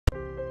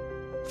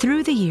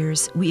Through the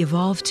years, we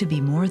evolved to be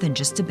more than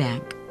just a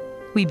bank.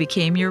 We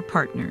became your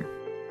partner.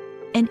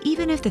 And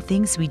even if the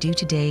things we do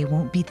today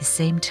won't be the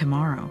same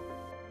tomorrow,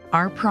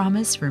 our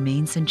promise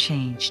remains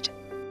unchanged.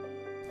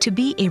 To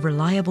be a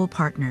reliable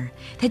partner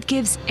that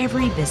gives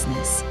every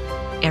business,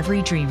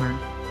 every dreamer,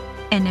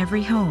 and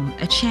every home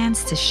a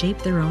chance to shape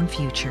their own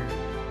future.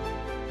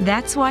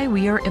 That's why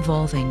we are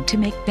evolving to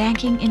make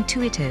banking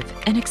intuitive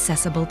and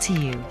accessible to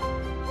you.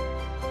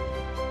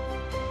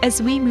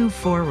 As we move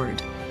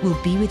forward,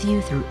 we'll be with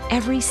you through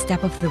every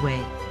step of the way,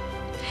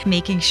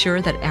 making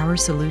sure that our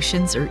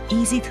solutions are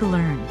easy to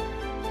learn,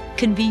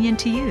 convenient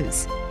to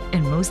use,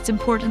 and most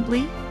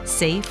importantly,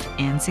 safe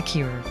and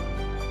secure.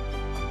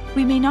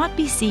 We may not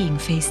be seeing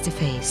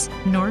face-to-face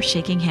nor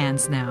shaking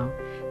hands now,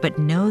 but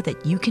know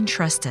that you can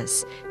trust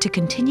us to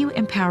continue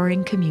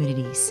empowering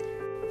communities,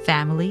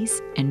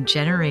 families, and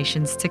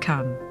generations to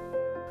come.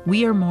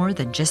 We are more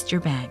than just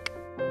your bank.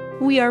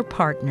 We are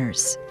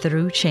partners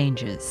through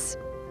changes.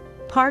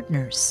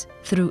 Partners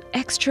through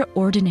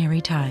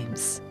extraordinary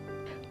times.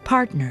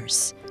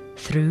 Partners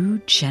through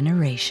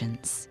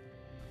generations.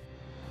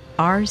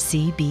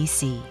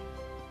 RCBC.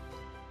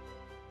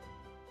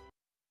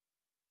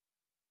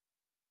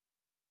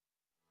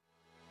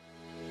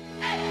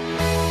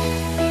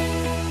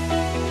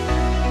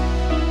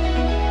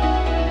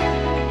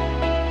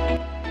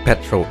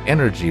 Petro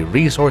Energy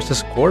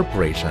Resources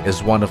Corporation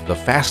is one of the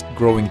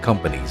fast-growing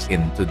companies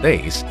in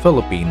today's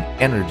Philippine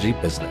energy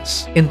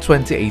business. In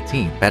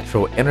 2018,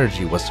 Petro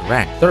Energy was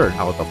ranked 3rd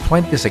out of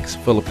 26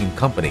 Philippine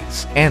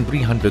companies and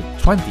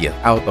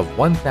 320th out of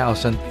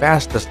 1,000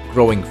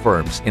 fastest-growing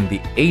firms in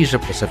the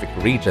Asia-Pacific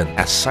region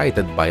as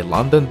cited by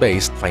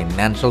London-based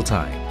Financial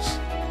Times.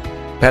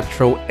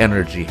 Petro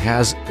Energy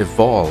has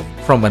evolved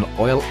from an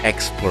oil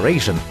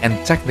exploration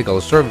and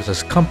technical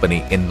services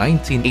company in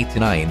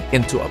 1989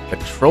 into a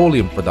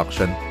petroleum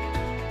production,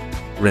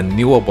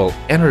 renewable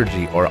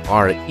energy or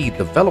RE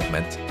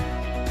development,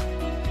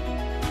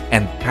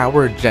 and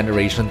power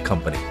generation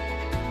company.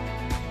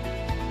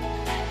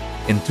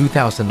 In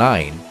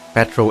 2009,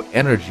 Petro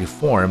Energy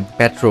formed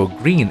Petro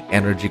Green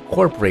Energy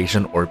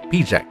Corporation or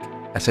PGEC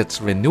as its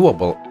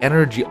renewable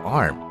energy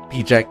arm.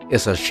 PGEC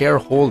is a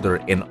shareholder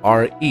in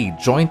RE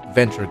joint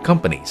venture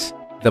companies,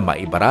 the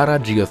Maibarara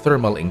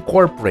Geothermal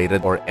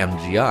Incorporated or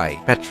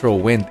MGI, Petro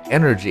Wind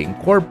Energy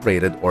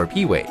Incorporated or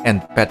PWI,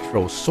 and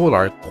Petro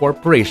Solar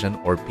Corporation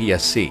or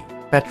PSC.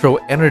 Petro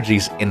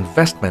Energy's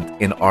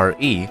investment in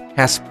RE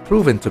has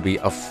proven to be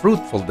a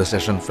fruitful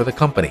decision for the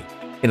company.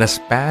 In a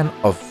span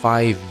of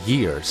 5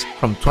 years,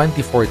 from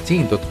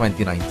 2014 to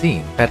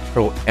 2019,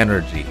 Petro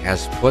Energy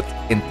has put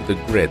into the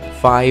grid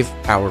 5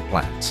 power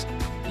plants,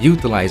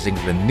 utilizing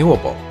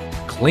renewable,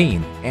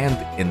 clean, and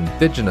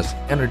indigenous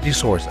energy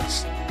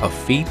sources, a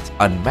feat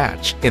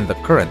unmatched in the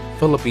current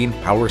Philippine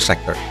power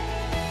sector.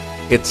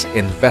 Its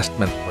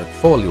investment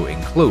portfolio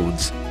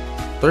includes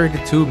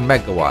 32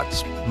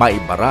 megawatts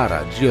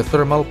Maibarara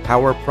Geothermal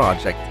Power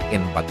Project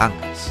in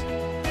Batangas,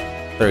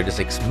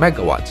 36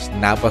 megawatts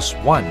Nabas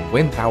 1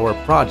 Wind Power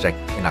Project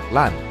in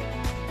Aklan,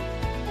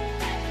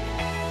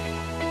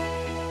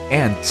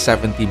 and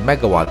 70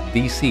 megawatt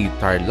DC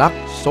Tarlac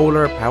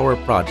Solar Power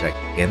Project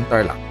in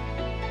Tarlac.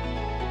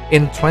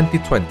 In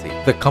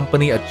 2020, the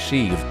company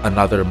achieved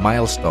another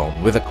milestone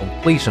with the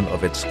completion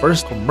of its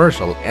first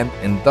commercial and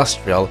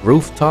industrial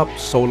rooftop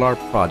solar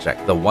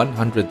project, the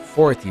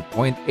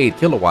 140.8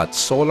 kilowatt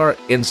solar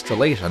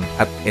installation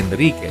at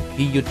Enrique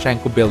T.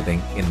 Yuchengco Building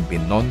in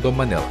Binondo,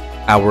 Manila.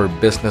 Our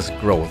business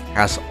growth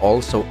has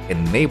also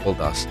enabled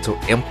us to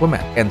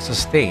implement and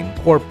sustain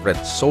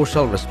corporate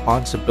social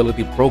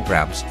responsibility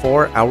programs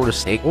for our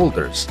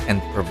stakeholders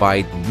and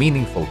provide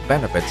meaningful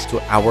benefits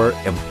to our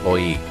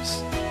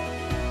employees.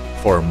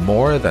 For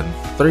more than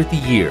 30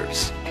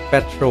 years,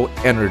 Petro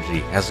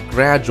Energy has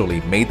gradually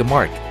made a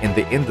mark in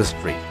the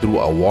industry through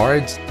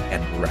awards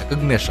and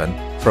recognition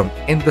from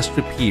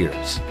industry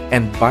peers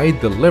and by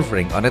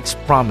delivering on its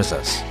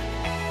promises.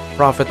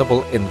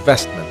 Profitable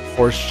investment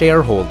for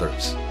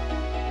shareholders,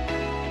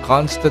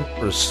 constant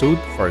pursuit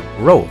for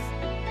growth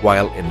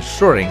while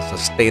ensuring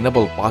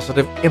sustainable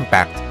positive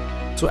impact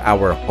to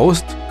our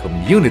host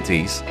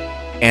communities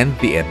and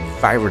the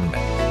environment.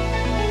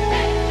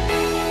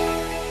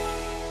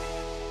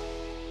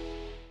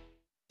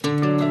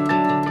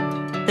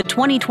 The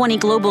 2020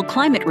 Global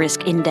Climate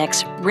Risk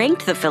Index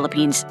ranked the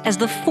Philippines as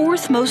the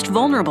 4th most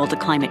vulnerable to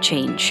climate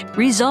change.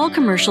 Rizal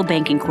Commercial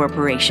Banking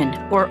Corporation,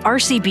 or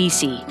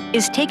RCBC,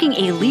 is taking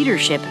a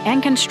leadership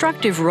and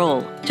constructive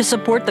role to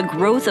support the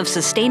growth of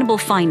sustainable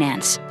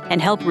finance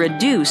and help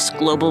reduce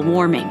global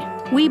warming.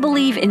 We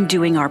believe in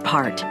doing our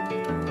part.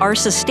 Our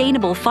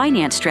sustainable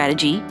finance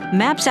strategy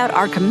maps out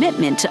our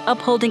commitment to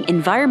upholding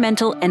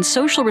environmental and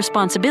social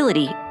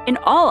responsibility in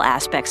all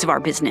aspects of our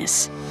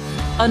business.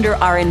 Under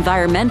our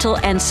environmental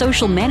and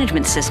social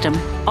management system,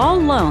 all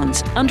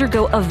loans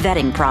undergo a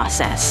vetting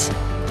process.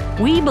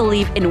 We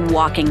believe in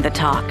walking the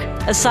talk.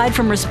 Aside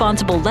from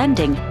responsible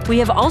lending, we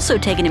have also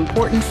taken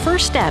important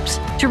first steps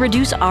to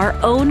reduce our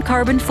own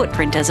carbon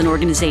footprint as an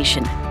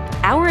organization.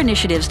 Our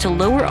initiatives to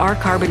lower our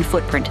carbon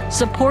footprint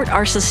support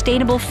our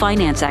sustainable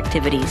finance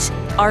activities.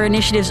 Our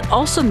initiatives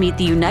also meet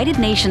the United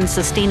Nations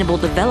Sustainable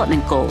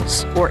Development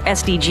Goals, or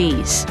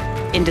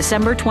SDGs. In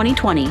December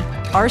 2020,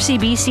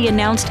 RCBC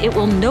announced it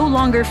will no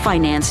longer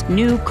finance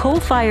new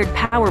coal-fired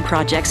power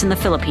projects in the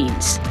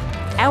Philippines.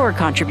 Our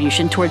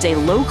contribution towards a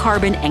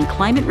low-carbon and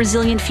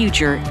climate-resilient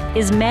future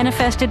is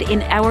manifested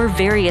in our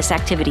various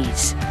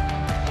activities.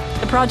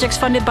 The projects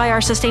funded by our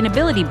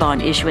sustainability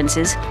bond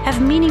issuances have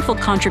meaningful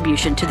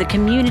contribution to the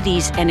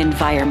communities and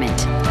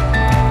environment.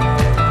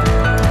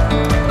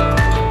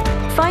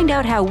 Find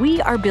out how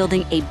we are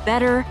building a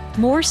better,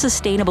 more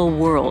sustainable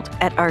world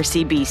at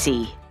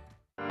RCBC.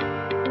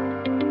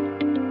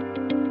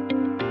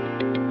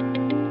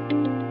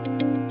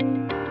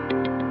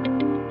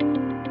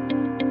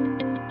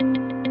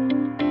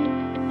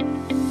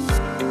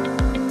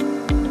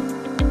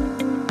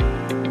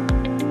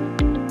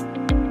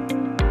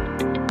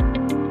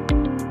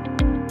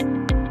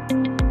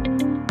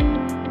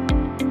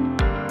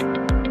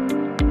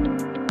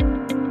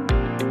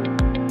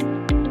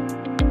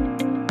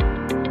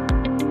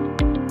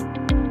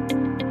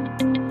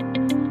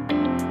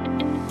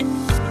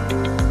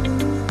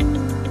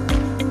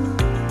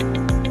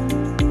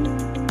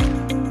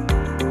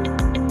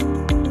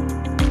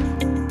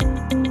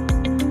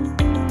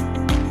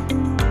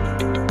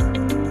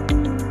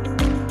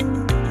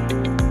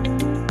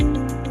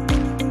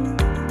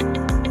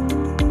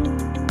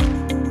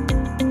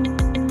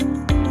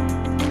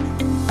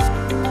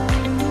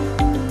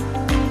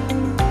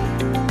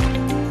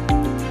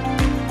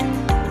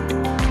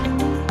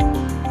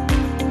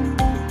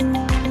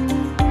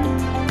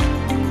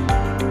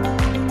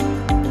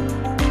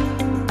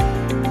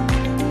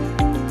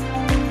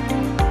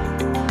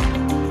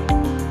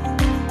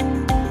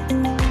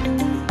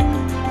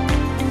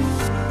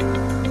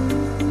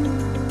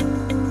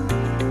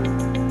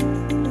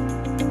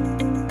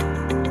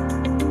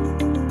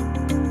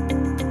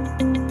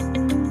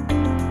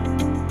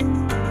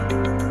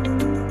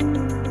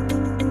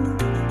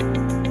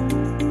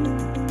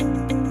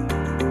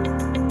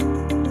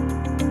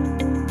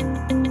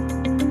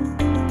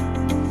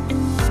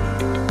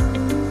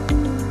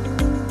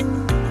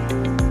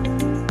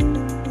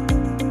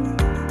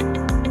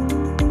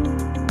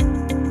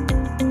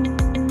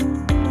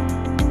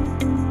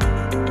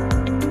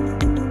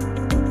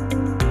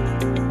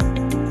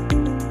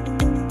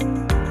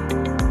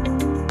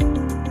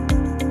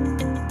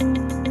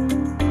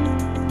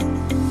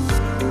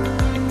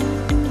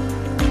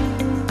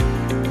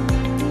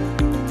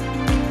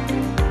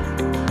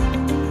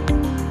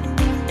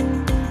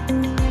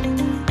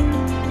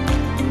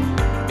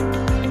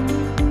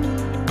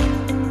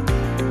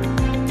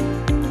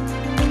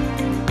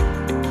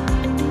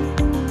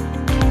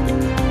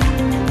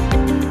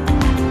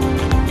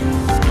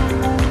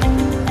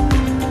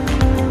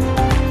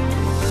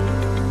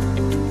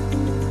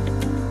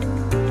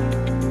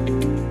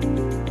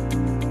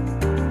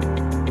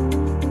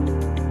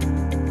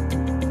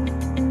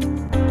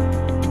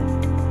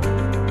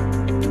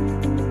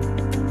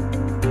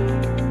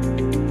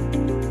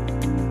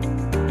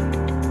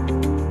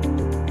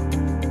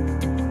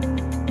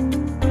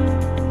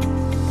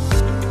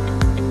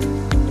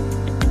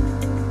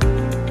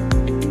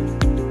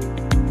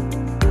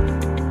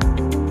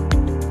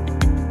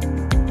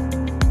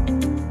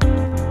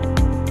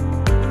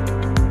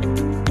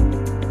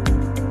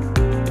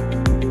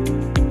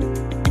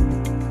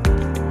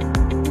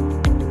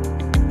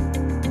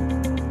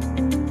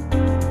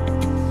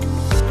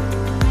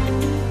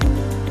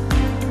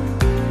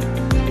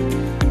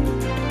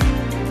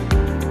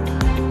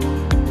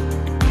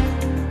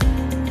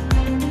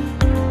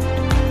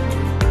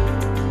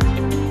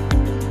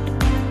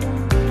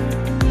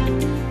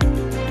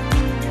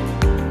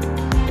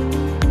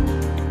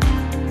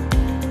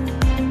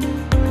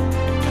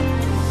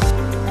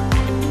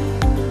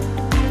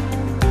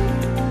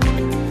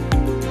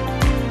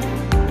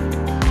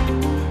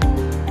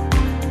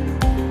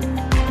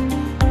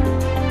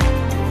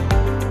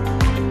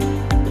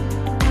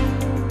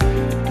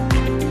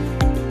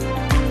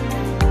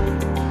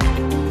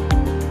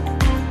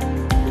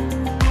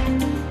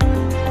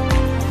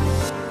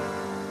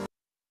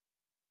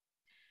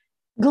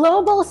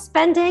 Global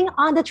spending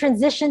on the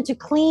transition to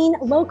clean,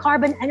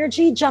 low-carbon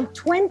energy jumped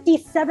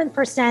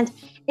 27%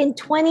 in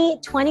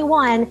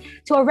 2021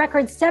 to a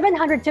record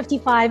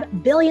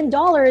 $755 billion,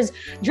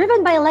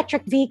 driven by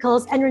electric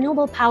vehicles and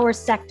renewable power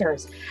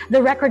sectors.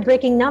 The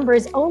record-breaking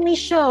numbers only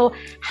show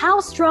how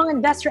strong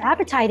investor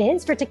appetite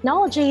is for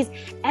technologies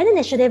and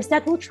initiatives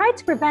that will try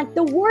to prevent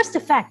the worst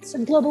effects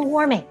of global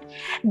warming.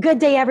 Good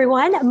day,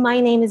 everyone. My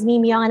name is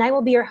Mimi Yong, and I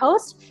will be your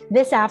host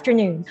this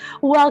afternoon.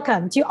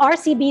 Welcome to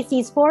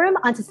RCBC's Forum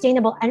on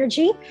Sustainable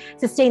Energy,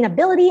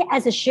 Sustainability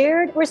as a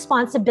Shared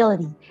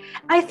Responsibility.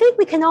 I think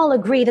we can all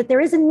agree that there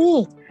is a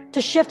need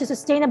to shift to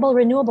sustainable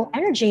renewable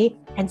energy,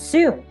 and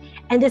soon.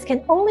 And this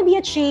can only be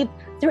achieved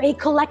through a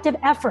collective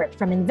effort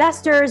from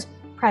investors,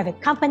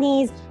 private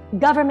companies,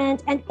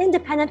 government, and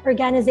independent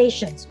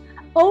organizations.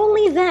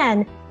 Only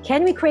then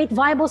can we create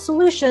viable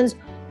solutions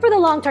for the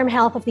long-term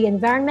health of the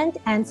environment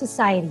and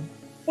society.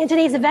 In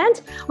today's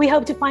event, we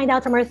hope to find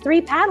out from our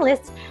three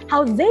panelists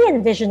how they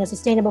envision a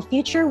sustainable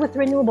future with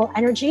renewable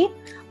energy,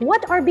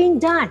 what are being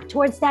done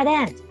towards that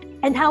end,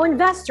 and how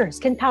investors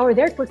can power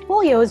their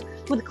portfolios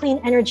with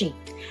clean energy.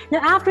 Now,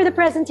 after the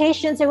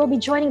presentations, I will be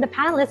joining the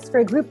panelists for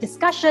a group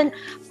discussion,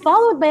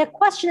 followed by a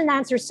question and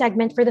answer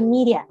segment for the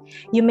media.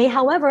 You may,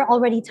 however,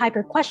 already type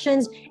your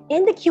questions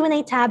in the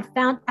Q&A tab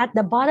found at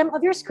the bottom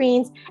of your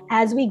screens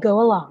as we go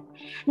along.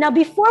 Now,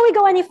 before we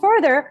go any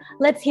further,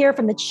 let's hear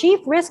from the Chief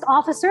Risk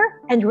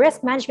Officer and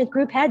Risk Management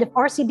Group Head of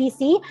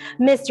RCBC,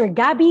 Mr.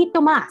 Gabby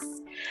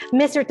Tomas.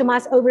 Mr.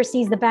 Tomas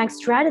oversees the bank's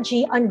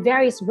strategy on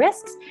various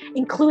risks,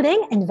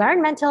 including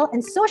environmental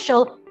and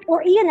social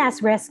or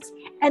E&S risks,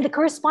 and the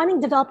corresponding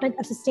development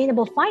of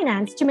sustainable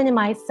finance to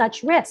minimize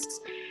such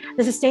risks.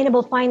 The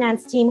sustainable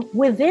finance team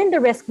within the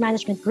Risk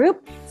Management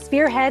Group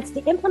spearheads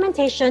the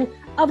implementation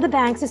of the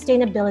bank's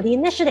sustainability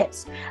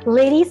initiatives.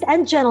 Ladies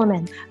and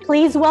gentlemen,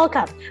 please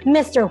welcome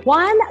Mr.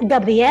 Juan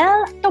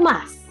Gabriel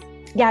Tomas.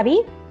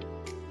 Gabby?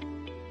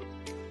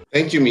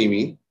 Thank you,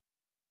 Mimi.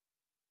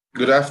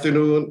 Good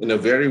afternoon and a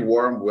very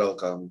warm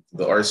welcome to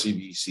the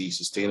RCBC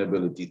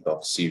Sustainability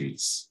Talk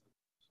series.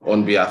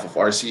 On behalf of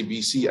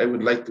RCBC, I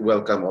would like to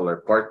welcome all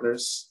our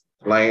partners,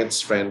 clients,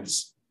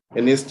 friends,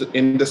 and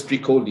industry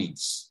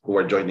colleagues who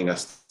are joining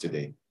us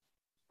today.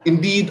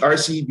 Indeed,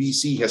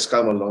 RCBC has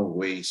come a long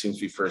way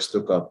since we first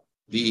took up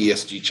the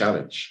ESG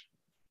challenge.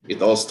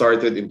 It all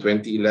started in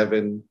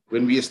 2011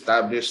 when we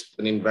established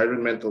an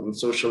environmental and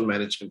social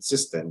management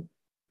system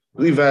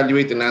to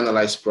evaluate and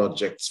analyze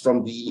projects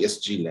from the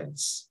ESG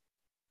lens,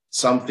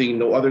 something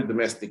no other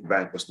domestic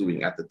bank was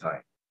doing at the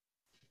time.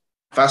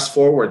 Fast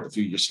forward a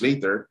few years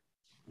later,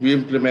 we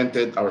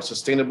implemented our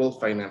sustainable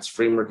finance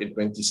framework in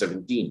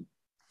 2017,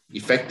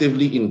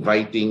 effectively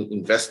inviting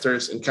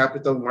investors and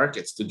capital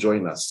markets to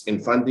join us in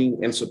funding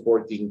and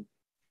supporting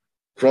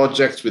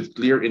projects with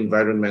clear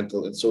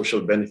environmental and social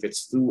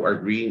benefits through our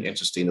green and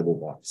sustainable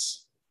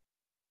bonds.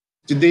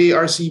 Today,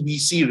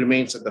 RCBC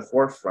remains at the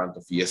forefront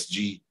of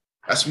ESG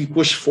as we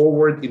push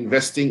forward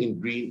investing in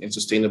green and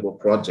sustainable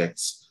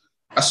projects,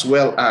 as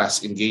well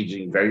as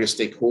engaging various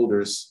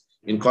stakeholders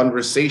in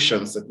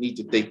conversations that need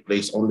to take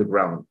place on the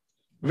ground,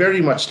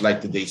 very much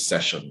like today's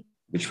session,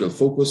 which will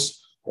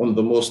focus on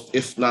the most,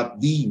 if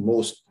not the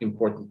most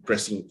important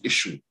pressing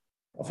issue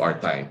of our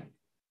time.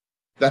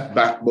 That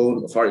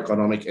backbone of our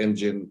economic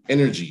engine,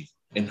 energy,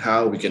 and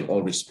how we can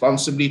all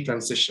responsibly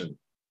transition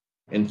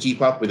and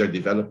keep up with our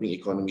developing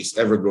economy's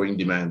ever-growing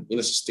demand in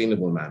a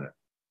sustainable manner.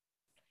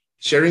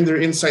 Sharing their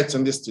insights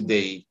on this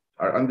today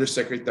are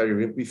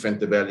Undersecretary Wimpy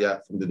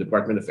Fentebella from the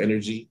Department of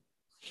Energy,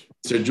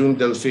 Mr. June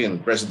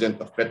Delfin, President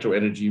of Petro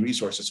Energy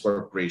Resources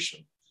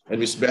Corporation,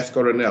 and Ms. Beth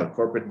Coronel,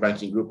 Corporate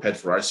Banking Group Head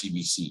for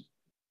RCBC.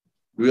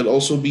 We will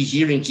also be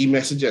hearing key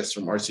messages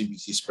from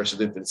RCBC's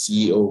President and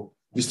CEO,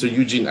 Mr.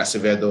 Eugene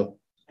Acevedo,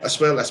 as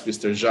well as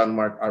Mr.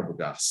 Jean-Marc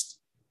Arbogast,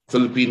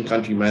 Philippine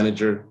Country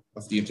Manager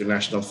of the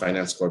International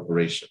Finance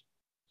Corporation.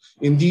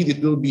 Indeed,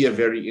 it will be a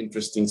very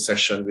interesting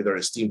session with our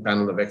esteemed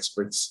panel of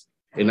experts,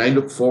 and I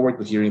look forward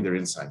to hearing their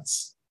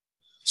insights.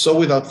 So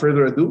without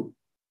further ado,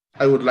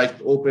 I would like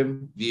to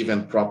open the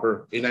event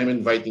proper, and I'm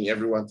inviting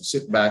everyone to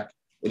sit back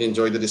and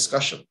enjoy the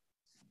discussion.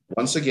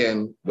 Once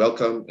again,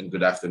 welcome and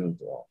good afternoon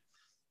to all.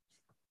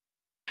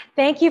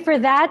 Thank you for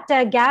that,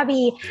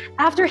 Gabby.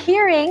 After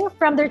hearing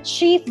from their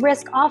Chief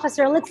Risk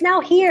Officer, let's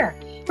now hear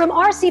from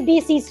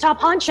RCBC's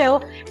top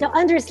honcho. Now,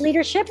 under its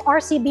leadership,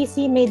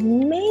 RCBC made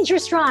major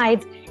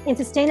strides in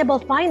sustainable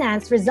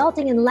finance,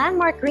 resulting in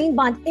landmark green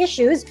bond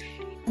issues.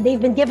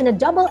 They've been given a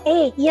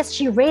AA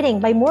ESG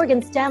rating by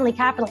Morgan Stanley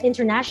Capital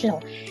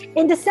International.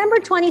 In December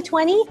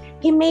 2020,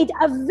 he made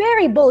a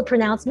very bold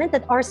pronouncement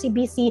that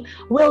RCBC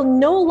will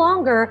no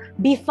longer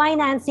be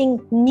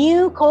financing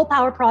new coal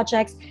power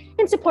projects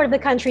in support of the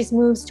country's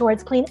moves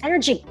towards clean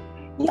energy.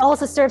 He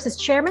also serves as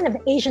chairman of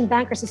the Asian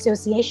Bankers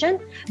Association,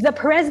 the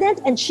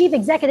president and chief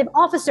executive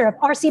officer of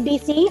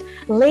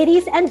RCBC.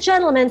 Ladies and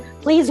gentlemen,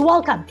 please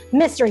welcome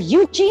Mr.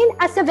 Eugene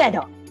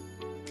Acevedo.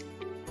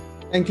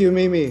 Thank you,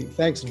 Mimi.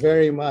 Thanks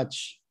very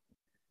much.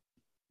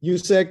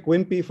 Yusek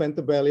Wimpy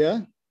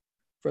Fentebella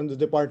from the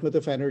Department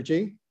of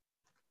Energy,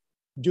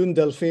 June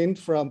Delfin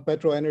from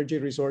Petro Energy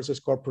Resources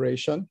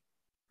Corporation,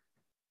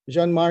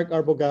 Jean-Marc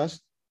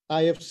Arbogast,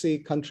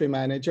 IFC Country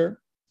Manager.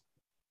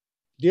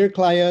 Dear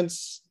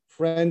clients,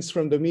 friends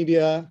from the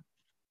media,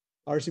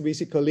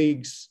 RCBC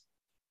colleagues,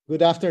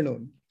 good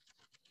afternoon.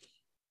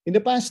 In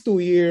the past 2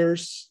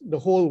 years, the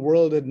whole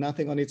world had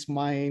nothing on its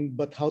mind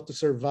but how to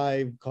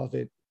survive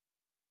COVID.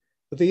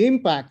 But the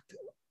impact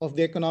of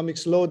the economic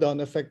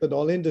slowdown affected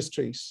all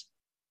industries,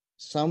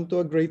 some to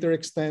a greater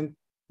extent,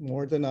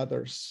 more than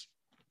others.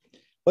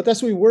 But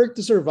as we work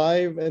to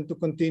survive and to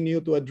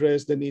continue to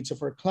address the needs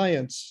of our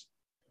clients,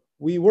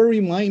 we were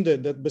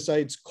reminded that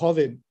besides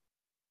COVID,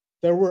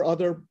 there were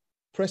other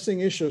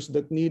pressing issues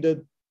that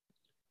needed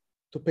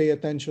to pay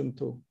attention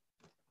to.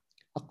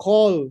 A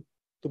call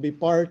to be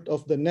part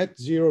of the net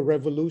zero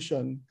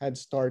revolution had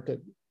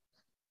started.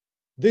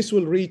 This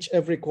will reach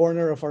every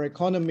corner of our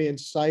economy and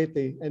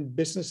society, and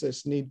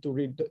businesses need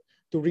to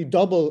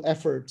redouble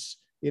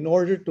efforts in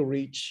order to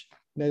reach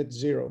net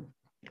zero.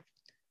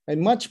 And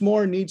much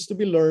more needs to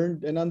be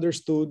learned and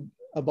understood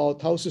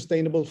about how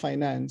sustainable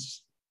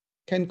finance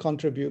can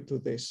contribute to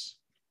this.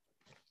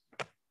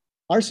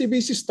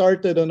 RCBC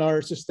started on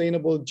our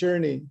sustainable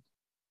journey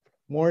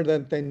more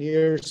than 10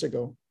 years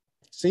ago.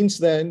 Since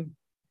then,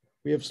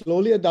 we have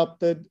slowly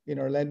adopted in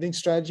our lending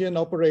strategy and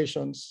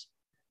operations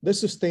the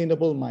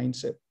sustainable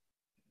mindset.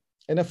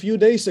 And a few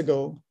days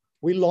ago,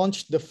 we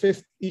launched the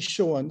 5th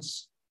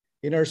issuance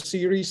in our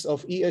series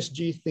of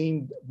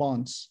ESG-themed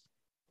bonds.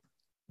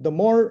 The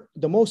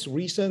most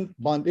recent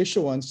bond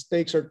issuance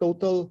takes our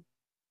total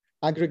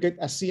aggregate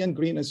ASEAN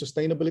green and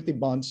sustainability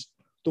bonds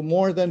to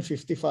more than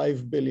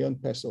 55 billion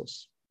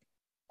pesos.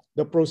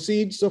 The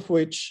proceeds of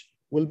which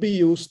will be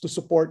used to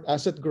support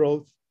asset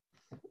growth,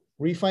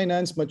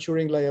 refinance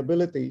maturing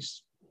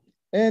liabilities,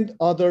 and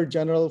other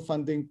general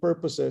funding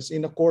purposes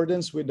in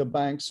accordance with the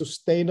bank's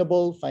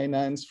sustainable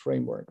finance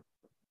framework.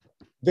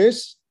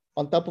 This,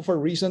 on top of our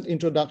recent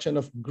introduction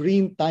of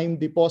green time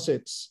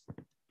deposits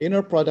in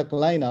our product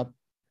lineup,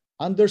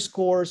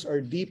 underscores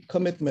our deep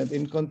commitment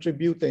in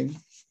contributing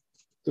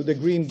to the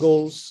green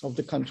goals of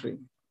the country.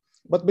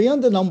 But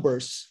beyond the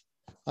numbers,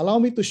 allow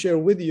me to share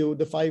with you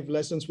the 5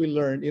 lessons we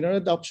learned in our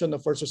adoption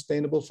of our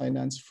sustainable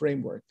finance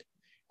framework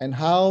and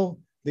how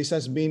this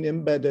has been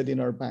embedded in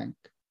our bank.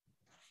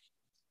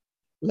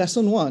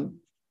 Lesson 1,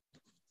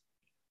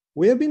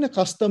 we have been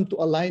accustomed to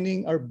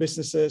aligning our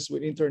businesses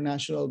with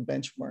international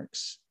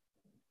benchmarks.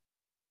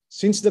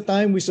 Since the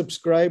time we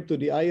subscribed to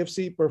the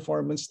IFC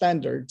performance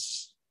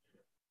standards,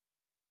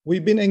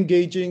 we've been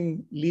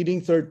engaging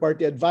leading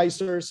third-party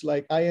advisors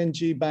like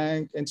ING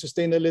Bank and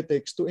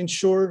Sustainalytics to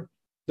ensure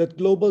that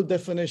global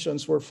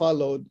definitions were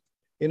followed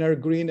in our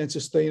green and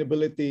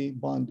sustainability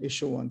bond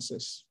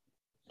issuances.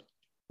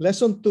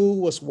 Lesson 2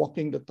 was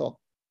walking the talk.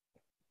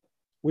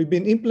 We've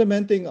been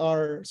implementing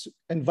our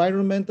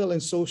environmental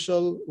and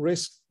social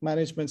risk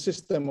management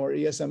system, or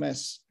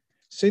ESMS,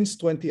 since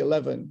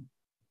 2011.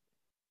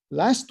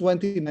 Last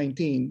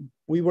 2019,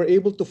 we were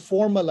able to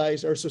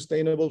formalize our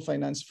sustainable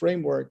finance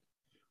framework,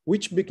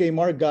 which became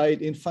our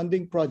guide in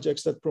funding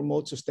projects that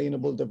promote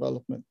sustainable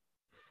development.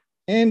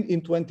 And in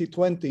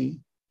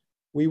 2020,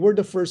 we were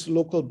the first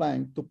local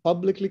bank to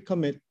publicly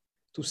commit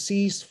to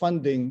cease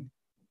funding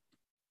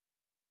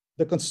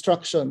the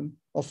construction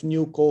of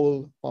new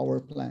coal power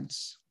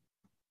plants.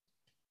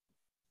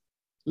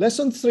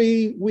 Lesson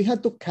 3, we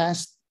had to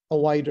cast a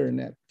wider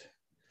net.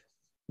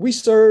 We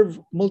serve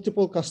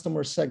multiple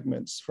customer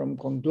segments, from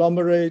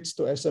conglomerates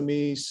to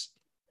SMEs,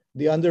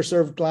 the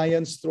underserved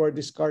clients through our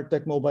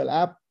Discardtech mobile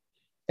app,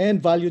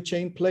 and value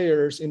chain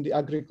players in the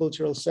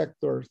agricultural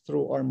sector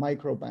through our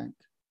microbank.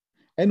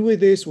 And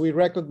with this, we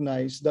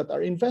recognize that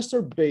our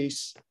investor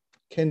base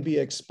can be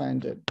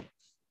expanded.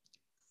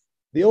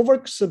 The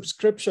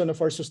oversubscription of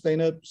our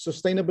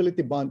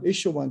sustainability bond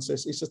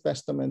issuances is a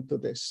testament to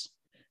this.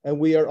 And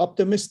we are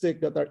optimistic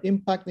that our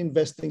impact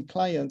investing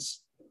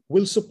clients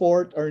will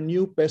support our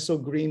new peso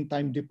green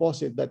time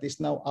deposit that is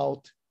now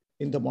out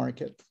in the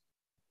market.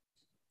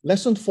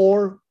 Lesson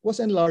 4 was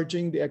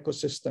enlarging the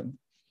ecosystem.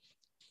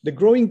 The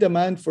growing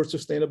demand for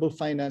sustainable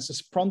finance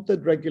has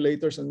prompted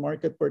regulators and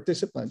market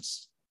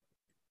participants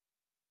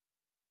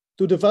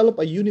to develop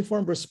a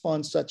uniform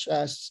response, such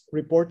as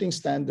reporting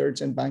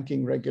standards and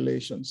banking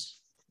regulations.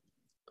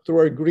 Through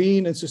our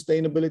green and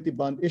sustainability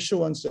bond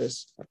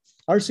issuances,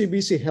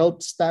 RCBC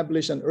helped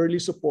establish an early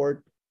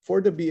support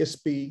for the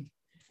BSP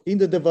in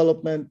the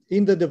development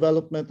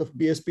of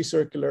BSP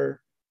Circular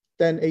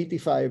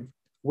 1085,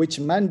 which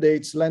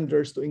mandates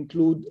lenders to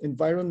include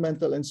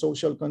environmental and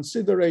social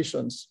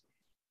considerations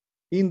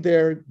in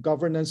their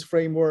governance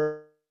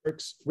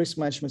frameworks, risk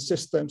management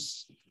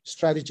systems,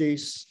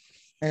 strategies,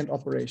 and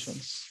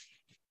operations.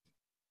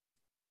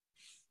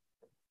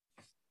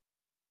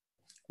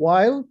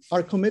 While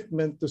our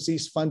commitment to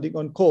cease funding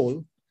on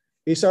coal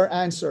is our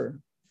answer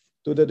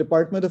to the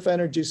Department of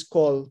Energy's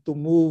call to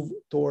move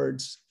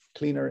towards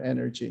cleaner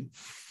energy.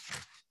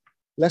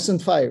 Lesson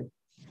 5,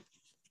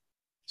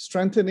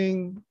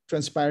 strengthening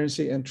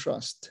transparency and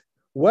trust.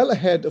 Well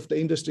ahead of the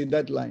industry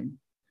deadline,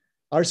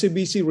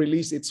 RCBC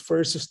released its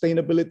first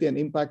sustainability and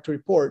impact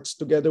reports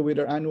together with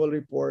our annual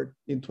report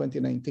in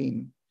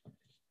 2019.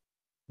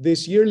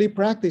 This yearly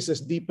practice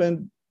has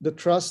deepened the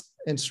trust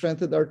and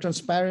strengthened our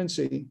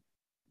transparency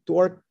to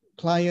our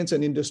clients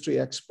and industry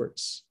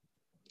experts.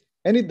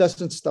 And it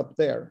doesn't stop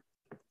there.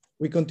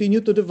 We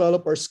continue to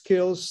develop our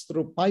skills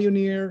through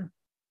pioneering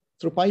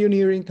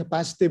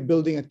capacity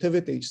building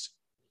activities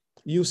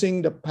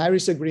using the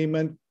Paris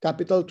Agreement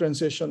Capital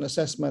Transition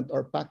Assessment,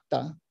 or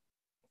PACTA,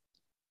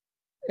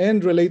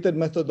 and related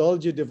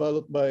methodology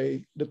developed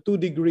by the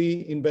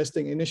 2-Degree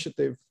Investing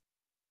Initiative,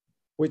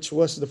 which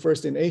was the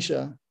first in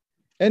Asia,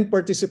 and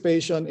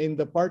participation in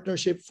the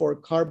Partnership for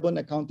Carbon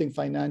Accounting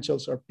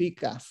Financials, or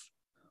PCAF,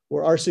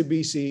 where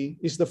RCBC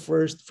is the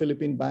first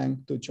Philippine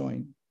bank to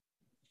join.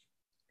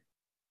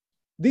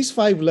 These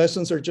 5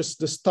 lessons are just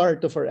the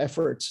start of our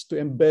efforts to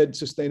embed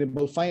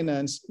sustainable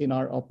finance in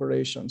our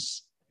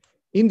operations.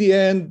 In the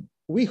end,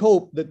 we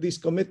hope that these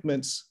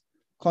commitments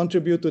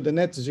contribute to the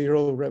net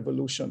zero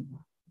revolution.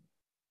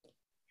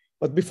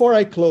 But before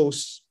I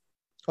close,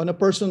 on a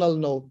personal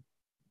note,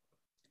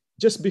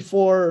 just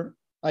before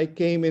I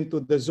came into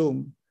the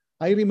Zoom,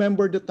 I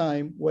remember the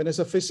time when, as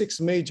a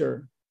physics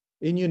major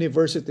in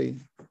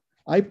university,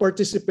 I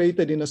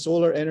participated in a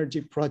solar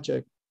energy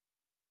project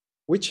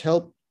which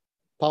helped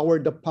power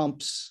the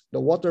pumps, the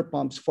water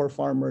pumps for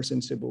farmers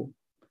in Cebu.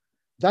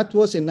 That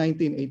was in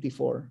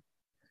 1984.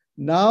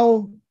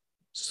 Now,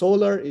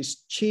 solar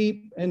is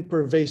cheap and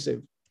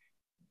pervasive,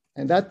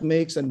 and that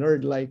makes a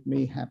nerd like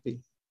me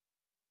happy.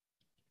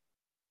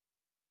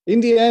 In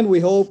the end, we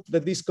hope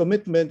that these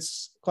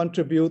commitments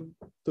contribute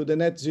to the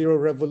net zero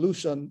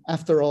revolution.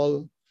 After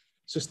all,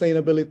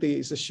 sustainability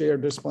is a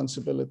shared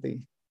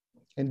responsibility.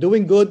 And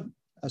doing good,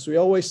 as we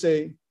always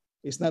say,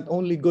 is not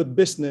only good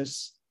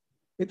business,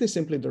 it is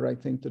simply the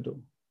right thing to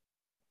do.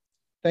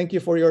 Thank you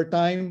for your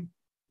time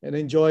and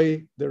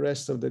enjoy the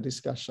rest of the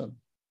discussion.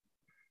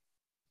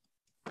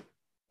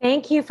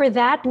 Thank you for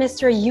that,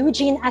 Mr.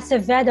 Eugene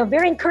Acevedo.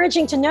 Very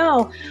encouraging to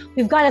know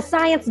we've got a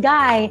science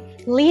guy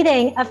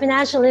leading a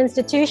financial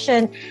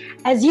institution.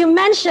 As you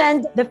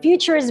mentioned, the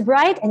future is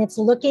bright and it's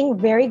looking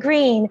very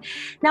green.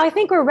 Now, I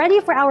think we're ready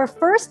for our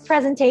first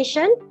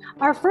presentation.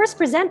 Our first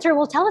presenter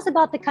will tell us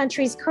about the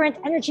country's current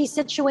energy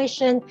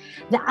situation,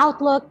 the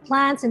outlook,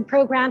 plans, and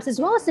programs, as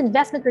well as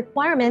investment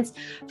requirements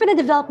for the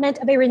development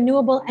of a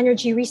renewable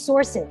energy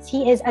resources.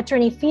 He is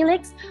Attorney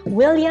Felix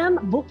William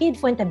Bukid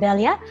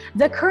Fuentebella,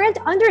 the current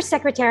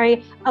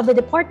Undersecretary of the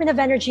Department of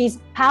Energy's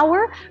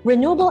Power,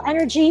 Renewable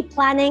Energy,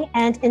 Planning,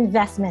 and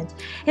Investment.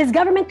 His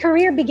government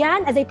career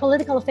began as a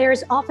political affairs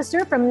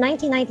officer from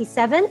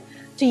 1997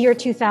 to year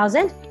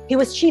 2000. He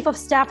was chief of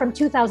staff from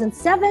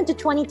 2007 to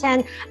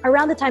 2010,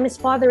 around the time his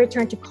father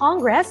returned to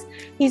Congress.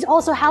 He's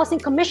also housing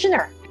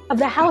commissioner of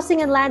the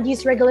Housing and Land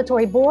Use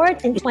Regulatory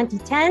Board in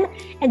 2010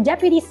 and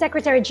Deputy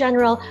Secretary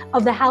General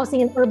of the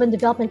Housing and Urban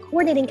Development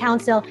Coordinating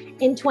Council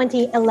in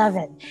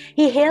 2011.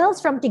 He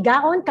hails from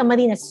Tigaon,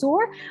 Camarines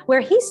Sur,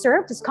 where he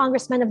served as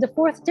congressman of the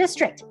 4th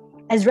District.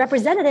 As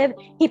representative,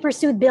 he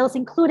pursued bills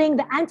including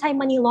the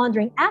Anti-Money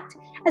Laundering Act,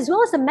 as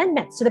well as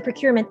amendments to the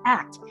Procurement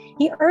Act.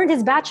 He earned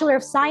his Bachelor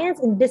of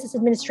Science in Business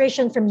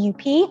Administration from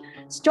UP,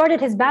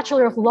 started his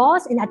Bachelor of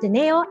Laws in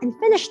Ateneo, and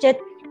finished it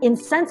in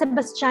San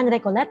Sebastian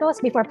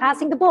Recoletos before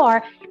passing the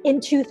bar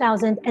in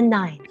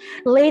 2009.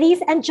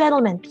 Ladies and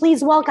gentlemen,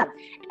 please welcome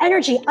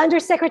Energy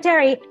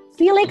Undersecretary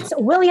Felix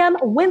William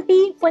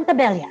Wimpy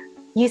Fuentebella.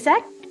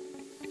 Yusek?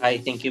 Hi,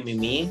 thank you,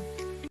 Mimi.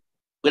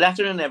 Good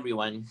afternoon,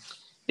 everyone.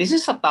 This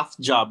is a tough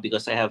job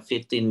because I have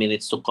 15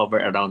 minutes to cover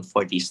around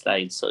 40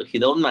 slides. So if you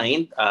don't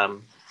mind,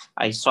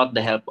 I sought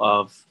the help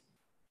of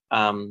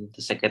the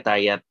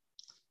Secretariat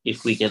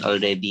if we can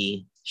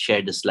already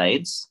share the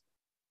slides.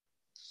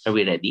 Are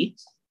we ready?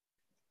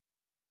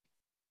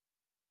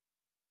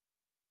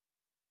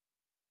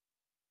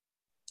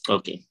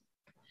 Okay.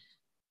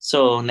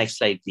 So next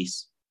slide,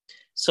 please.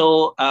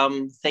 So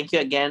thank you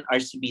again,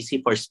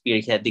 RCBC, for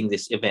spearheading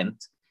this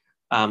event.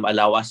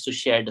 Allow us to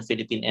share the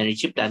Philippine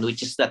Energy Plan,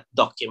 which is that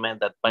document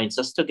that binds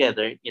us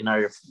together in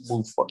our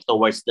move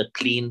towards the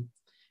clean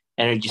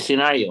energy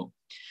scenario.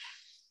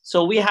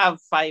 So we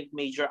have 5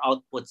 major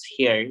outputs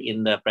here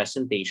in the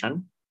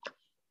presentation.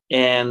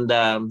 And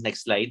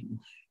next slide.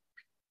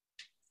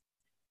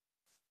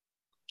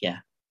 Yeah,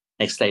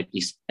 next slide,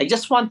 please. I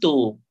just want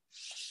to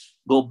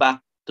go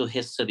back to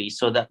history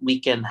so that we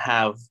can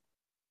have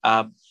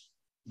a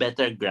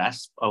better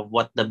grasp of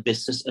what the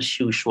business as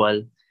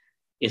usual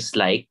is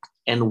like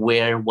and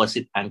where was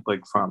it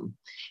anchored from.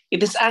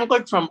 It is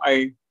anchored from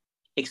our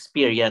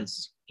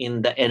experience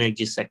in the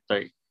energy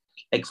sector.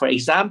 Like, for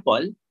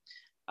example,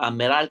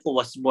 Meralco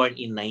was born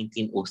in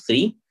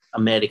 1903.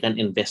 American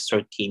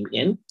investor came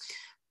in,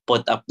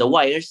 put up the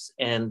wires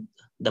and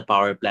the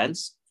power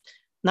plants.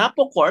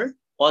 Napocor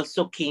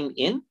also came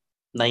in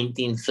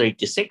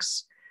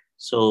 1936.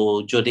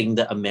 So during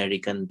the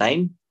American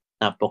time,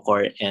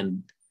 Napocor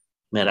and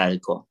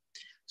Meralco.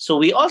 So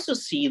we also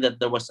see that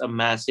there was a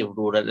massive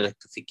rural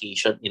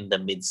electrification in the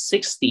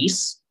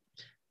mid-60s,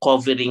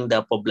 covering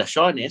the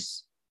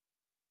poblaciones.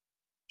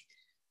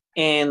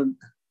 And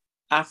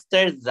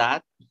after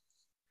that,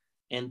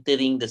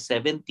 entering the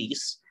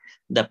 70s,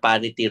 the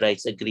Parity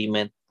Rights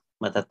Agreement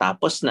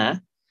matatapos na.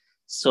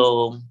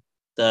 So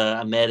the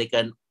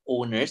American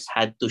owners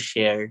had to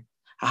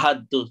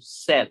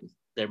sell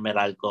their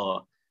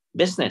Meralco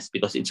business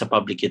because it's a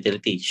public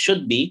utility. It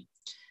should be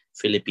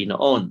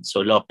Filipino-owned.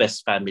 So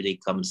Lopez family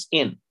comes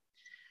in.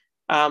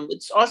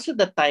 It's also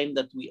the time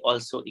that we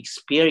also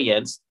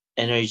experienced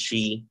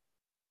energy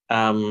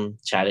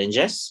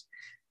challenges.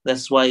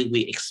 That's why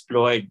we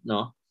explored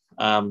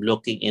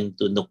looking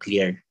into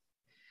nuclear,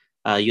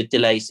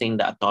 utilizing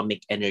the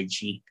Atomic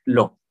Energy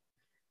Law,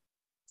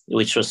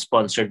 which was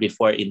sponsored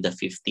before in the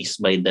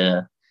 50s by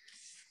the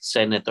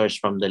senators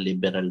from the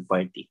Liberal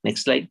Party.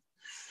 Next slide.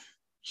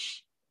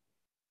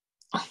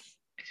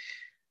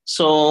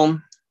 So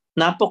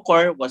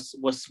Napocor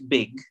was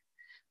big,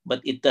 but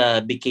it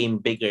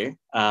became bigger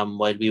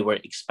while we were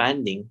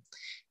expanding.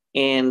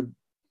 And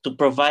to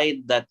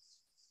provide that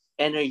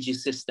energy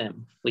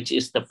system, which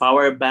is the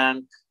power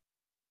bank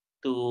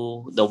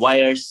to the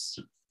wires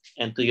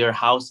and to your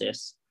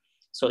houses.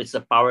 So it's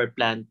the power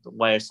plant,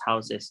 wires,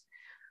 houses.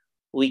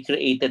 We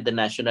created the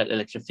National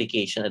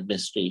Electrification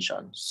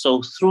Administration.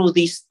 So through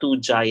these two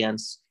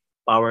giants,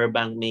 power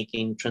bank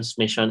making,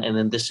 transmission, and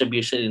then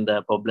distribution in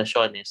the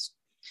poblaciones,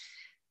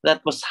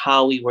 that was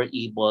how we were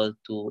able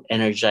to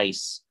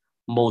energize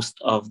most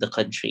of the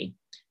country.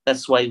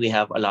 That's why we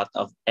have a lot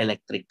of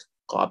electric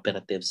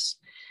cooperatives.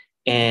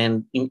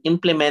 And in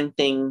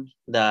implementing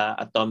the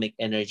atomic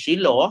energy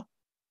law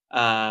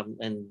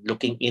and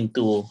looking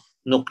into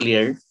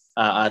nuclear,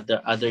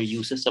 other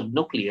uses of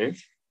nuclear,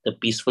 the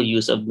peaceful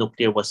use of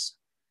nuclear was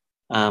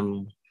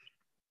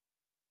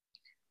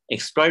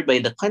explored by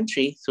the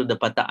country through the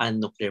Bataan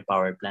nuclear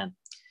power plant.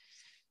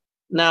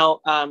 Now,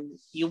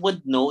 you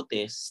would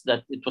notice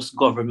that it was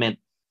government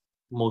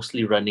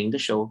mostly running the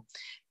show,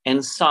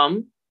 and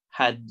some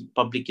had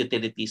public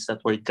utilities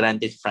that were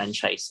granted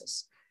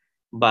franchises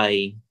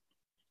by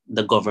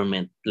the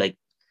government, like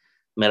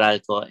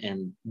Meralco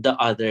and the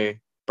other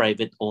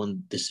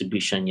private-owned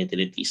distribution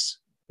utilities.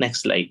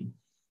 Next slide.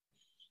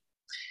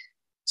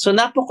 So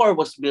Napocor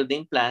was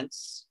building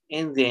plants,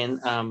 and then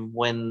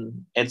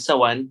when EDSA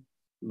 1,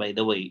 by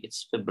the way,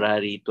 it's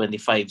February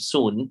 25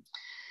 soon,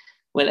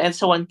 when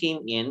EDSA 1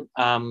 came in,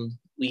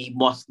 we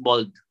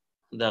mothballed,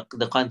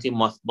 the country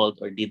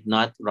mothballed or did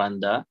not run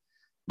the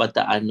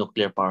Bataan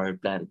nuclear power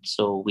plant.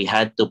 So we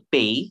had to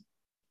pay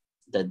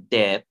the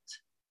debt,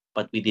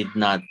 but we did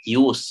not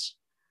use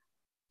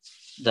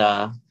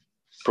the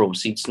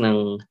proceeds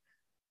ng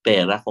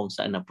pera kung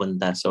saan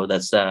napunta. So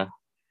that's a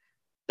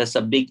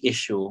big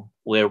issue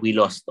where we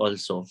lost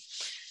also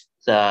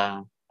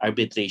the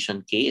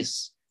arbitration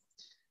case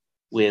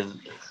with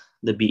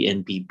the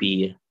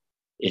BNPP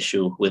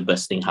issue with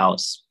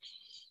Westinghouse.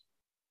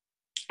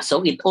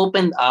 So it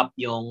opened up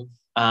yung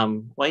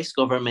why is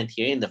government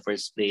here in the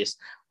first place?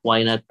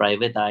 Why not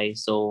privatize?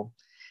 So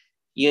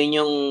yun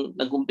yung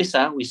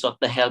nag-umpisa. We sought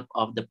the help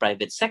of the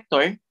private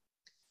sector,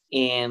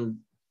 and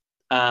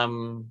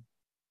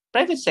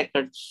private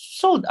sector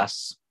sold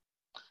us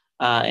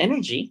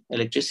energy,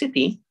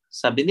 electricity.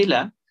 Sabi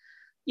nila,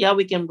 yeah,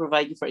 we can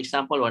provide you, for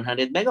example,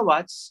 100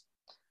 megawatts.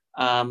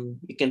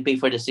 You can pay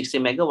for the 60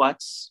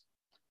 megawatts.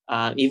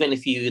 Even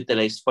if you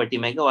utilize 40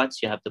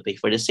 megawatts, you have to pay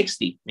for the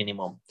 60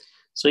 minimum.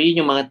 So yun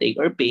yung mga take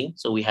or pay.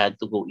 So we had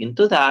to go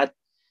into that.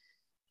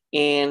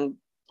 And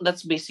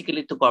that's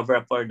basically to cover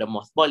up for the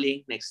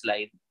mothballing. Next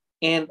slide.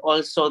 And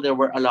also there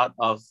were a lot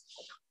of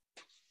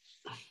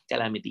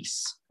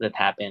calamities that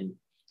happened.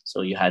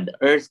 So you had the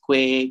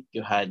earthquake,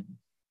 you had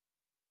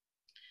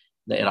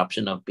the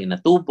eruption of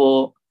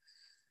Pinatubo.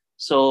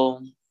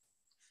 So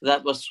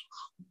that was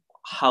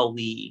how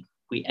we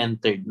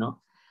entered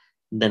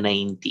the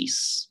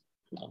 90s.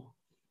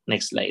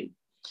 Next slide.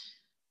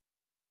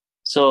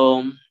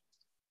 So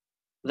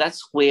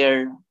that's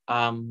where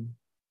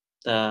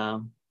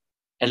the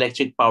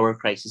Electric Power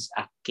Crisis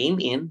Act came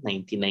in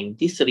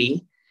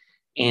 1993,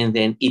 and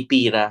then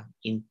IPIRA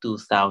in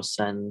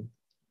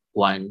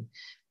 2001,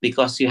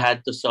 because you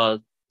had to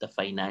solve the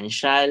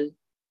financial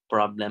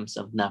problems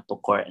of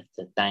Napocor at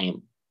the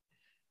time.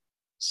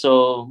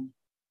 So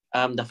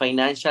the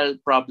financial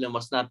problem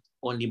was not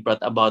only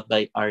brought about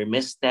by our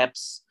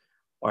missteps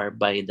or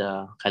by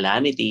the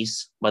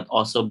calamities, but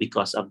also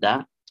because of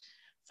the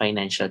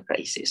financial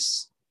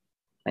crisis.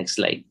 Next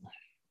slide.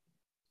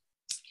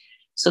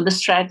 So the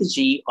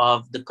strategy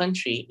of the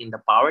country in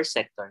the power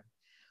sector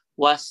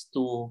was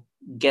to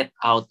get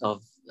out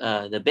of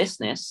the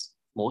business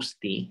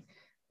mostly.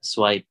 That's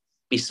why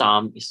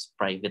PISAM is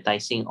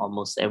privatizing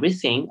almost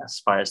everything as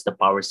far as the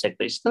power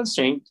sector is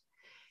concerned.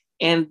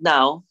 And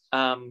now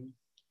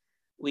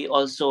we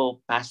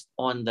also passed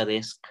on the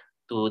risk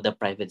to the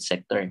private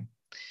sector.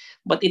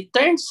 But it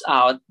turns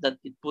out that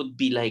it would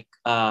be like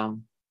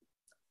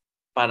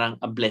parang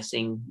a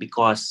blessing,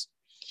 because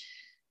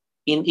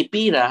in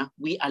IPIRA,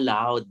 we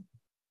allowed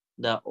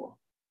the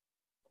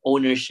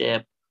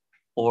ownership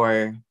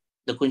or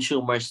the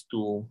consumers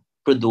to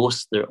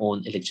produce their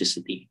own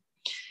electricity.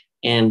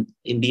 And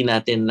hindi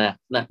natin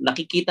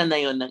nakikita na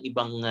yon ng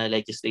ibang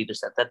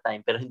legislators at that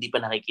time, pero hindi pa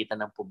nakikita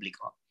ng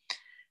publiko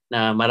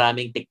na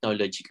maraming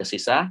technology kasi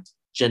sa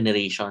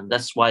generation.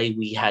 That's why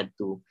we had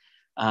to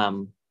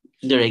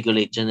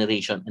deregulate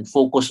generation and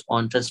focus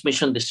on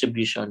transmission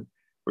distribution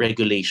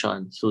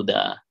regulation through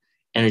the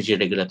Energy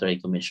Regulatory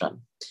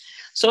Commission.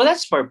 So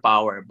that's for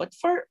power. But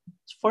for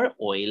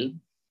oil,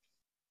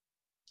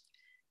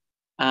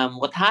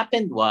 what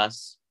happened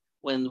was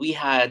when we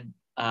had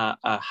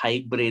a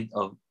hybrid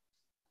of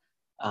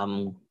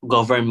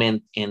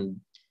government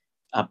and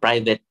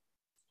private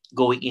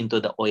going into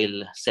the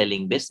oil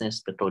selling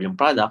business, petroleum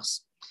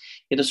products,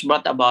 it was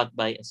brought about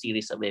by a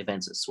series of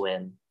events as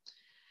well.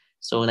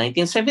 So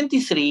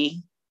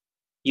 1973,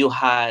 you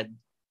had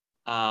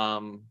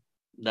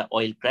the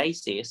oil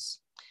crisis,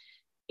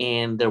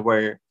 and there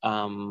were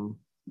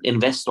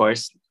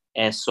investors,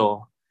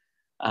 ESSO,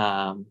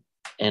 and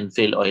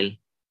PhilOil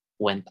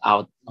went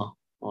out, no?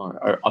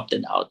 or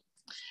opted out,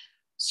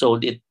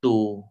 sold it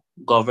to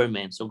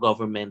government. So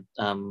government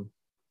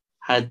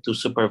had to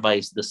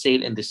supervise the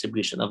sale and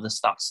distribution of the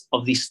stocks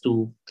of these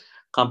two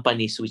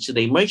companies, which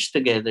they merged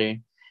together.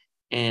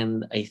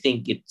 And I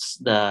think it's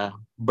the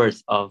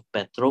birth of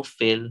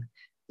Petrophil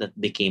that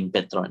became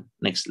Petron.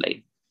 Next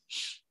slide.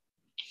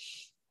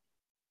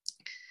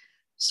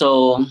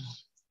 So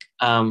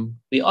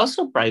we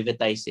also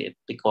privatized it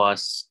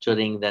because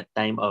during that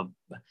time of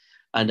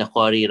the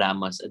Cory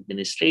Ramos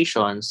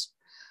administrations,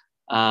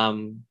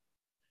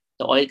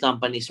 the oil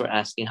companies were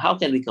asking, how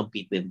can we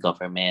compete with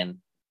government?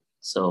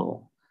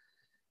 So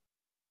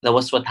that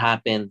was what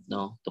happened.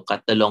 No, to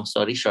cut the long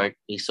story short,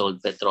 we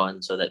sold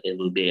Petron so that it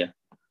will be a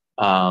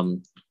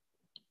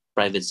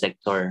private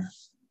sector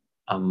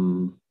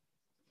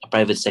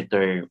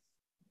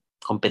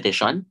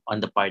competition on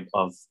the part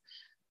of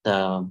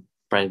the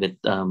private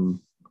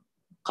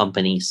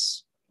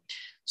companies.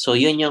 So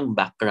yun yung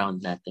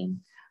background natin.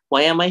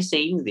 Why am I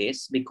saying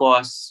this?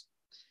 Because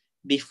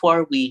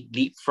before we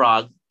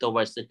leapfrog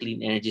towards the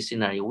clean energy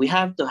scenario, we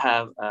have to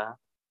have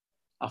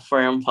a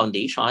firm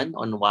foundation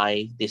on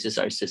why this is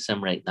our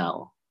system right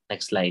now.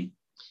 Next slide.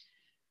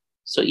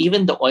 So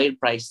even the oil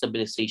price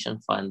stabilization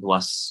fund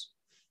was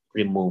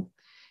removed.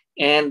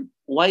 And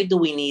why do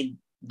we need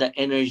the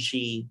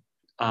energy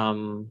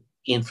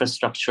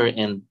infrastructure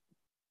and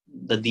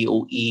the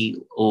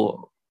DOE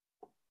or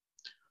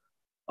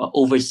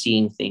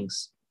overseeing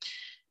things?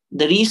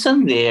 The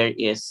reason there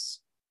is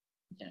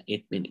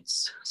 8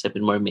 minutes,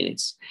 7 more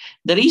minutes.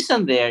 The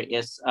reason there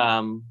is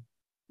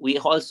we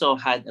also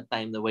had a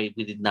time where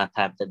we did not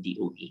have the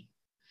DOE.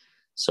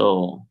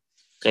 So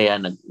kaya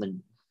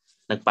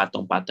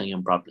nagpatong-patong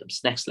yung problems.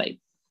 Next slide.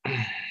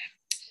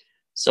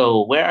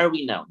 So where are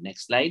we now?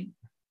 Next slide.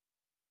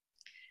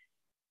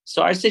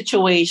 So our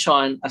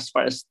situation as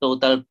far as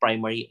total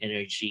primary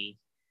energy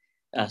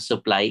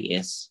supply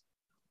is,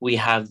 we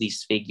have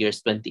these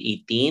figures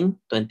 2018,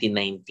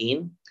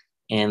 2019,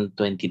 and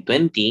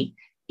 2020.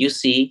 You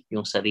see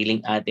yung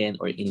sariling atin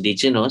or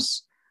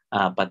indigenous,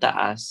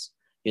 pataas,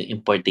 yung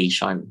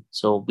importation.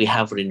 So we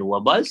have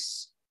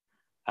renewables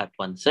at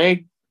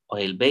 1/3,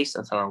 oil-based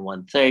at around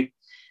 1/3,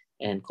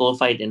 and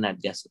coal-fired and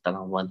natural gas at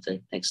around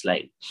 1/3. Next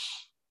slide.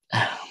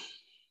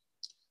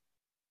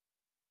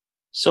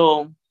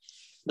 So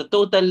the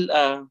total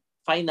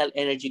final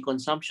energy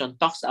consumption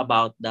talks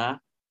about the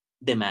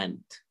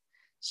demand.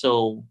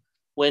 So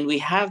when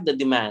we have the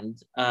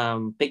demand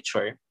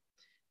picture,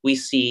 we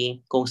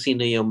see kung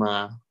sino yung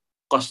mga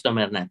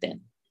customer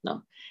natin,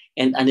 no?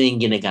 And ano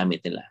yung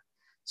ginagamit nila.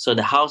 So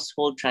the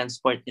household,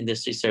 transport,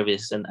 industry,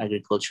 services, and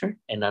agriculture,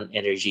 and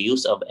non-energy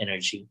use of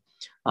energy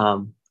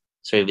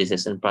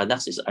services and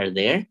products are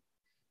there.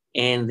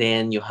 And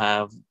then you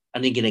have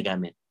ano yung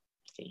ginagamit.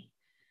 Okay.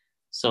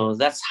 So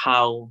that's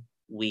how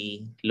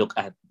we look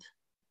at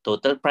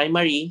total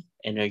primary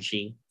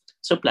energy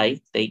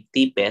supply,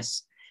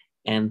 TPES,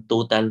 and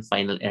total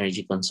final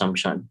energy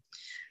consumption.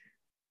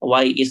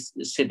 Why is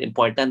it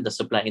important, the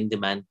supply and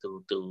demand,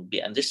 to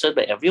be understood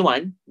by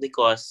everyone?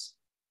 Because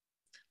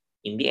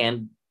in the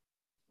end,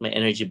 may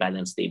energy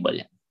balance table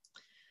yan.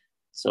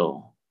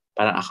 So,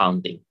 parang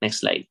accounting. Next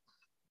slide.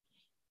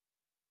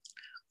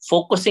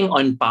 Focusing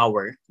on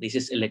power, this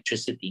is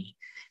electricity.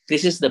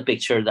 This is the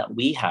picture that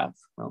we have.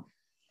 No?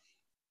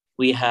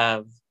 We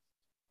have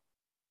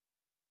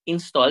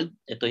installed,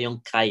 ito yung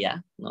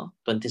kaya, no?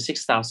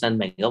 26,000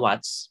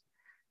 megawatts.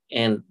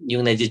 And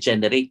yung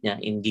na-generate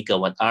niya in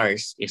gigawatt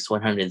hours is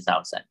 100,000.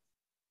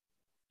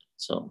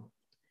 So,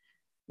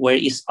 where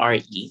is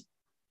RE?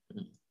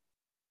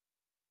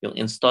 Yung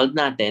installed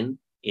natin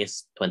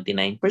is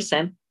 29%,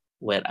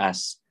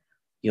 whereas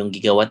yung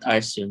gigawatt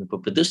hours yung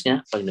nagpo-produce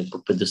niya, pag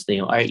nagpo-produce na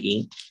yung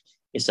RE,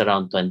 is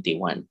around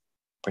 21%.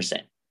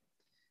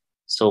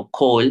 So,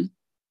 coal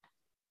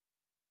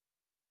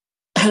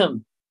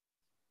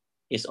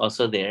is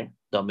also there,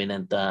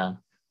 dominant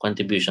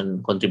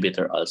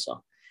contributor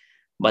also.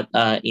 But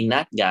in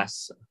nat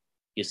gas,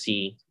 you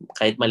see,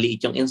 kahit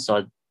maliit yung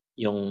installed,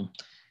 yung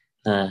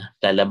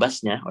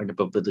lalabas niya or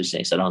napoproduce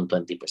niya is around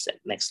 20%.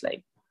 Next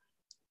slide.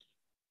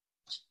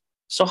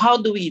 So how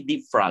do we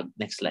leapfrog?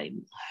 Next slide.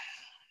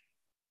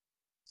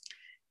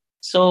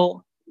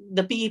 So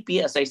the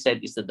PEP, as I said,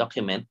 is the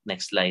document,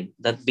 next slide,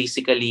 that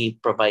basically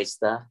provides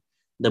the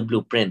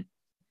blueprint.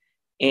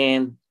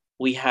 And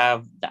we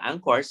have the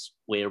anchors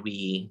where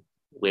we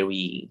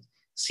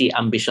see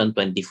Ambition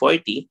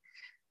 2040,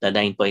 the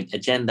 9-point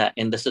agenda,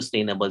 and the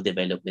Sustainable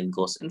Development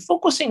Goals. And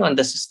focusing on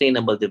the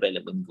Sustainable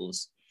Development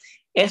Goals,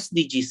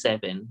 SDG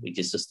 7, which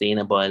is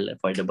Sustainable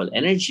Affordable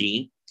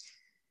Energy,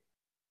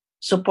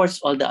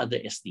 supports all the other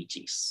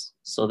SDGs.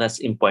 So that's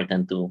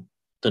important to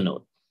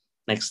note.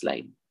 Next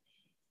slide.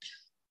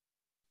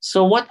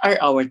 So what are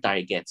our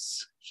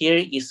targets? Here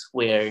is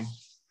where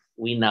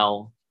we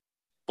now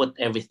put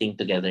everything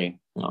together.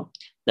 You know,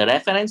 the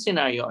reference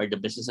scenario, or the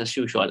business as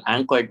usual,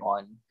 anchored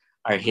on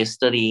our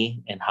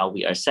history and how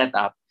we are set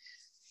up,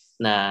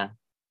 na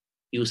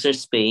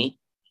users pay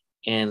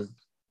and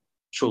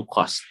true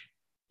cost.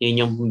 Yun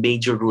yung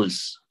major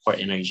rules for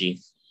energy.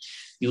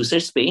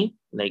 Users pay,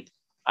 like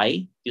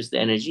I use the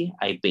energy,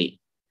 I pay.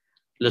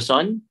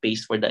 Luzon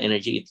pays for the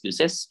energy it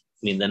uses.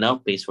 Mindanao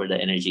pays for the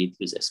energy it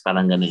uses.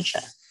 Parang ganun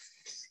siya.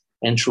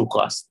 And true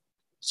cost.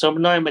 So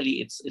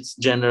normally it's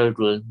general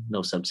rule,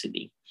 no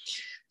subsidy.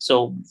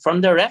 So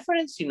from the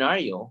reference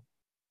scenario,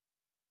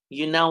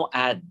 you now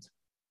add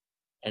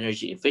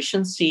energy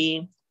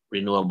efficiency,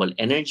 renewable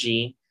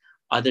energy,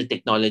 other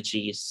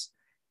technologies,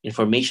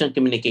 information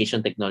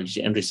communication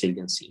technology, and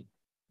resiliency.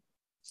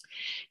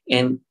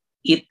 And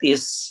it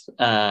is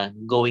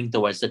going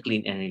towards the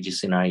clean energy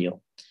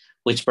scenario,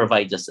 which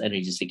provides us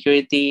energy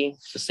security,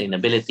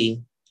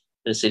 sustainability,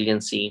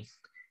 resiliency,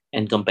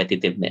 and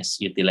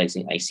competitiveness,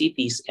 utilizing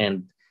ICTs.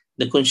 And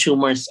the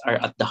consumers are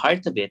at the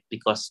heart of it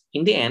because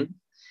in the end,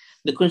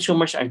 the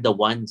consumers are the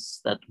ones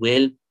that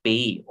will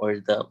pay, or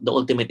the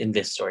ultimate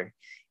investor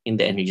in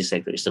the energy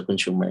sector is the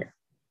consumer.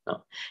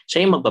 No?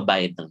 Siya yung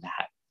magbabayad ng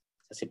lahat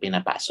kasi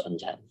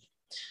pinapasoan dyan.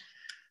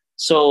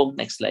 So,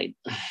 next slide.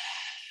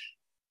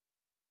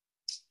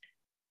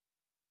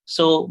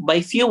 So, by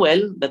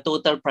fuel, the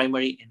total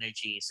primary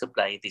energy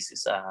supply, this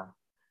is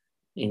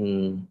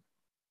in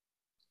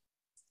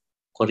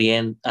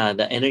Korean,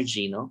 the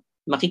energy, no?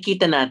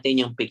 Makikita natin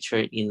yung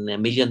picture in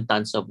million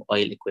tons of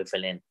oil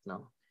equivalent,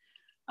 no?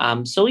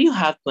 So you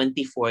have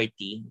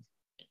 2040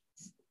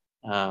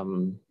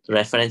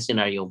 reference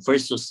scenario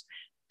versus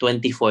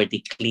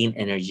 2040 clean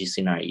energy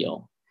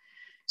scenario.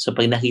 So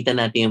pag nakita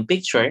natin yung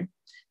picture,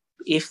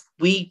 if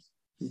we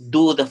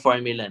do the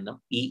formula, no,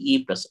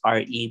 EE plus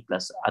RE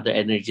plus other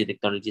energy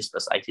technologies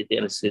plus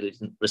ICT and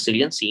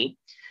resiliency,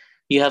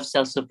 you have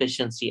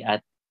self-sufficiency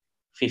at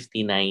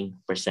 59%.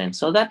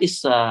 So that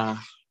is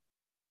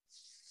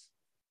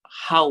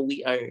how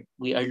we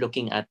are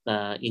looking at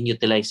in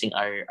utilizing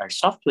our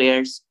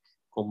softwares,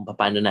 kung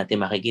paano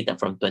natin makikita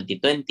from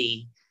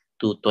 2020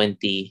 to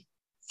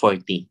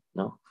 2040,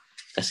 no?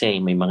 Kasi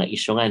may mga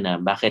issue nga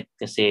na bakit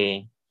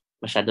kasi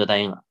masyado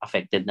tayong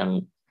affected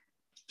ng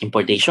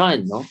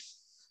importation, no?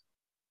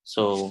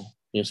 So,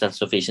 yung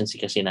self-sufficiency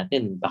kasi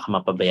natin baka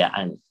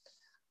mapabayaan.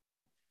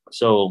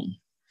 So,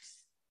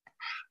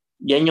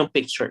 yan yung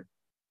picture.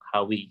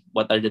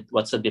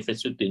 What's the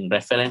difference between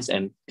reference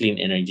and clean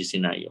energy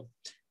scenario?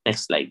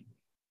 Next slide.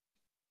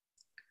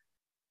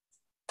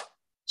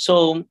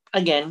 So,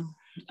 again,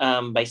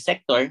 by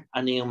sector,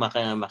 ano yung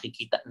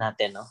makikita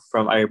natin, no?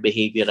 From our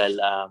behavioral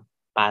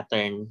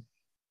pattern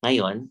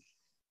ngayon,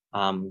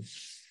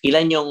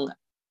 ilan yung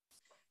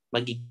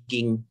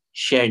magiging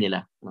share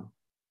nila, no?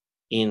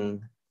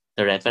 In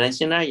the reference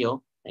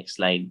scenario. Next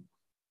slide.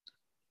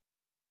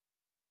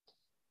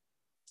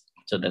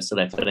 So that's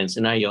the reference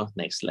scenario.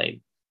 Next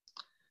slide.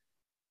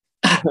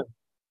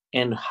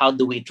 And how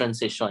do we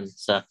transition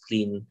sa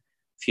clean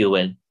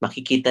fuel?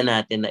 Makikita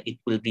natin na it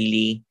will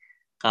really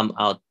come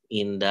out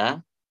in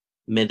the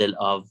middle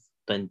of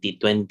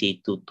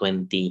 2020 to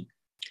 2030.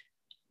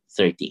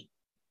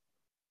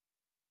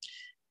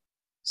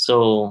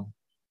 So,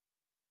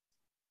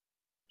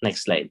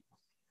 next slide.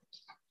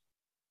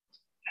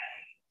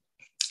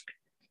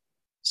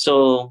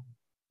 So,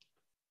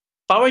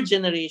 power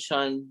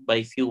generation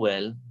by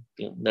fuel,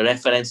 the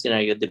reference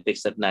scenario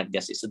depicts that nat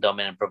gas is the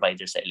dominant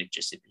provider sa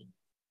electricity.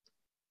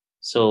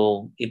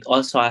 So it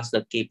also has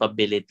the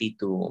capability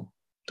to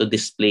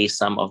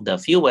displace some of the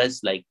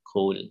fuels like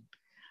coal.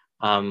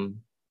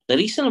 The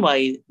reason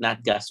why nat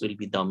gas will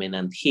be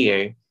dominant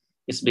here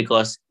is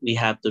because we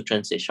have to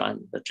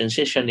transition. The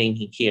transitioning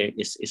here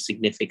is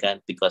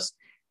significant because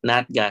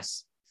nat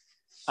gas,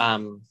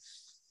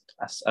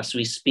 as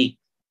we speak,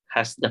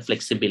 has the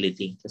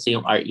flexibility. Kasi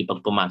yung RE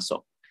pag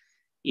pumasok,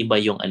 iba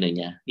yung ano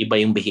niya, iba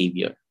yung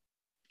behavior.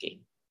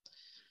 Okay.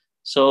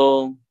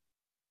 So,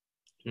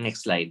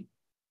 next slide.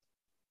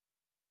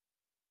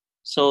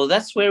 So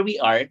that's where we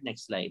are.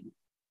 Next slide.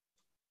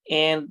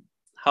 And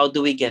how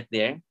do we get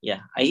there?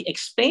 Yeah, I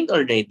explained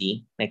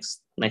already. Next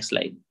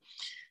slide.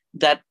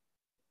 That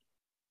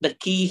the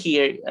key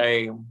here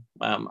are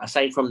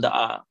aside from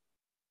the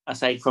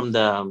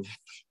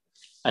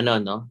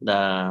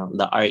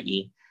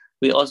RE,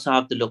 we also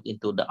have to look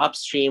into the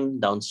upstream,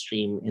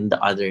 downstream, and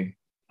the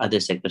other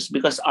sectors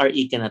because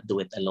RE cannot do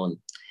it alone.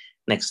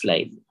 Next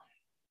slide.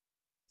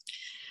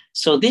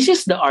 So this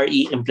is the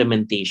RE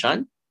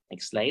implementation.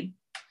 Next slide.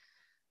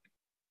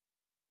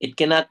 It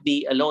cannot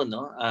be alone,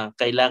 no?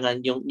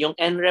 Kailangan yung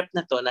NREP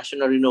na to,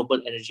 National Renewable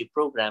Energy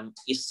Program,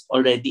 is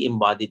already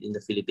embodied in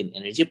the Philippine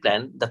Energy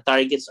Plan. The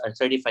targets are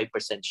 35%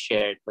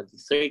 share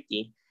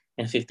 2030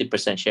 and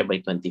 50% share by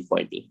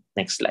 2040.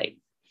 Next slide.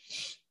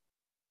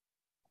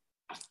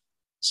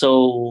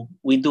 So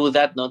we do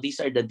that, no? These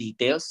are the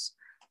details,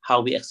 how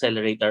we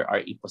accelerate our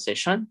RE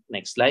position.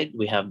 Next slide.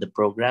 We have the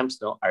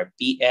programs, no?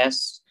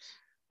 RPS,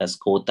 that's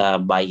quota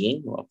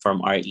buying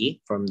from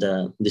RE, from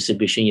the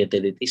distribution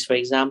utilities, for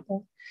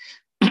example.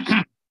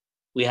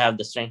 We have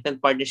the strengthened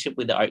partnership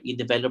with the RE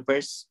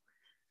developers.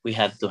 We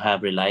have to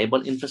have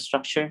reliable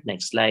infrastructure.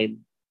 Next slide.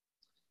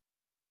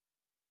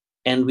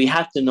 And we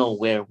have to know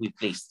where we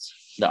placed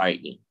the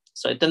RE.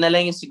 So ito na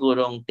lang yung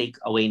sigurong take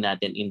away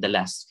natin in the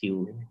last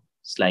few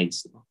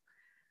slides.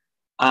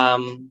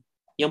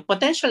 Yung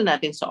potential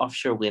natin sa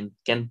offshore wind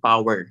can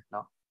power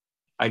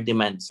our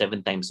demand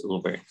 7 times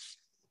over.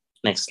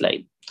 Next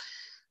slide.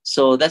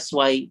 So that's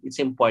why it's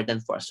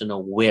important for us to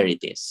know where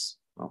it is.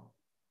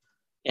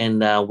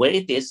 And where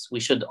it is,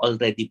 we should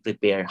already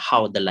prepare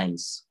how the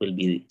lines will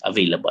be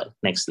available.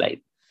 Next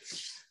slide.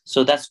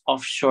 So that's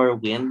offshore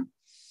wind.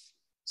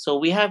 So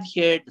we have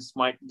here the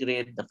smart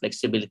grid, the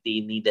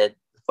flexibility needed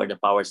for the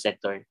power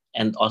sector,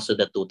 and also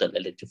the total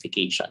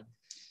electrification.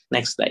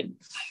 Next slide.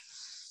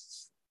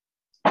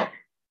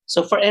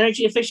 So for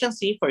energy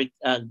efficiency,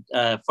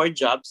 for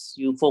jobs,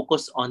 you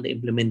focus on the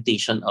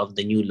implementation of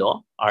the new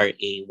law, RA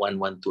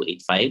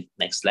 11285.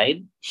 Next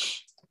slide.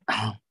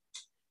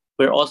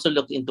 We're also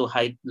looking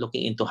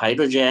into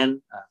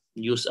hydrogen,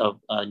 use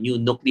of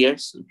new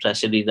nuclears,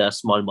 especially the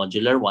small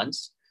modular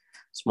ones,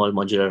 small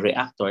modular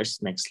reactors.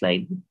 Next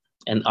slide.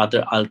 And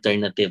other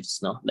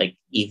alternatives, like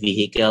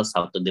e-vehicles,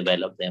 how to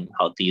develop them,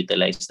 how to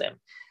utilize them,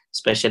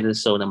 especially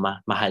so na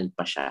mahal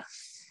pa siya.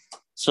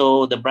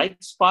 So the bright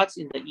spots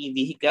in the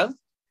e-vehicle,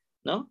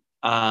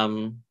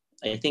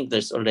 I think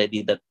there's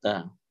already that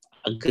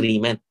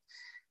agreement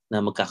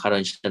na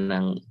magkakaroon siya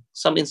ng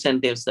some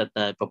incentives that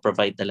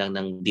provide na lang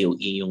ng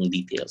DOE yung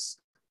details.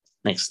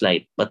 Next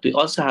slide. But we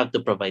also have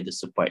to provide the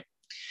support.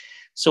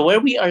 So where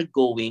we are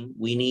going,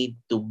 we need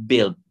to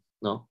build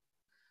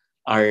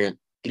our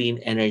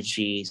clean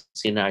energy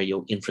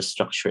scenario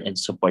infrastructure and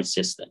support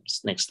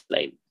systems. Next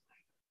slide.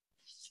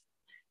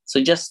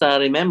 So just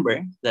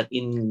remember that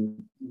in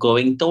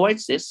going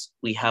towards this,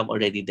 we have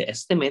already the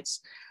estimates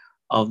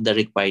of the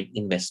required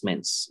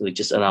investments, which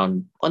is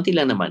around, konti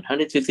lang naman,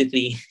 $153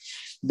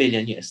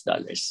 billion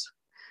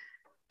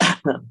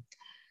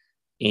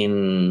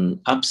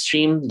in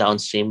upstream,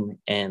 downstream,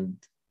 and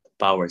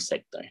power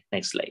sector.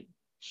 Next slide.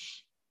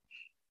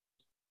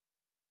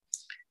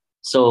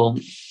 So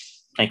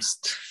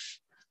next.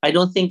 I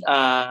don't think,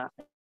 I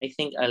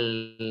think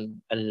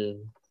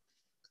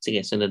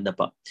sige, sunod na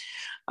po.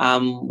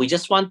 We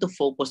just want to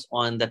focus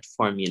on that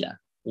formula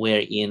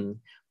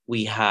wherein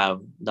we have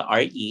the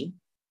RE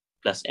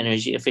plus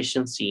energy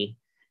efficiency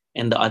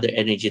and the other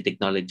energy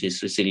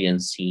technologies,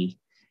 resiliency,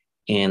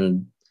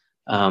 and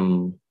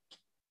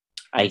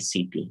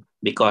ICT,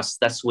 because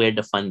that's where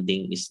the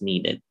funding is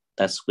needed.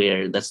 That's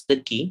the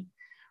key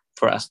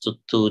for us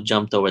to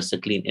jump towards the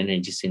clean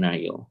energy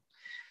scenario.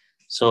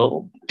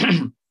 So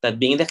that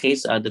being the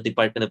case, the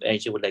Department of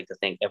Energy would like to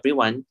thank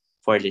everyone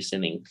for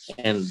listening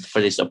and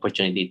for this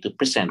opportunity to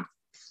present.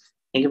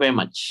 Thank you very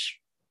much.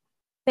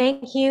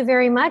 Thank you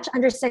very much,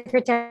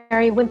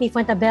 Undersecretary Wimpy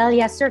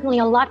Fuentabella. Certainly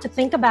a lot to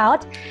think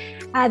about.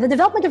 The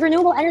development of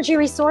renewable energy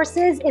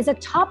resources is a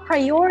top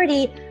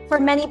priority for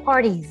many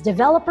parties,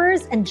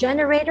 developers and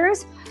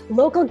generators,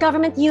 local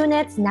government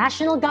units,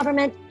 national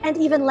government, and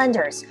even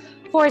lenders.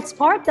 For its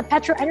part, the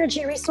Petro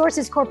Energy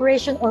Resources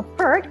Corporation, or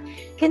PERC,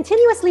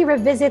 continuously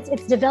revisits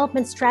its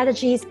development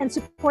strategies and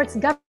supports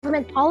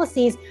government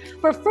policies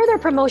for further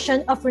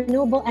promotion of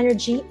renewable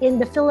energy in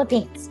the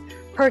Philippines.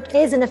 PERC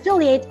is an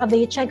affiliate of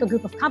the Yuchengco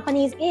Group of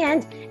Companies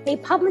and a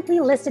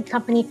publicly listed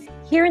company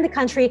here in the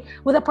country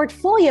with a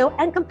portfolio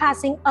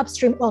encompassing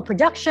upstream oil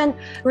production,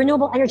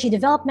 renewable energy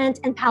development,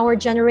 and power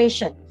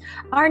generation.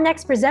 Our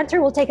next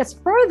presenter will take us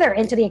further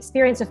into the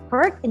experience of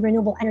PERC in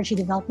renewable energy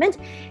development.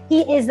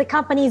 He is the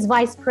company's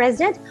vice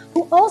president,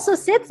 who also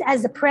sits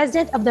as the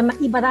president of the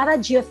Maibarara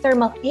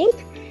Geothermal Inc.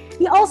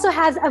 He also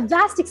has a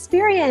vast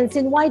experience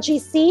in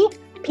YGC,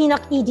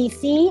 PNOC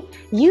EDC,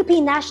 UP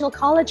National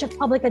College of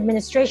Public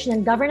Administration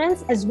and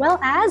Governance, as well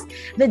as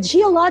the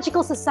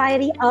Geological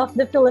Society of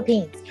the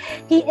Philippines.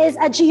 He is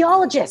a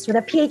geologist with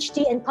a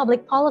PhD in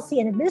Public Policy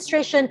and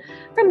Administration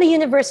from the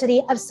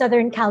University of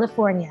Southern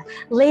California.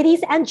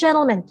 Ladies and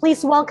gentlemen,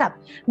 please welcome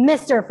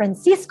Mr.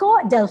 Francisco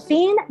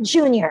Delfin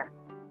Jr.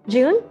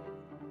 June?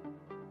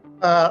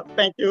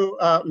 Thank you,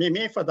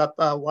 Mimi, for that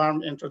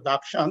warm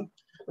introduction.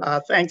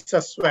 Thanks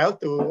as well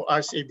to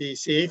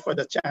RCBC for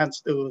the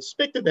chance to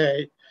speak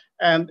today,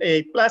 and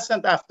a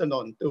pleasant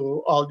afternoon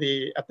to all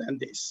the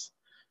attendees.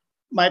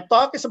 My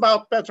talk is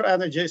about Petro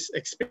Energy's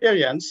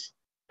experience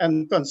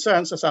and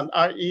concerns as an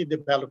RE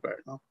developer.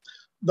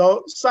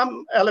 Though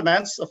some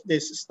elements of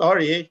this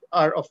story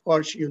are of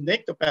course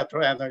unique to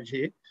Petro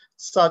Energy,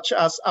 such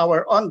as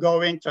our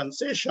ongoing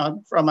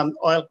transition from an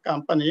oil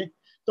company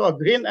to a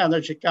green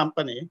energy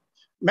company,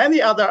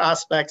 many other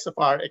aspects of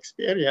our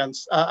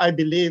experience, I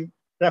believe,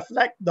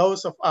 reflect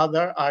those of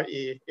other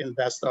RE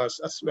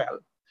investors as well.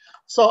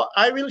 So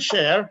I will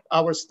share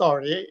our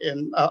story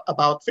in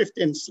about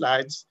 15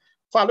 slides,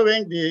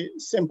 following the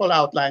simple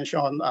outline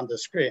shown on the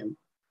screen.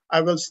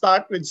 I will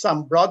start with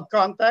some broad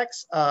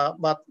context,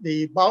 but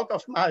the bulk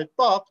of my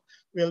talk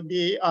will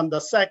be on the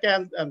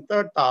second and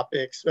third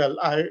topics,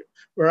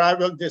 where I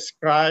will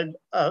describe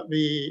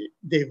the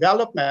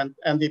development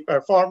and the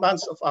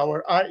performance of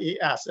our RE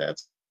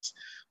assets,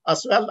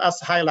 as well as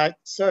highlight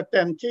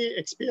certain key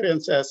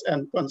experiences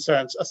and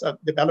concerns as a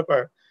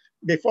developer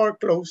before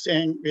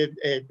closing with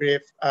a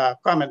brief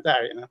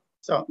commentary.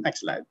 So next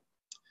slide.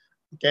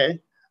 Okay,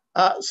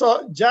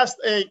 so just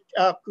a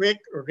quick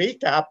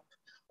recap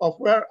of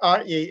where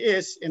RE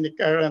is in the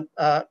current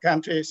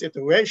country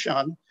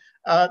situation.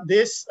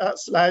 This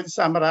slide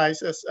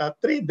summarizes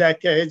 3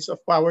 decades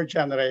of power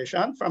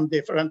generation from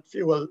different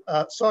fuel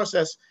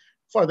sources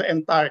for the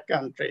entire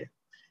country.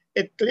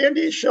 It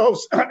clearly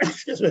shows,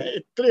 excuse me,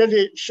 it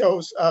clearly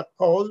shows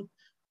coal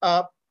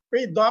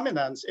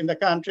predominance in the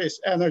country's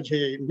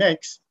energy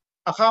mix,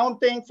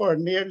 accounting for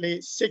nearly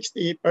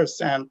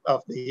 60%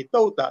 of the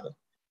total.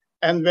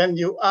 And when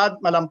you add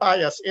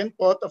Malampaya's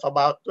input of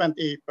about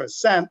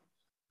 20%,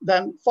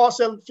 then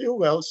fossil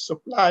fuels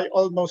supply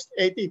almost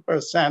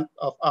 80%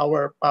 of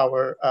our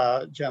power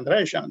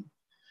generation.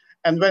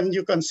 And when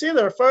you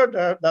consider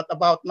further that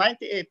about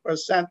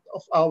 98%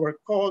 of our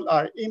coal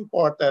are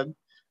imported,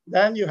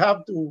 then you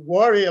have to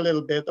worry a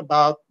little bit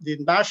about the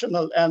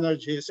national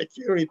energy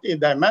security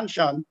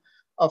dimension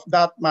of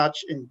that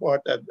much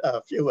imported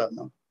fuel.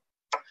 No?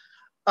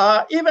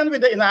 Even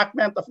with the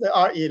enactment of the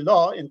RE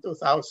law in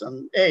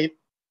 2008,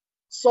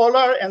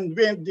 solar and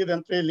wind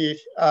didn't really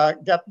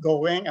get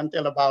going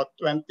until about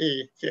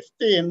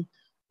 2015,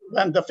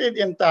 when the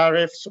feed-in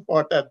tariff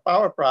supported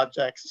power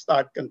projects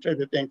start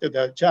contributing to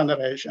the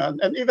generation.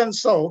 And even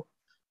so,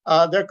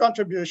 their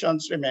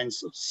contributions remain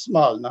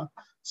small. No?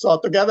 So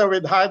together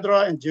with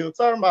hydro and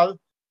geothermal,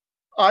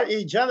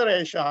 RE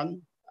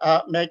generation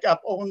make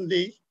up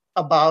only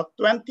about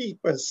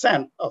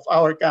 20% of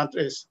our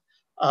country's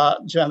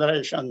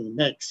generation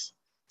mix.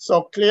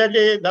 So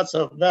clearly, that's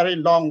a very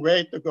long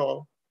way to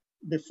go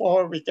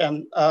before we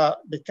can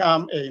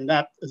become a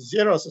net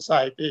zero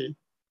society,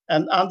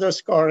 and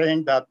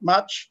underscoring that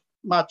much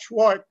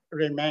work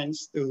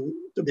remains to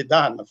be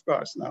done, of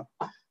course. Now.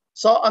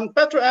 So on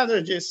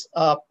PetroEnergy's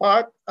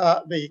part,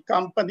 the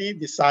company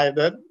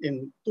decided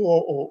in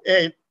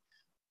 2008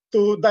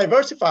 to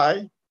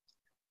diversify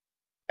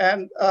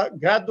and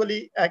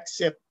gradually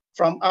exit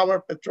from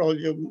our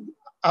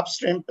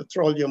upstream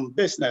petroleum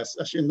business.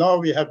 As you know,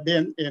 we have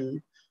been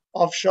in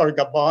offshore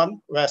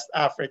Gabon, West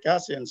Africa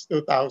since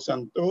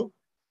 2002,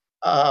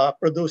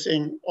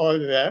 producing oil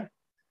there.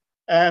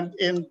 And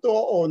in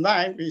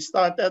 2009, we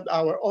started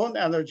our own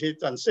energy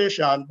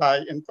transition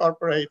by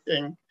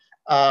incorporating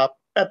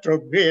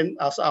Petrogreen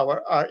as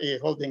our RE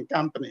holding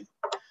company.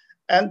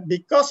 And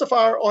because of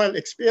our oil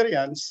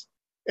experience,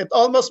 it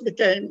almost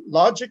became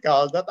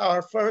logical that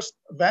our first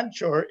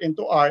venture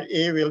into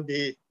RE will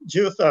be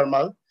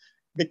geothermal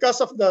because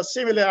of the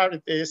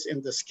similarities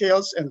in the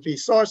skills and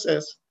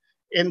resources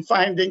in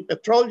finding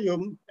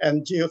petroleum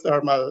and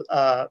geothermal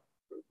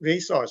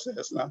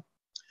resources. No?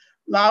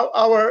 Now,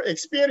 our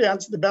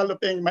experience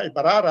developing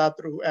Maybarara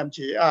through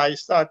MGI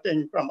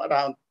starting from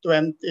around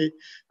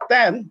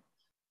 2010,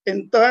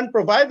 in turn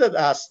provided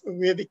us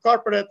with the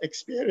corporate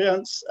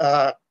experience,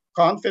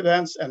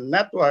 confidence, and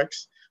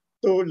networks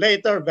to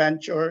later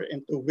venture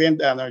into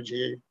wind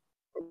energy,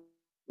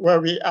 where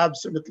we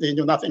absolutely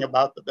knew nothing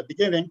about at the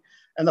beginning,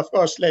 and of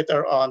course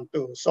later on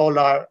to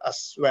solar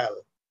as well.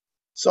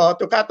 So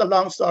to cut a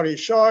long story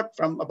short,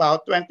 from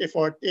about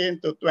 2014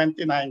 to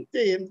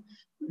 2019,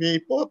 we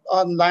put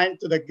online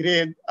to the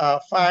grid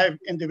 5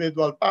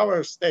 individual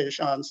power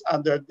stations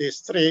under these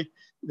 3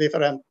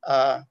 different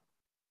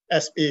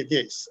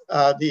SPVs.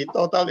 The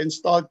total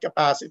installed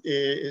capacity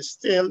is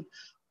still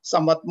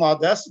somewhat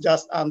modest,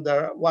 just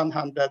under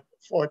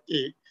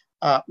 140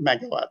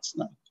 megawatts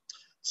now.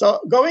 So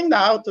going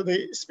now to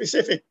the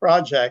specific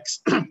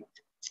projects,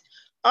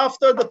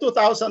 after the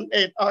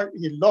 2008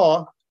 RE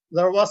law,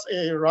 there was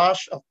a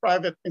rush of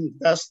private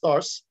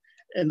investors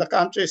in the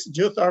country's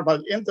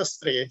geothermal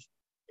industry,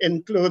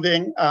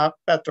 including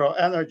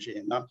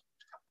PetroEnergy. No?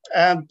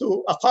 And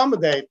to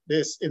accommodate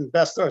this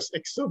investors'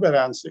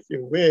 exuberance, if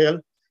you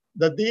will,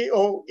 the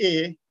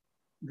DOE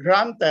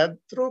granted,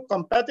 through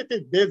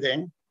competitive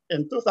bidding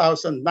in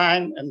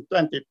 2009 and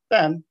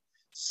 2010,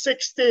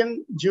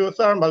 16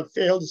 geothermal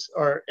fields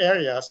or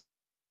areas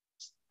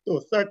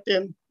to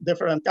 13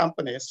 different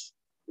companies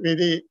with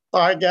the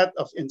target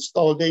of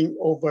installing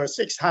over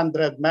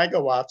 600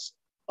 megawatts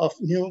of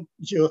new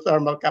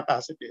geothermal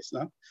capacities.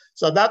 No?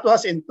 So that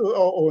was in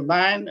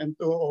 2009 and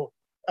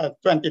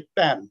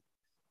 2010.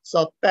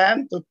 So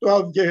 10 to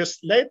 12 years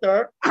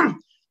later,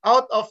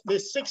 out of the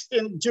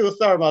 16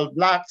 geothermal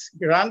blocks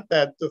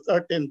granted to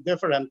 13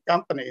 different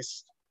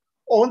companies,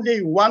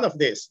 only one of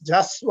these,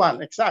 just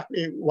one,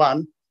 exactly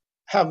one,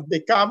 have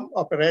become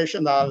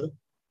operational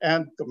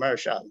and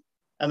commercial.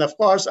 And of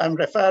course, I'm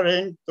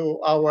referring to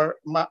our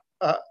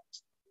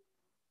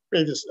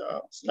previous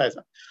slides.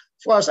 Of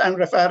course, I'm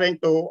referring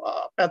to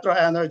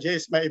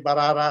PetroEnergy's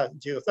Maybarara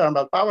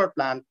geothermal power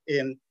plant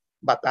in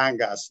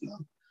Batangas. No?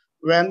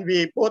 When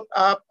we put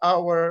up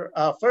our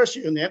first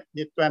unit,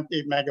 the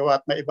 20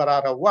 megawatt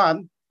Maybarara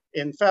 1,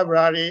 in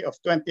February of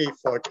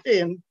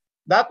 2014,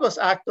 that was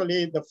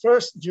actually the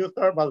first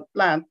geothermal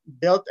plant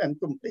built and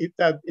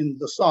completed in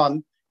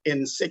Luzon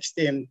in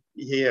 16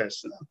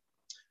 years.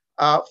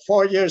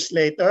 4 years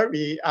later,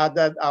 we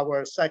added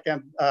our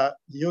second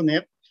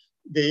unit,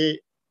 the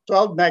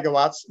 12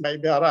 megawatts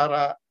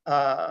Maybarara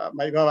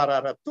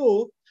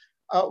 2,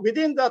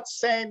 Within that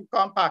same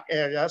compact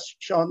area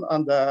shown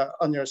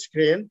on your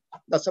screen,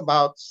 that's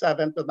about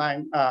 7 to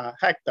 9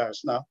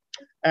 hectares now.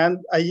 And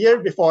a year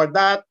before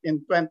that, in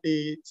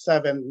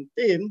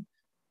 2017,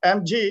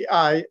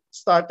 MGI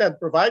started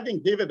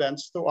providing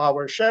dividends to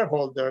our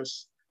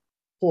shareholders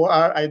who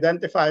are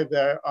identified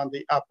there on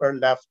the upper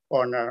left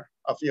corner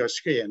of your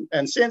screen.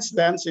 And since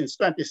then, since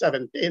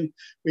 2017,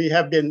 we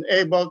have been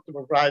able to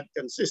provide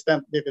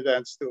consistent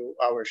dividends to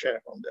our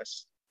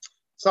shareholders.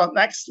 So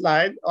next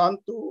slide, on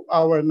to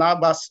our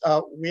Nabas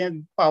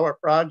wind power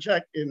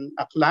project in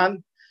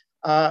Aklan.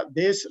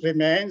 This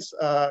remains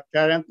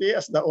currently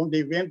as the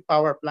only wind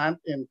power plant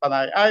in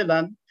Panay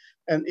Island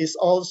and is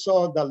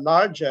also the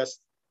largest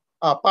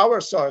power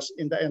source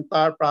in the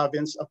entire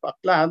province of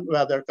Aklan,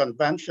 whether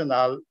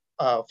conventional,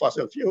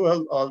 fossil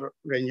fuel, or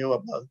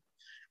renewable.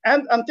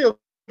 And until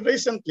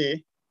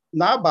recently,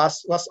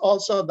 Nabas was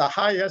also the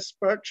highest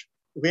perched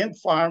wind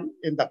farm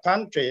in the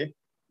country,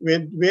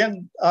 with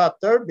wind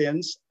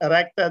turbines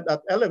erected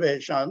at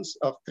elevations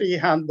of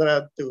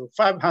 300 to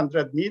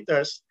 500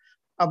 meters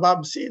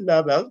above sea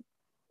level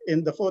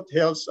in the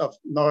foothills of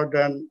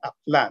northern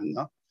Aklan.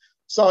 No?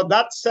 So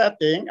that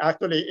setting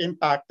actually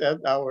impacted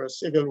our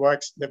civil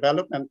works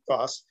development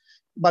costs,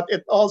 but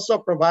it also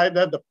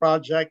provided the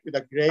project with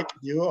a great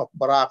view of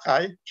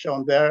Boracay,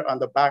 shown there on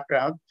the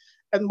background,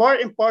 and more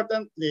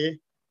importantly,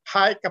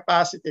 high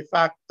capacity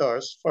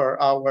factors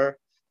for our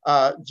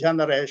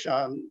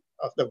generation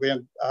of the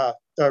wind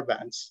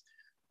turbines.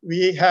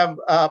 We have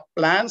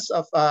plans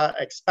of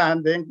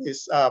expanding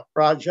this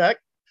project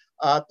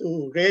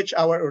to reach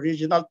our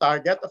original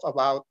target of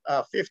about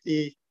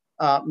 50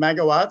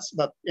 megawatts.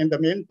 But in the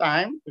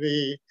meantime,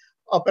 the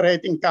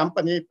operating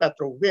company,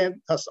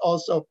 Petrowind, has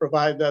also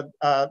provided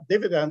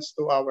dividends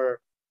to our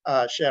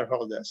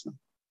shareholders.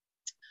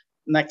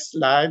 Next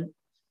slide.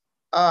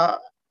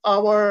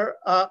 Our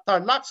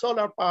Tarlac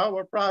Solar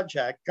Power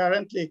Project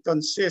currently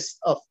consists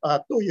of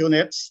 2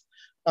 units.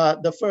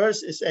 The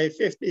first is a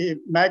 50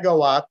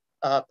 megawatt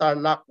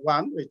Tarlac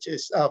 1, which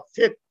is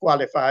FIT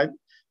qualified,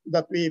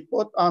 that we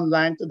put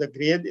online to the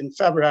grid in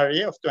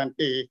February of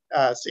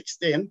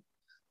 2016.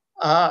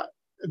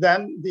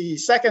 Then the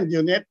second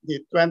unit, the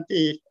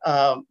 20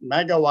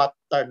 megawatt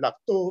Tarlac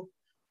 2,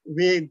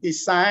 we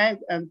designed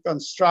and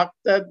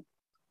constructed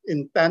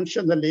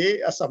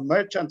intentionally as a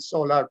merchant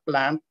solar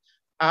plant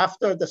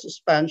after the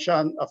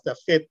suspension of the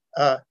FIT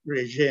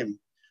regime.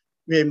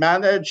 We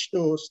managed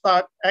to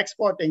start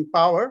exporting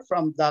power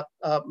from that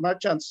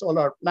merchant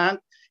solar plant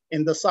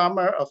in the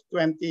summer of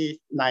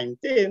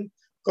 2019,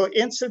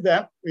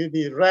 coincident with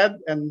the red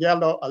and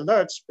yellow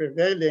alerts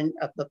prevailing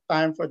at the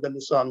time for the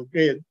Luzon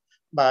grid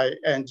by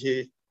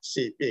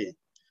NGCP.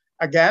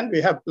 Again,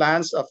 we have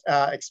plans of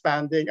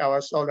expanding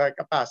our solar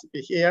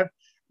capacity here,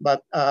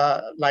 but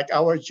like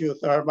our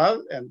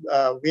geothermal and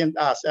wind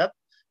asset,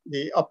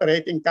 the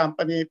operating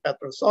company,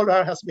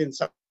 PetroSolar, has been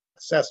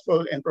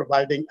successful in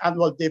providing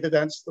annual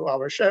dividends to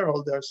our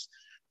shareholders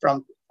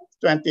from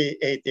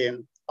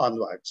 2018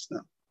 onwards.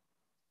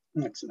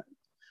 Next slide.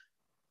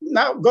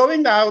 Now,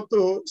 going now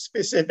to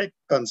specific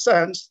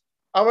concerns,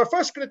 our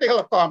first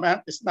critical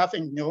comment is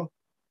nothing new.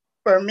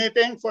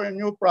 Permitting for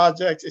new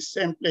projects is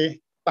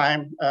simply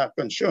time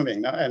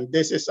consuming, and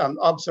this is an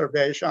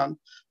observation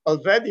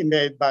already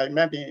made by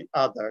many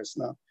others.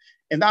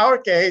 In our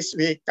case,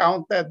 we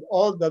counted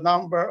all the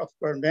number of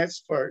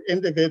permits for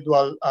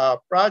individual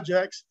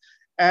projects,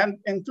 and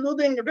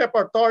including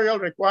reportorial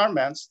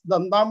requirements, the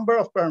number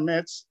of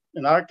permits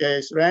in our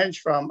case range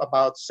from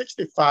about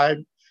 65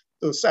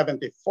 to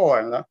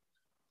 74.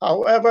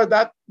 However,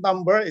 that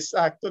number is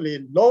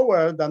actually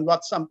lower than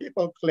what some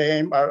people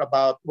claim are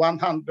about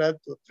 100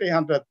 to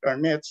 300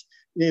 permits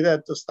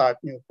needed to start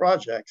new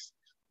projects.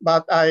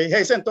 But I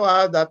hasten to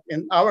add that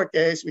in our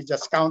case, we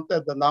just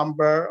counted the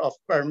number of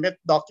permit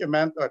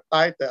document or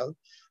title,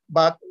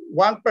 but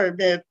one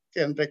permit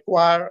can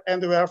require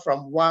anywhere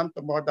from 1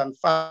 to more than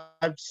 5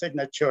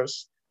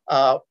 signatures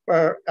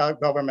per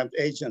government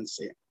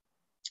agency.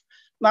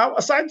 Now,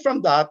 aside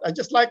from that, I'd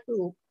just like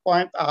to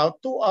point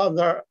out 2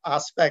 other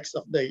aspects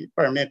of the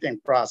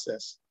permitting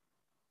process.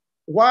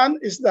 One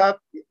is that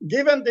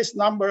given this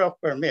number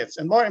of permits,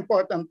 and more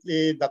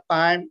importantly, the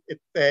time it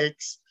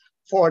takes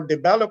for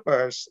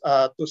developers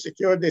to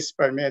secure these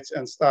permits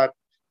and start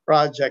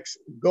projects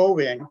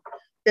going,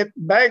 it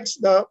begs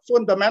the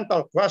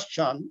fundamental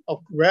question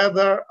of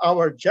whether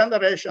our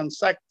generation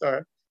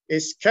sector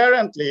is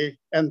currently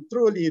and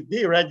truly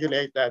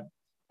deregulated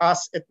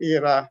as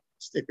EPIRA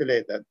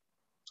stipulated.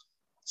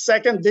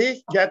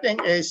 Secondly, getting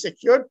a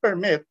secured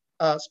permit,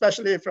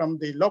 especially from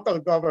the local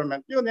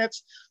government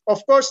units,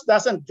 of course,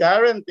 doesn't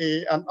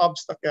guarantee an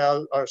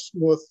obstacle or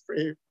smooth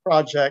free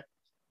project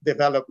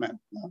development.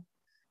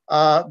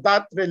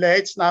 That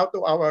relates now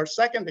to our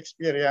second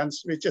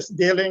experience, which is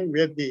dealing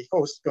with the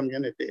host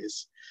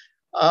communities.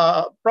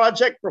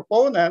 Project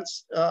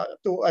proponents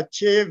to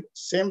achieve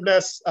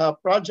seamless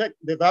project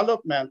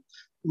development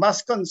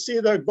must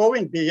consider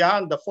going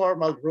beyond the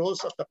formal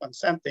rules of the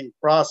consenting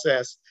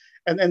process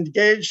and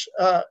engage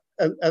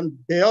and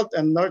build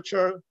and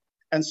nurture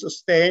and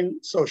sustain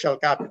social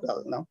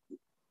capital. No?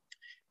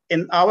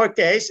 In our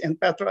case, in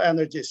Petro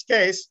Energy's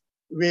case,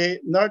 we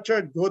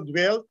nurtured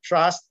goodwill,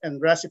 trust,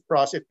 and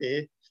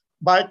reciprocity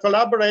by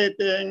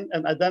collaborating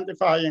and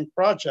identifying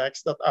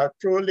projects that are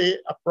truly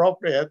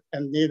appropriate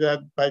and needed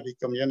by the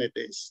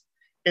communities.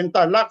 In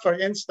Tarlac, for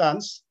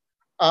instance,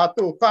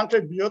 to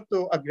contribute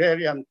to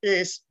agrarian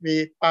peace,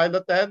 we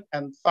piloted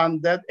and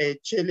funded a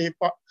chili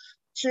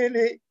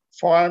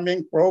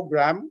farming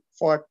program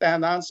for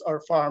tenants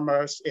or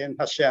farmers in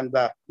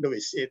Hacienda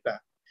Luisita.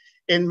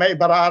 In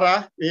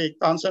Maybarara, we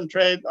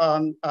concentrate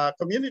on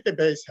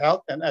community-based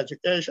health and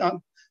education,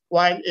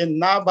 while in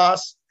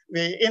Nabas,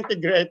 we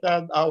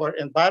integrated our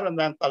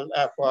environmental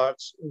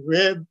efforts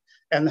with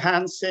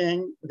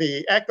enhancing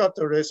the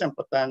ecotourism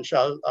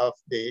potential of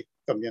the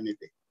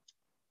community.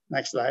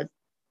 Next slide.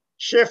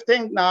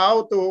 Shifting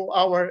now to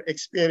our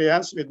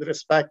experience with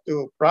respect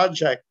to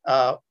project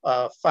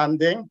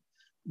funding,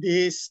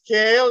 the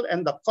scale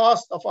and the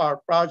cost of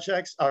our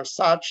projects are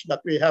such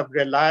that we have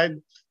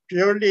relied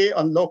purely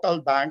on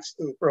local banks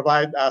to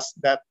provide us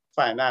debt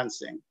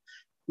financing.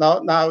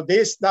 Now,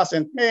 this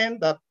doesn't mean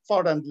that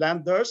foreign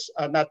lenders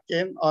are not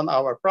keen on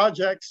our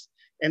projects.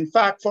 In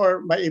fact,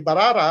 for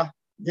Maybarara,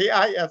 the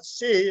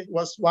IFC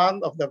was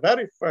one of the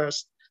very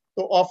first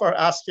to offer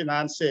us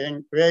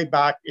financing way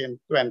back in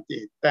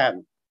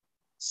 2010.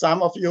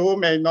 Some of you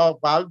may know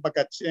Val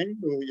Bagatsing,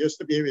 who used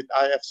to be with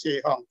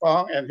IFC Hong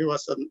Kong, and he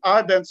was an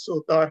ardent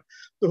suitor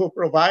to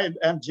provide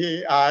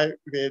MGI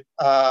with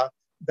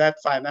debt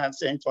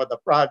financing for the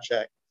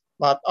project.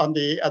 But on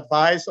the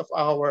advice of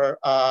our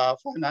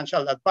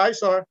financial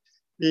advisor,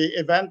 we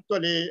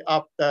eventually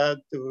opted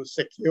to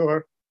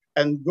secure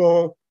and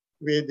go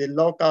with the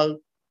local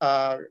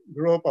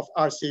group of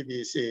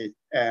RCBC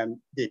and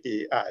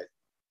DTI.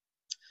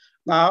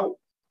 Now,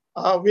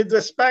 with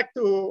respect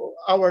to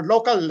our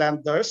local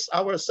lenders,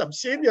 our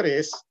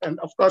subsidiaries, and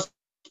of course,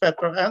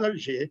 Petro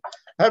Energy,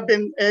 have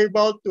been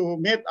able to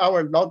meet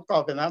our loan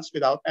covenants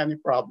without any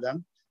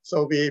problem.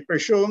 So we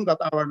presume that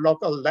our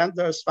local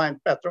lenders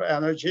find Petro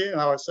Energy and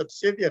our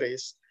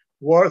subsidiaries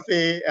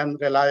worthy and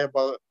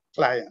reliable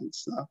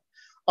clients.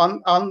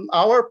 On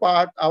our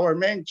part, our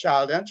main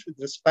challenge with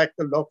respect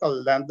to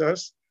local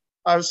lenders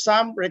are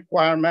some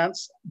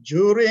requirements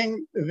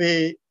during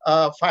the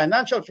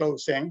financial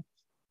closing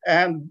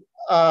and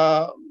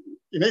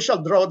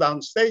initial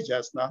drawdown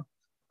stages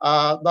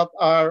that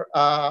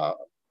are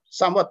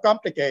somewhat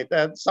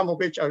complicated, some of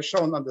which are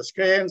shown on the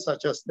screen,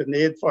 such as the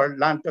need for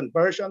land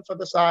conversion for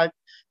the site,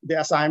 the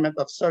assignment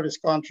of service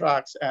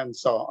contracts, and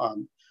so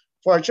on.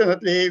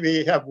 Fortunately,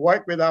 we have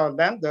worked with our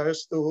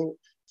lenders to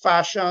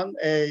fashion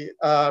a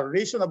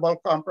reasonable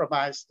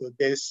compromise to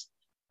these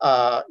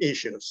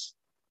issues.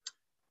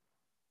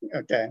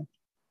 Okay.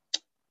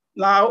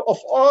 Now, of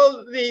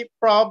all the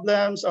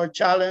problems or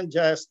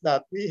challenges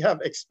that we have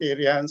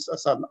experienced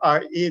as an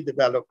RE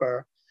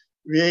developer,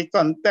 we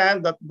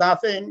contend that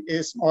nothing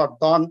is more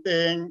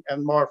daunting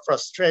and more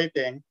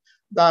frustrating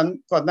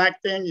than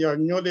connecting your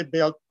newly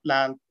built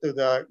plant to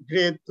the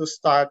grid to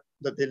start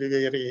the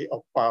delivery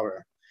of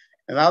power.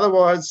 In other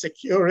words,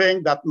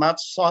 securing that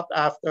much sought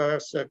after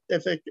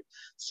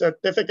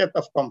certificate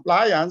of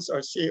compliance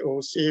or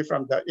COC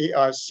from the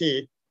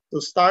ERC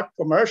to start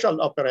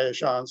commercial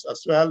operations,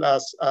 as well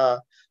as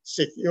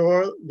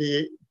secure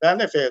the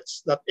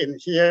benefits that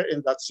inhere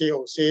in that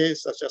COC,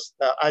 such as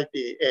the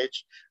ITH,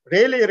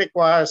 really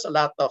requires a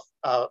lot of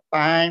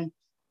time,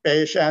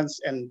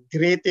 patience, and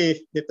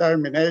gritty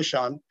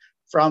determination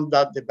from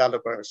the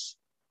developers.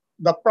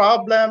 The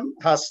problem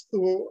has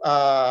two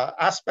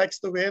aspects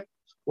to it.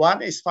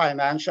 One is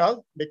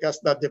financial, because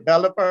the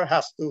developer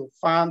has to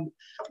fund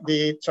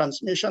the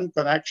transmission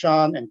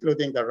connection,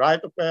 including the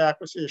right-of-way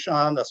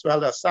acquisition, as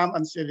well as some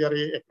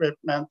ancillary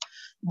equipment.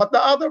 But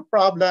the other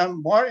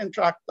problem, more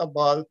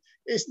intractable,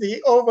 is the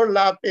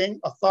overlapping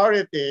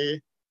authority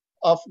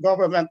of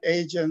government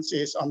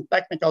agencies on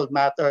technical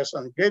matters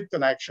on grid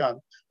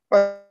connection,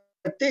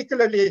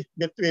 particularly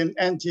between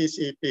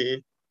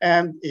NGCP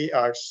and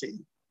ERC.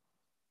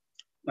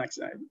 Next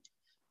slide.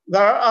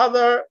 There are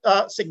other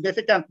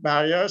significant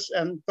barriers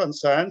and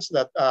concerns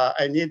that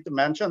I need to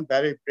mention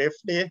very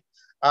briefly.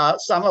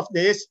 Some of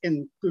these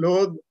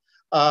include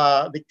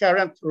the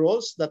current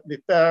rules that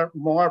deter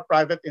more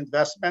private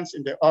investments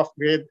in the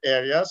off-grid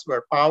areas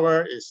where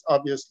power is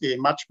obviously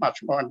much, much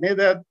more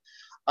needed.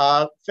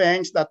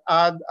 Things that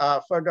add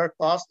further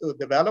cost to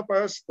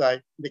developers,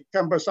 like the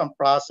cumbersome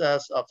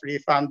process of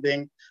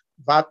refunding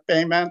VAT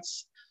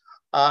payments.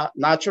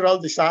 Natural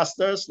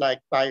disasters like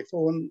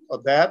Typhoon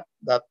Odette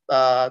that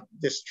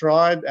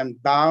destroyed and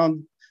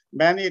downed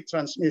many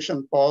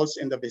transmission poles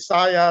in the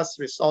Visayas,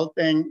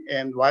 resulting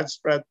in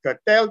widespread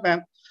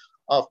curtailment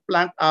of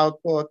plant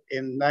output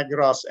in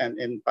Negros and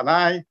in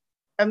Panay.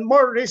 And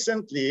more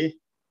recently,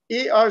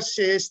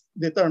 ERC's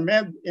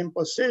determined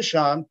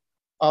imposition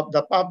of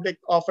the public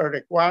offer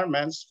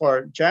requirements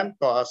for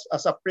GenCos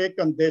as a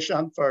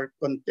precondition for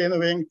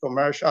continuing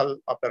commercial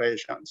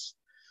operations.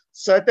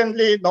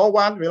 Certainly, no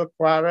one will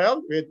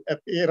quarrel with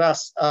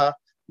EPIRA's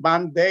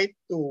mandate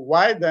to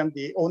widen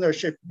the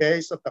ownership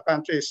base of the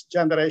country's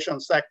generation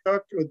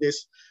sector through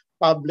this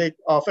public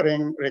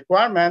offering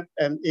requirement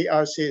and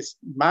ERC's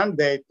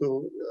mandate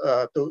to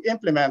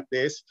implement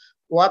this.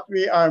 What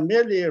we are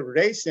merely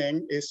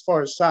raising is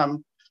for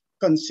some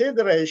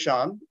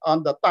consideration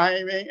on the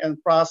timing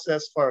and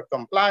process for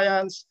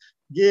compliance,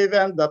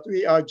 given that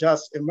we are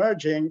just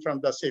emerging from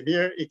the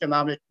severe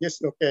economic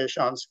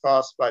dislocations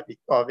caused by the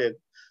COVID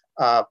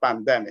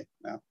pandemic.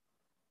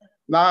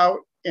 Now,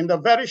 in the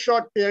very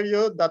short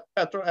period that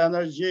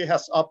PetroEnergy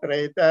has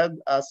operated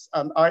as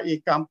an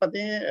RE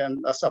company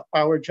and as a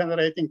power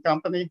generating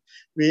company,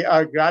 we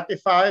are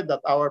gratified that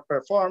our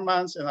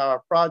performance and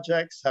our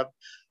projects have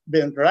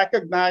been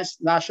recognized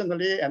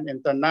nationally and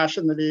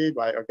internationally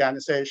by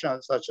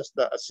organizations such as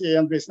the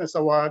ASEAN Business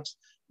Awards,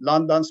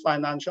 London's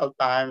Financial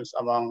Times,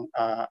 among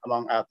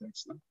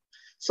others.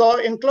 So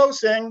in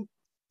closing,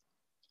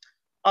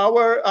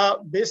 our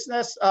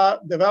business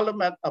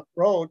development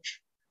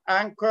approach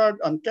anchored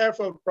on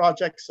careful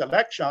project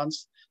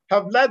selections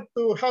have led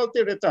to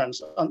healthy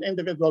returns on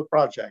individual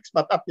projects.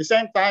 But at the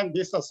same time,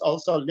 this has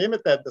also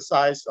limited the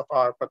size of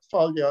our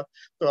portfolio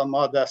to a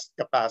modest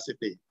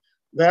capacity.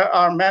 There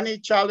are many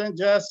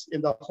challenges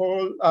in the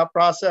whole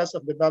process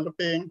of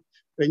developing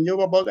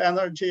renewable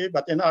energy,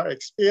 but in our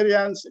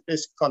experience, it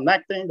is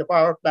connecting the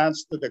power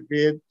plants to the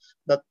grid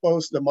that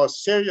pose the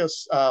most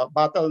serious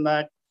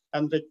bottleneck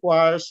and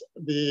requires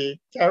the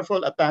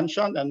careful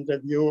attention and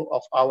review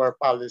of our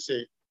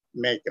policy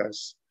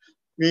makers.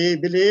 We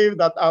believe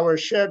that our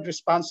shared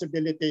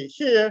responsibility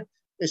here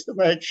is to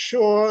make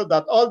sure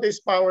that all these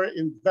power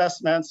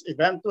investments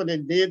eventually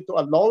lead to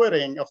a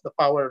lowering of the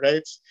power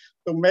rates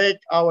to make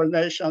our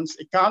nation's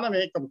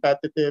economy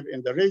competitive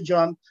in the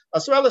region,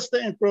 as well as to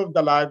improve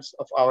the lives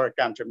of our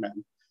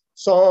countrymen.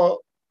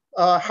 So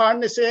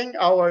harnessing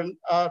our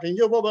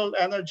renewable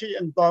energy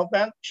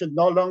involvement should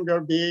no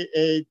longer be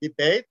a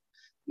debate.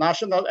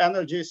 National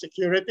energy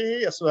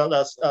security, as well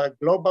as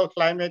global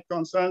climate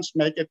concerns,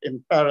 make it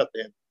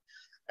imperative.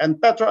 And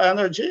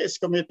PetroEnergy is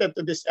committed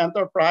to this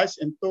enterprise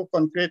in two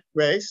concrete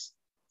ways.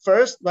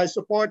 First, by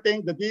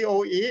supporting the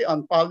DOE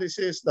on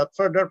policies that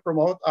further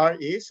promote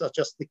RE, such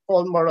as the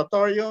coal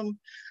moratorium,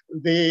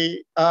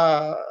 the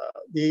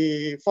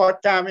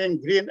forthcoming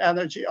green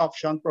energy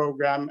auction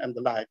program, and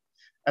the like.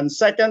 And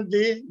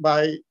secondly,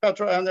 by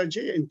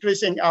PetroEnergy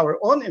increasing our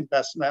own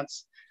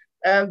investments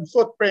and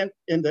footprint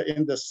in the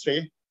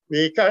industry.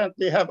 We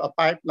currently have a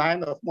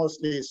pipeline of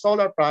mostly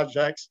solar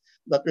projects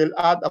that will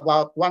add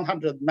about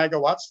 100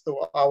 megawatts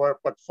to our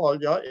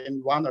portfolio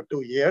in 1 or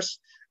 2 years.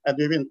 And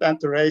we intend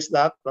to raise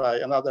that by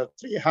another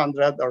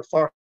 300 or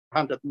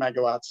 400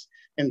 megawatts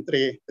in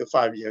 3 to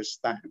 5 years'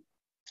 time.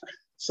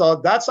 So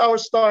that's our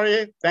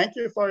story. Thank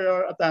you for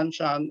your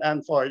attention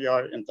and for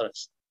your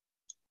interest.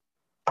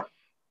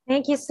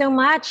 Thank you so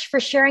much for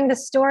sharing the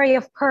story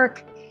of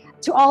PERC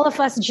to all of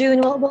us, June.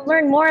 We'll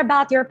learn more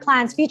about your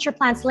plans, future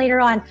plans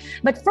later on.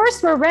 But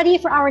first, we're ready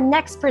for our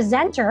next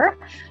presenter,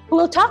 who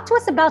will talk to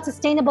us about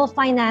sustainable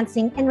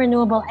financing in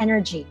renewable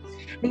energy,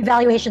 the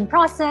evaluation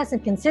process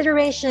and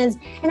considerations,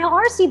 and how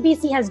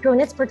RCBC has grown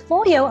its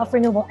portfolio of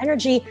renewable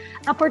energy,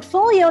 a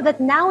portfolio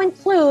that now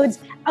includes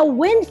a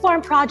wind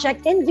farm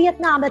project in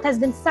Vietnam that has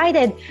been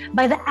cited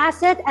by the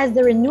asset as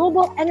the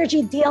renewable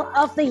energy deal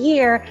of the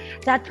year.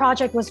 That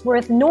project was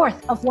worth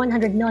north of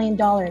 $100 million.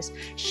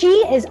 She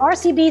is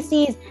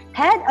RCBC's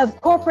head of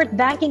corporate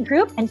banking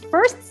group and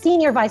first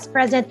senior vice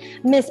president,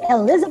 Ms.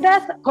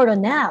 Elizabeth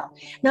Coronel.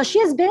 Now, she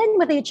has been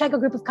with the Uchego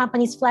Group of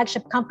Companies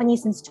flagship company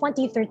since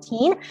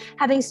 2013,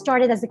 having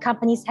started as the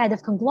company's head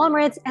of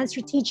conglomerates and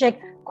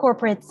strategic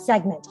corporate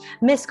segment.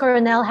 Ms.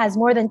 Coronel has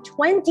more than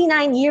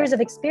 29 years of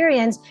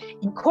experience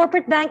in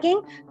corporate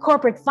banking,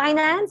 corporate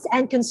finance,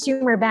 and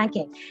consumer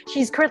banking.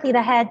 She's currently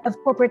the head of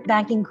corporate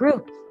banking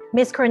group.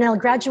 Ms. Coronel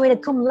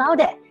graduated cum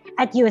laude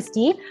at UST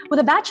with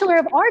a Bachelor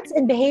of Arts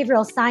in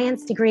Behavioral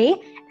Science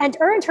degree and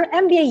earned her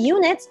MBA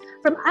units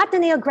from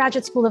Ateneo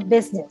Graduate School of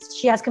Business.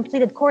 She has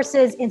completed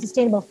courses in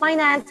sustainable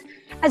finance,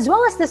 as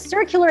well as the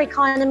circular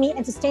economy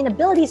and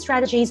sustainability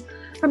strategies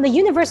from the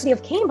University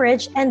of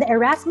Cambridge and the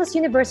Erasmus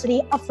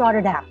University of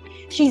Rotterdam.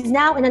 She's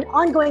now in an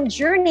ongoing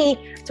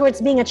journey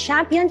towards being a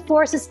champion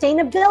for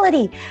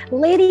sustainability.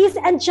 Ladies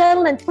and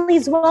gentlemen,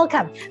 please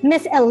welcome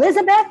Ms.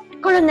 Elizabeth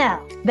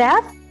Coronel.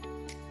 Beth?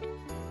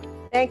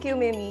 Thank you,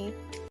 Mimi.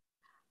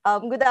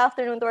 Good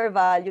afternoon to our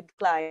valued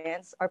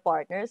clients, our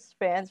partners,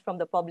 friends from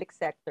the public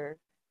sector,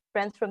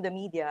 friends from the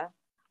media,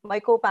 my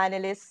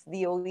co-panelists,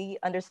 DOE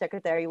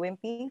Undersecretary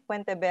Wimpy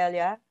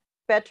Fuentebella,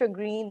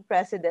 Petrogreen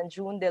President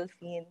June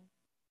Delfin,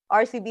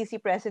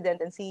 RCBC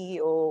President and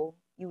CEO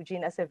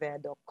Eugene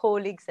Acevedo,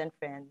 colleagues and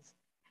friends.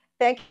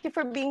 Thank you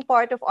for being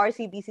part of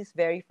RCBC's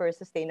very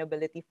first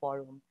Sustainability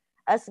Forum.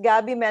 As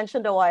Gabby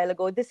mentioned a while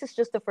ago, this is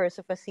just the first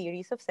of a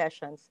series of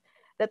sessions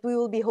that we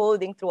will be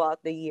holding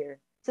throughout the year.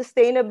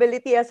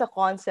 Sustainability as a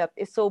concept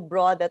is so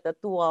broad that a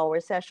 2-hour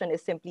session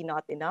is simply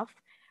not enough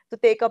to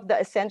take up the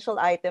essential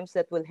items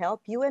that will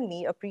help you and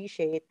me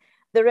appreciate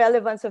the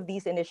relevance of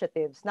these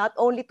initiatives, not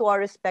only to our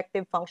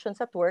respective functions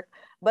at work,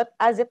 but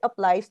as it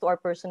applies to our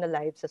personal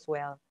lives as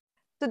well.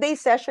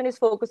 Today's session is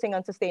focusing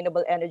on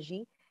sustainable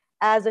energy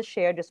as a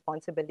shared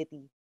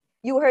responsibility.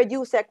 You heard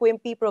Yusek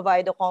Wimpy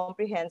provide a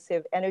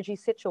comprehensive energy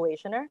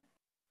situationer.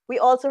 We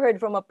also heard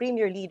from a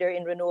premier leader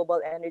in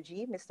renewable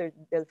energy, Mr.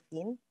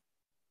 Delphine.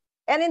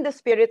 And in the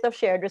spirit of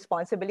shared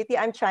responsibility,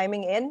 I'm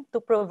chiming in to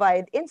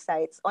provide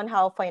insights on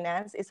how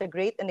finance is a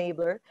great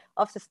enabler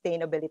of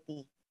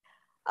sustainability.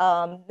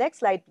 Next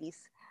slide, please.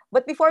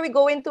 But before we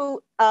go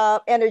into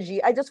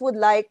energy, I just would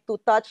like to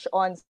touch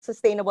on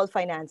sustainable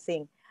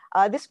financing.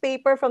 This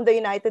paper from the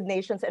United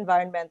Nations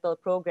Environmental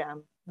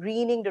Program,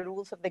 Greening the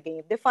Rules of the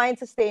Game, defines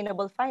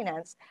sustainable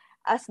finance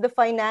as the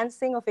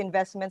financing of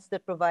investments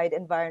that provide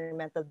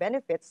environmental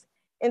benefits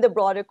in the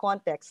broader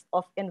context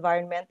of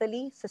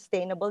environmentally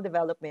sustainable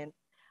development,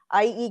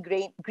 i.e.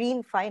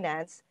 green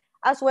finance,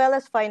 as well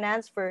as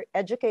finance for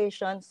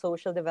education,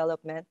 social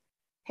development,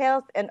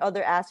 health, and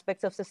other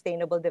aspects of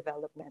sustainable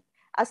development,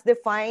 as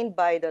defined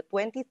by the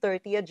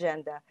 2030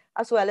 Agenda,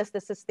 as well as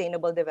the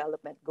Sustainable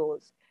Development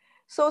Goals.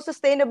 So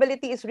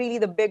sustainability is really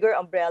the bigger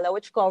umbrella,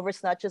 which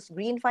covers not just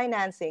green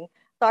financing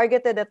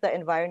targeted at the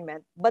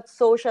environment, but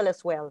social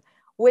as well,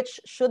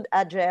 which should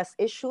address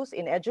issues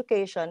in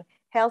education,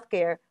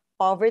 healthcare,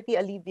 poverty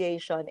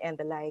alleviation, and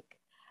the like.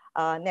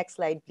 Next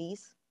slide,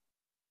 please.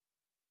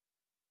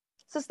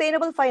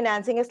 Sustainable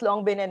financing has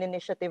long been an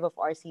initiative of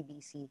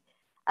RCBC.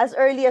 As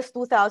early as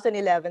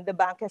 2011, the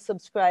bank has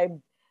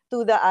subscribed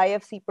to the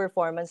IFC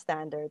performance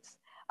standards.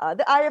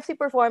 The IFC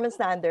performance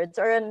standards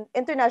are an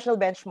international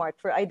benchmark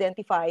for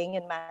identifying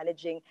and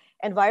managing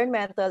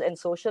environmental and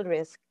social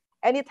risk,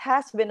 and it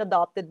has been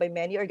adopted by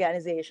many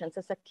organizations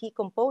as a key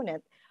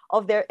component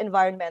of their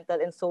environmental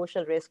and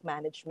social risk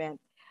management.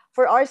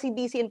 For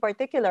RCBC in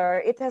particular,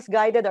 it has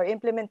guided our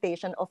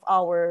implementation of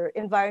our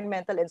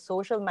environmental and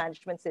social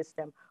management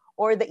system,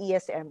 or the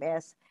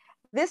ESMS.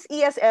 This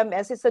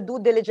ESMS is a due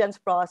diligence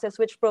process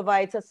which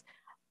provides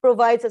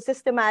a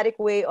systematic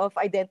way of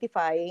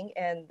identifying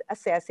and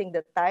assessing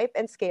the type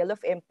and scale of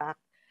impact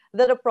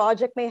that a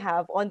project may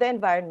have on the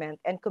environment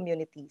and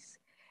communities.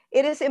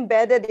 It is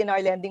embedded in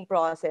our lending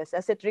process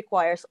as it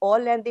requires all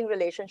lending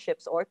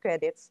relationships or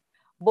credits,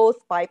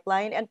 both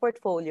pipeline and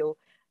portfolio,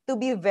 to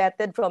be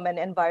vetted from an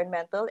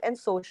environmental and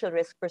social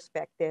risk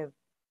perspective.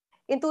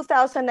 In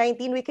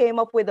 2019, we came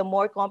up with a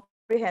more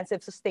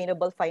comprehensive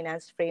sustainable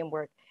finance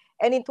framework.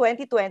 And in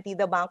 2020,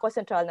 the Bangko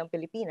Sentral ng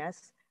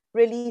Pilipinas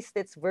released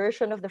its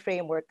version of the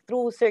framework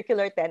through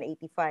Circular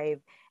 1085.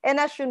 And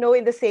as you know,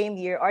 in the same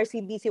year,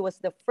 RCBC was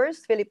the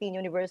first Philippine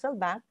Universal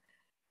Bank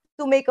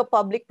to make a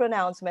public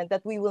pronouncement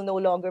that we will no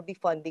longer be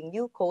funding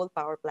new coal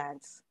power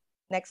plants.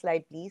 Next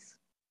slide, please.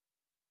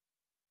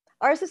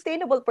 Our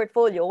sustainable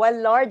portfolio, while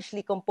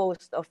largely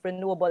composed of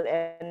renewable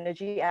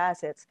energy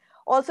assets,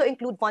 also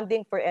include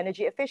funding for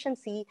energy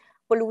efficiency,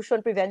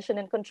 pollution prevention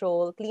and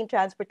control, clean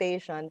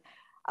transportation,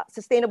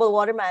 sustainable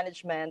water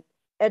management,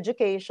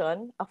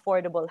 education,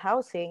 affordable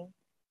housing,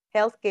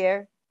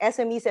 healthcare,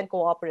 SMEs, and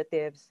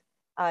cooperatives.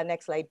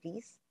 Next slide,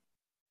 please.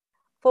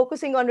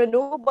 Focusing on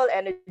renewable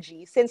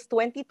energy, since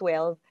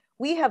 2012,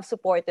 we have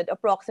supported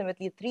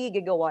approximately 3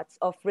 gigawatts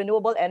of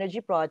renewable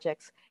energy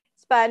projects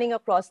spanning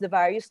across the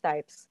various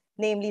types,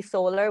 namely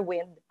solar,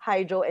 wind,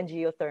 hydro, and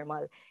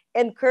geothermal.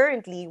 And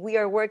currently, we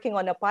are working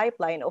on a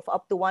pipeline of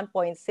up to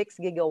 1.6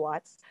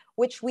 gigawatts,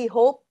 which we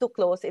hope to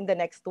close in the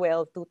next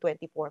 12 to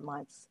 24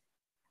 months.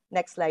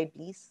 Next slide,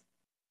 please.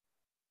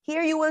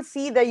 Here you will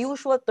see the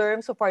usual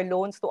terms of our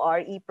loans to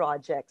RE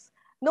projects.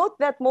 Note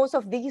that most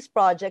of these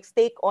projects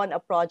take on a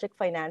project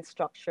finance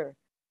structure.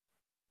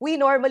 We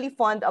normally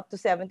fund up to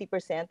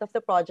 70% of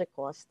the project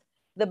cost,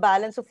 the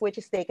balance of which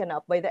is taken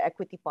up by the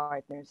equity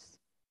partners.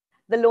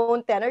 The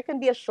loan tenor can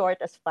be as short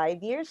as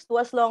 5 years to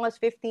as long as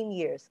 15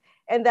 years,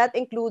 and that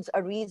includes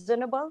a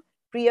reasonable,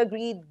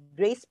 pre-agreed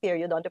grace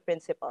period on the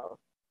principal.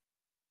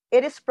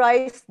 It is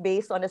priced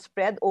based on a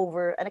spread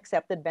over an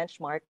accepted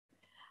benchmark,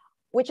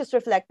 which is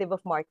reflective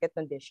of market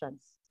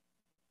conditions.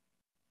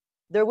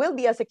 There will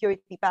be a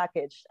security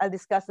package. I'll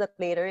discuss that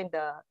later in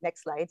the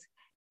next slides.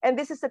 And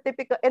this is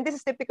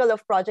typical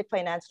of project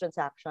finance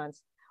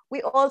transactions.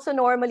 We also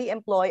normally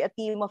employ a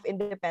team of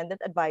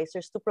independent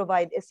advisors to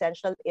provide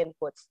essential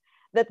inputs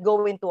that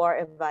go into our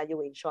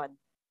evaluation.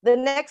 The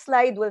next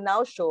slide will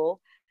now show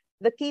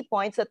the key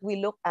points that we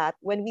look at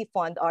when we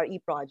fund RE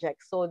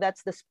projects. So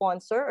that's the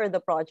sponsor or the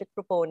project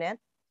proponent,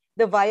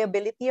 the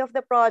viability of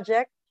the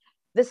project,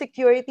 the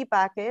security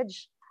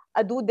package,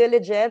 a due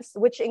diligence,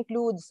 which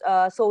includes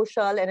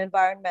social and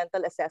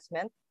environmental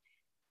assessment,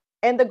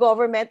 and the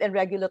government and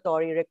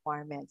regulatory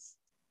requirements.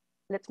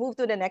 Let's move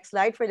to the next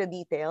slide for the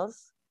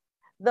details.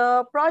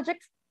 The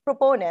project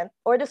proponent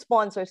or the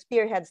sponsor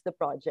spearheads the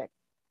project.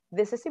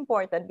 This is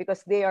important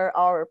because they are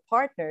our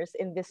partners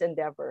in this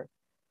endeavor.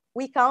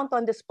 We count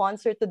on the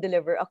sponsor to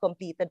deliver a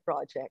completed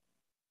project.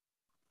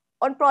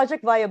 On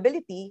project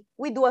viability,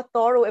 we do a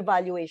thorough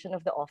evaluation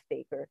of the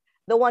off-taker,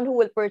 the one who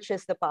will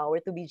purchase the power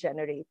to be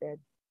generated.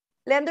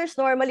 Lenders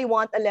normally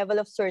want a level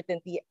of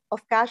certainty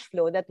of cash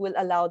flow that will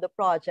allow the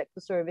project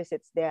to service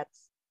its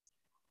debts.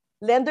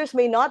 Lenders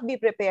may not be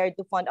prepared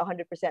to fund a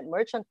 100%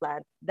 merchant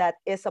plant that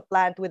is a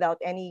plant without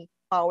any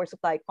power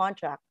supply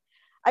contract.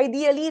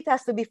 Ideally, it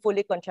has to be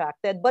fully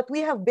contracted, but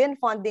we have been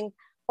funding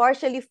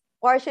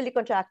partially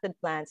contracted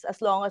plants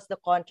as long as the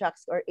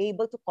contracts are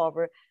able to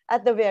cover,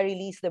 at the very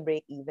least, the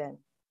break-even.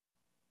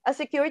 A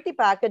security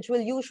package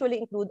will usually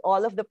include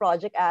all of the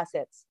project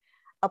assets,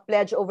 a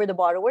pledge over the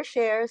borrower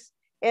shares,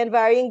 and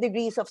varying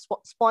degrees of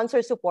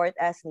sponsor support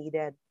as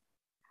needed.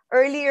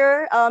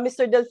 Earlier,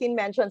 Mr. Delfin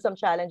mentioned some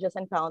challenges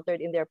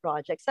encountered in their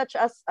projects, such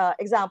as,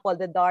 example,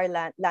 the DAR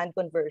land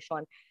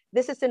conversion.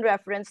 This is in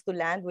reference to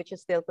land which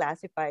is still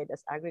classified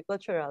as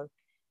agricultural.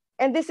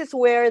 And this is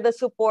where the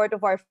support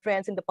of our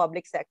friends in the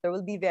public sector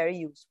will be very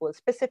useful,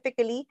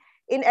 specifically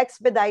in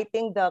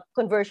expediting the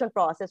conversion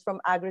process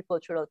from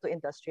agricultural to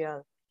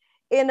industrial.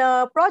 In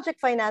a project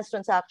finance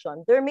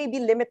transaction, there may be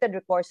limited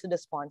recourse to the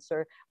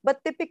sponsor, but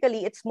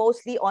typically it's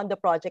mostly on the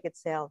project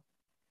itself.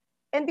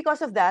 And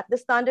because of that, the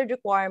standard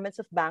requirements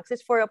of banks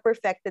is for a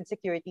perfected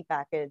security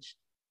package.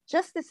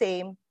 Just the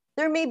same,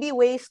 there may be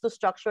ways to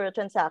structure a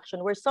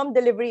transaction where some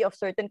delivery of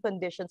certain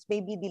conditions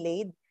may be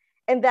delayed,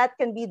 and that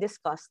can be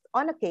discussed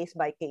on a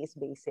case-by-case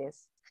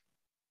basis.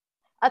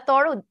 A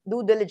thorough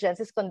due diligence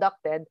is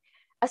conducted,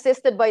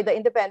 assisted by the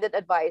independent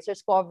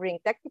advisors covering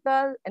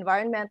technical,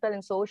 environmental,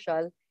 and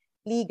social,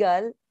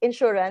 legal,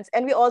 insurance,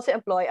 and we also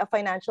employ a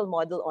financial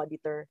model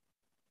auditor.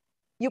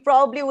 You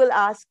probably will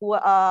ask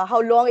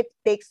how long it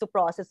takes to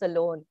process a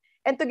loan.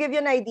 And to give you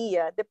an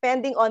idea,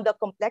 depending on the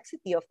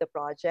complexity of the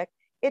project,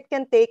 it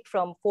can take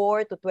from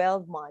 4 to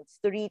 12 months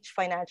to reach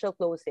financial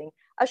closing,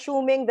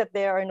 assuming that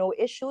there are no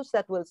issues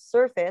that will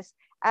surface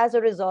as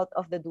a result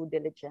of the due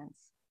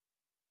diligence.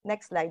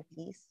 Next slide,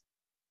 please.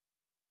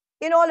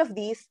 In all of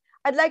these,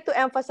 I'd like to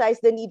emphasize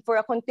the need for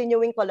a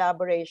continuing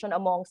collaboration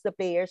amongst the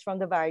players from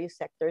the various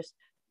sectors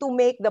to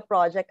make the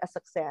project a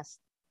success.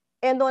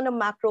 And on a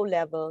macro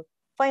level,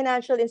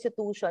 financial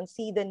institutions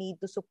see the need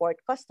to support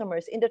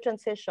customers in the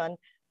transition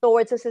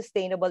towards a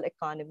sustainable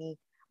economy.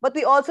 But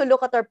we also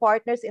look at our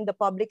partners in the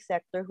public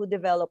sector who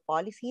develop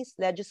policies,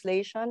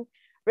 legislation,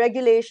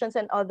 regulations,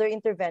 and other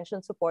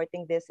interventions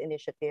supporting this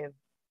initiative.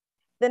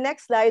 The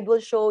next slide will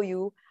show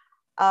you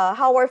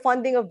how our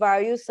funding of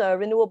various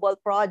renewable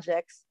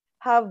projects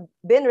have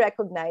been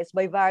recognized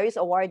by various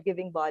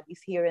award-giving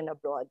bodies here and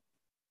abroad.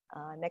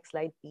 Next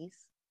slide, please.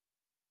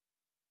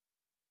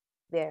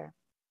 There.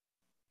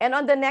 And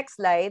on the next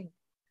slide,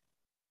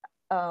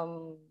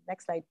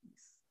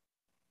 please.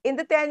 In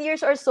the 10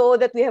 years or so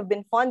that we have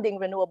been funding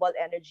renewable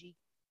energy,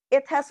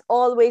 it has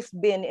always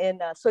been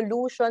in a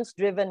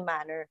solutions-driven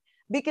manner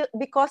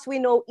because we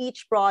know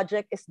each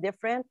project is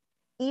different,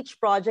 each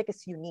project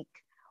is unique.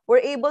 We're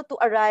able to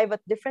arrive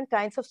at different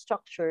kinds of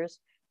structures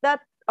that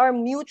are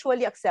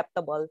mutually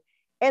acceptable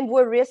and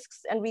where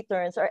risks and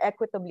returns are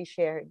equitably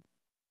shared.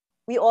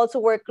 We also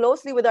work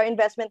closely with our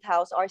investment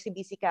house,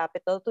 RCBC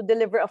Capital, to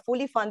deliver a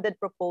fully funded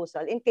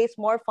proposal in case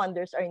more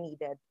funders are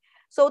needed.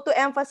 So to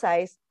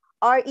emphasize,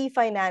 RE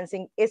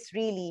financing is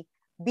really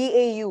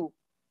BAU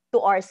to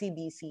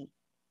RCBC.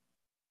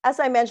 As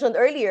I mentioned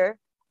earlier,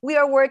 we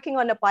are working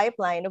on a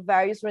pipeline of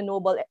various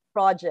renewable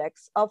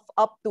projects of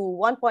up to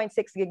 1.6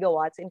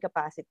 gigawatts in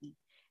capacity.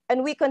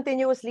 And we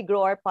continuously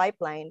grow our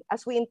pipeline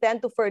as we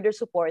intend to further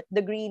support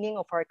the greening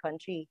of our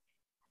country.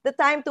 The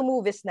time to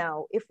move is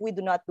now. If we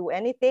do not do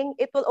anything,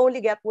 it will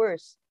only get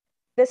worse.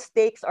 The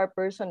stakes are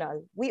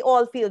personal. We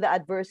all feel the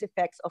adverse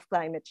effects of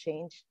climate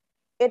change.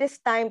 It is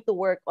time to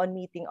work on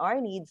meeting our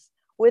needs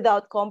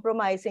without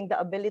compromising the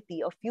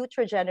ability of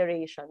future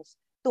generations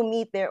to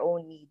meet their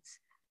own needs.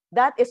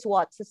 That is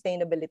what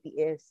sustainability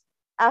is.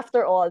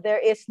 After all, there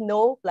is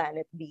no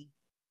planet B.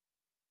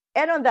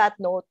 And on that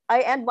note,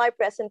 I end my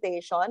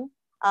presentation.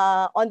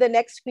 On the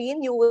next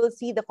screen, you will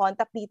see the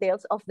contact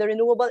details of the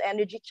renewable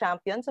energy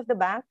champions of the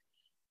bank.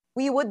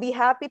 We would be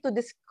happy to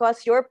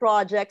discuss your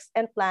projects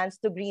and plans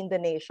to green the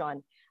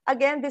nation.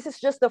 Again, this is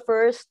just the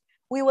first.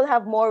 We will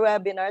have more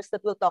webinars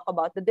that will talk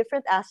about the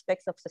different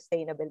aspects of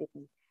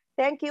sustainability.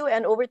 Thank you,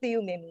 and over to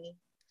you, Mimi.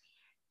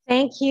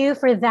 Thank you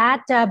for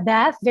that,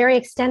 Beth. Very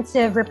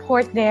extensive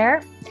report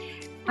there.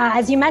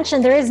 As you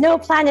mentioned, there is no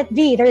planet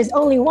B. There is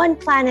only one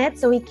planet,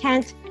 so we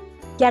can't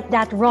get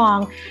that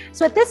wrong.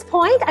 So at this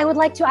point, I would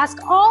like to ask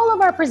all of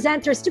our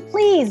presenters to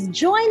please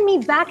join me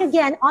back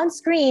again on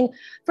screen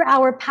for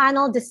our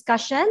panel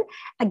discussion.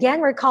 Again,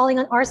 we're calling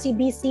on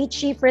RCBC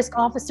Chief Risk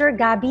Officer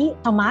Gabby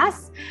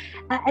Tomas,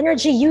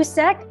 Energy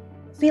USEC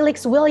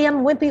Felix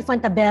William Wimpy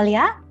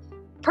Fontabella,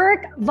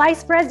 PERC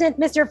Vice President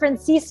Mr.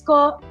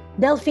 Francisco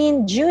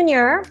Delfin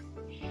Jr.,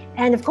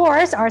 and of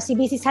course,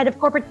 RCBC's Head of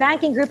Corporate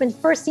Banking Group and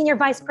First Senior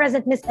Vice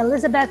President, Ms.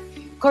 Elizabeth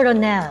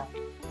Coronel.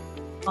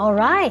 All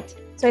right.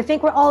 So I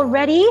think we're all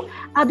ready.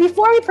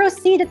 Before we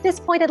proceed at this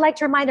point, I'd like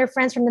to remind our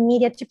friends from the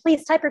media to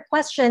please type your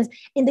questions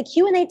in the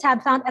Q&A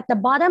tab found at the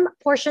bottom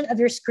portion of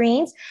your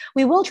screens.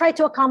 We will try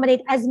to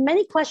accommodate as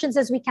many questions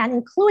as we can,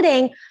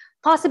 including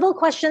possible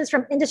questions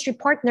from industry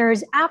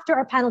partners after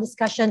our panel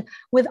discussion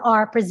with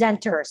our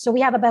presenters. So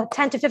we have about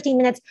 10 to 15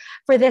 minutes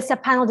for this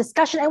panel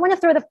discussion. I want to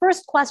throw the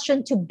first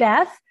question to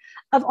Beth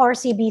of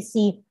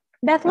RCBC.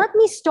 Beth, let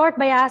me start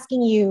by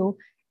asking you,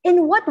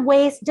 in what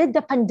ways did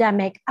the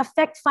pandemic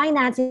affect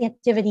financing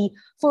activity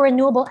for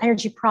renewable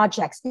energy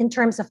projects in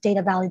terms of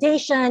data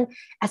validation,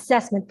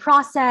 assessment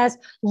process,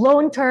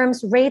 loan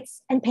terms,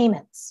 rates, and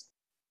payments?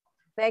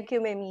 Thank you,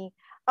 Mimi.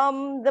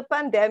 The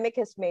pandemic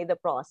has made the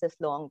process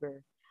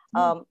longer.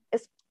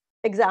 As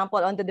example,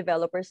 on the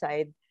developer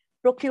side,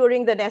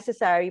 procuring the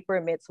necessary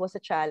permits was a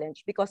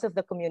challenge because of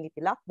the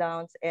community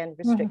lockdowns and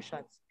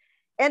restrictions.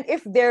 And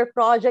if their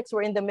projects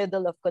were in the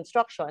middle of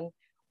construction,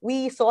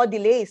 we saw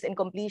delays in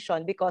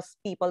completion because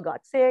people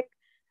got sick,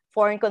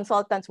 foreign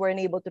consultants weren't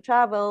able to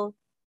travel,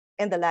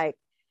 and the like.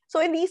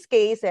 So in these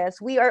cases,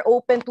 we are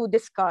open to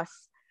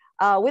discuss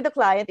with the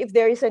client if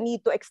there is a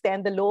need to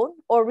extend the loan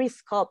or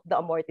resculpt the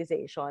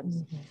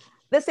amortizations.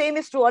 The same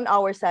is true on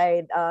our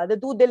side. The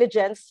due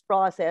diligence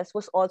process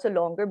was also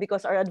longer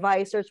because our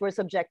advisors were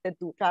subjected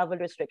to travel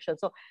restrictions.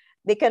 So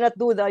they cannot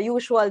do the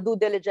usual due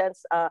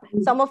diligence.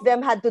 Some of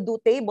them had to do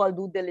table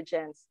due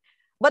diligence.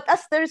 But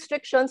as the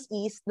restrictions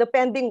eased, the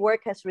pending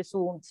work has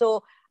resumed.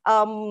 So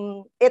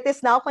it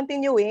is now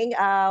continuing.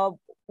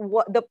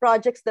 The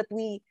projects that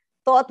we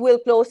thought will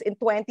close in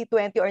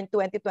 2020 or in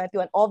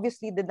 2021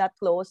 obviously did not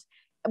close.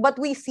 But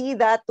we see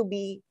that to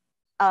be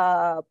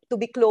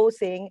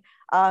closing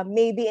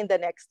maybe in the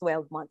next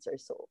 12 months or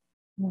so.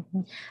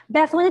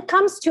 Beth, when it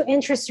comes to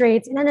interest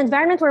rates, in an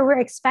environment where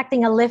we're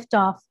expecting a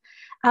liftoff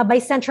by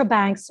central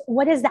banks,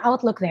 what is the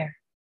outlook there?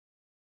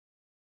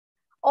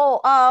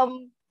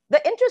 The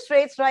interest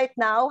rates right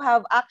now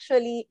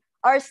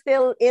are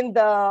still in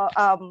the,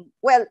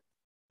 well,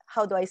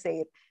 how do I say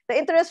it? The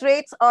interest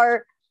rates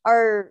are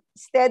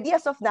steady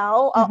as of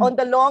now. On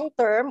the long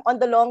term,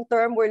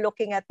 we're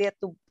looking at it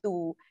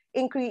to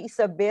increase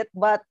a bit,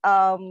 but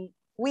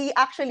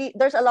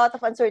there's a lot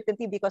of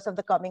uncertainty because of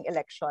the coming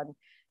election.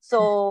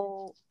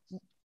 So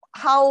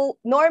how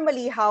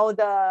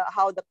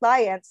the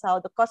clients, how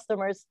the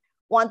customers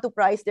want to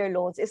price their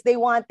loans is they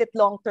want it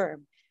long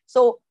term.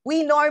 So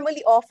we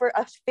normally offer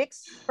a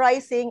fixed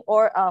pricing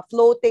or a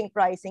floating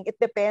pricing. It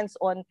depends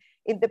on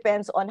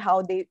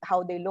how they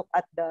look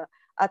at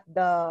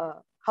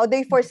how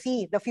they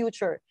foresee the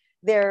future,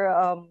 their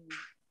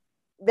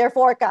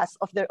forecast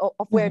of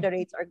where the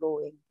rates are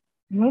going.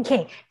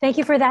 Okay, thank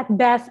you for that,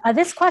 Beth.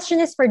 This question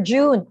is for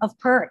June of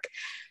PERC.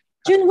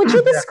 June, would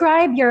you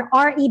describe your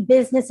RE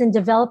business and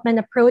development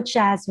approach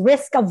as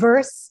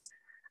risk-averse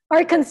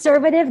or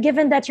conservative,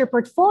 given that your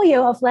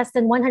portfolio of less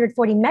than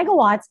 140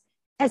 megawatts,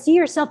 as you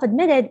yourself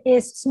admitted,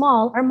 is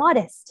small or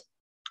modest?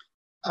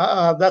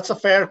 That's a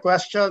fair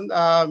question,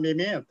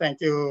 Mimi, and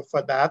thank you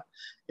for that.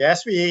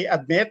 Yes, we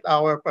admit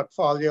our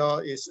portfolio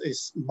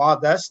is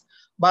modest,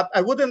 but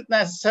I wouldn't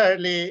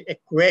necessarily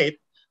equate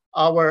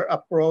our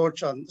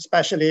approach,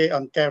 especially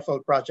on careful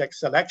project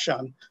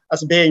selection,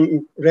 as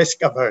being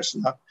risk-averse.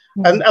 No?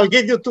 And I'll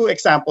give you two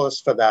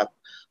examples for that.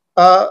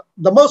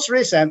 The most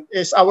recent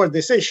is our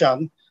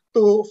decision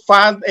to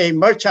fund a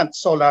merchant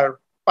solar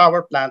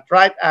power plant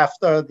right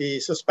after the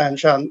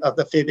suspension of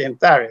the feed-in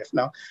tariff.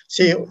 No?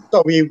 So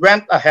we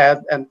went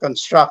ahead and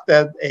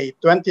constructed a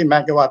 20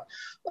 megawatt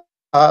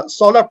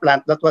solar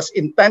plant that was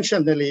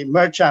intentionally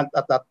merchant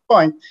at that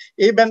point,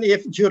 even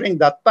if during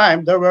that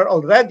time there were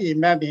already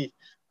many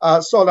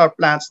solar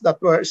plants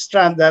that were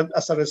stranded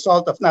as a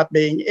result of not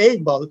being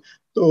able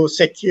to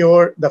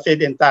secure the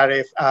feed-in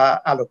tariff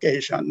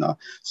allocation. No?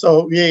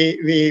 So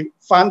we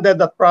funded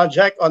the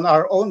project on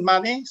our own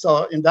money.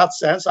 So in that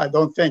sense, I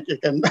don't think you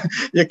can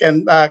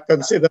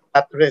consider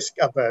that risk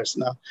averse.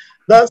 No?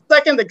 The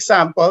second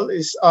example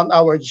is on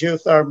our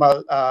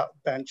geothermal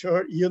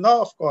venture. You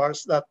know, of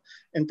course, that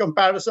in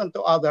comparison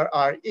to other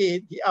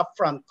RE, the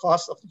upfront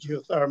cost of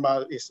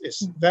geothermal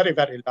is very,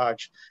 very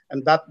large.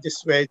 And that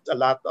dissuades a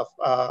lot of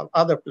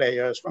other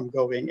players from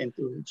going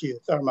into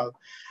geothermal.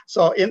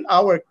 So in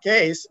our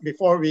case,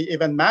 before we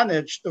even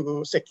managed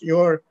to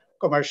secure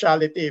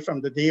commerciality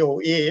from the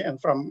DOE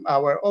and from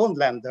our own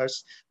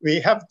lenders, we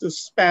have to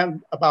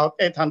spend about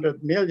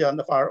 800 million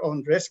of our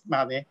own risk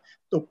money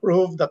to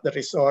prove that the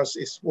resource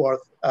is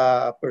worth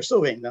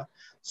pursuing. No?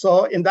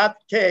 So in that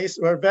case,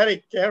 we're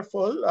very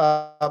careful,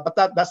 but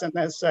that doesn't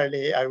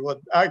necessarily, I would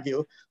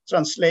argue,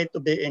 translate to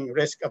being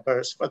risk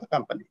averse for the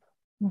company.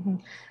 Mm-hmm.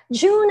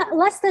 June,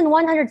 less than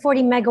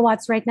 140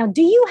 megawatts right now.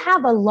 Do you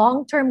have a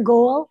long-term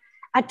goal,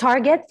 a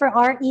target for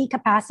RE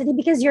capacity?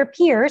 Because your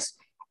peers,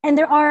 and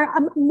there are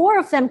more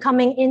of them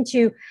coming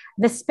into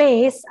the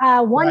space.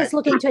 One is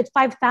looking to hit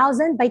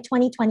 5,000 by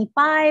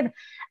 2025.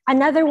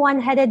 Another one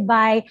headed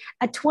by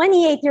a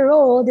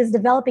 28-year-old is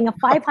developing a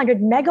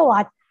 500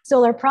 megawatt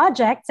solar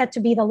project set to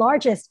be the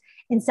largest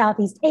in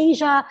Southeast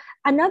Asia.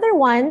 Another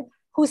one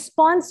whose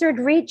sponsored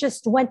REIT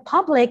just went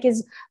public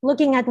is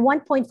looking at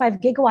 1.5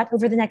 gigawatt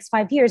over the next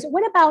 5 years.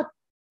 What about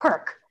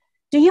PERC?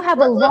 Do you have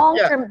a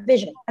long-term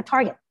vision, a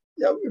target?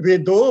 Yeah, we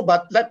do,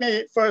 but let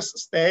me first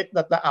state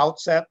that the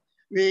outset,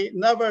 we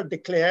never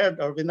declared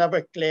or we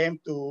never claimed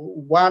to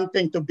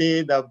wanting to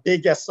be the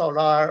biggest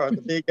solar or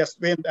the biggest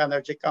wind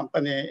energy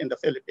company in the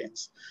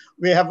Philippines.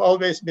 We have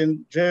always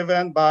been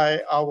driven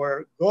by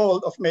our goal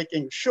of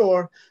making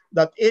sure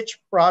that each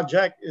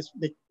project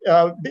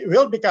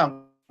will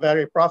become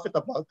very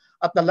profitable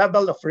at the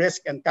level of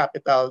risk and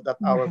capital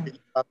that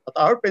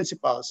our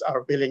principals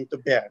are willing to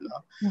bear.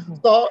 No?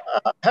 So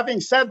having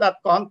said that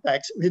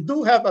context, we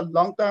do have a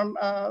long-term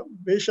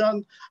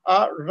vision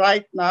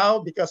right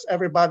now because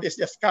everybody is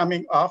just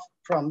coming off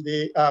from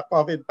the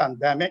COVID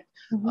pandemic.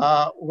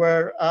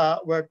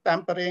 We're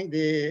tempering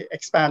the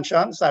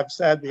expansions. I've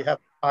said we have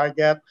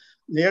target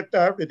near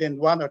term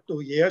within 1 or 2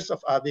 years of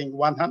adding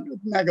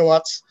 100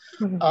 megawatts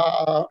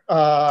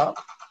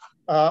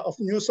of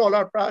new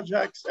solar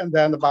projects, and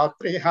then about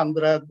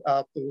 300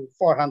 to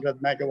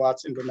 400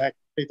 megawatts in the next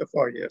 3 to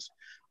 4 years.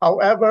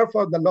 However,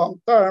 for the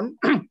long term,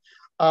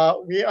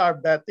 we are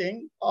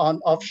betting on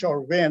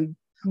offshore wind,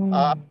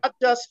 not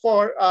just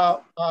for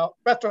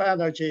petro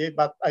energy,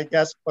 but I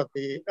guess for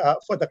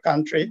the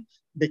country,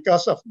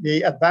 because of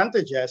the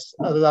advantages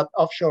that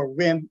offshore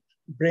wind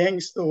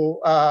brings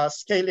to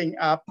scaling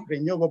up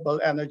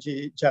renewable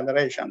energy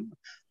generation.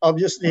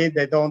 Obviously,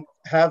 they don't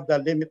have the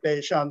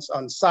limitations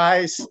on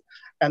size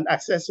and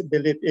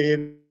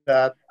accessibility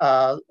that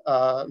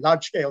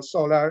large-scale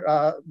solar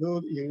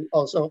do. You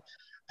also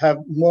have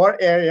more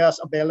areas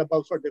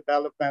available for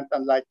development,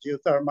 unlike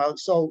geothermal.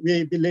 So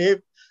we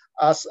believe,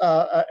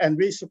 and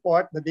we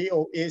support the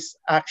DOE's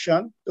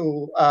action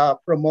to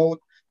promote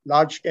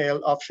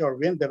large-scale offshore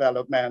wind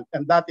development,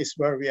 and that is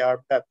where we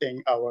are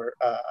betting our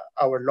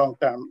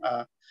long-term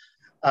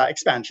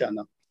expansion.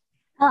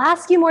 I'll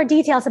ask you more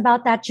details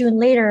about that, June,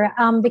 later,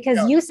 because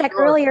Yusek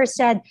earlier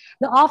said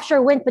the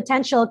offshore wind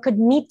potential could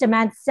meet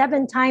demand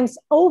 7 times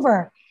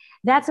over.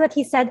 That's what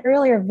he said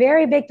earlier.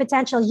 Very big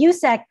potential.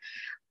 Yusek,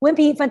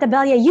 Wimpy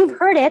Fuentebella, you've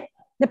heard it.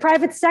 The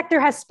private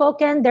sector has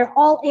spoken. They're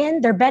all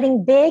in. They're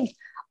betting big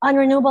on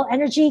renewable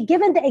energy.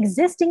 Given the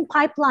existing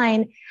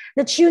pipeline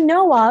that you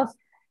know of,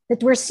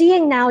 that we're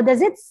seeing now,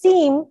 does it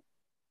seem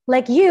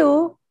like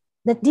the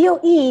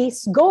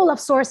DOE's goal of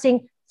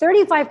sourcing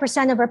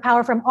 35% of our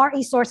power from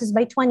RE sources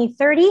by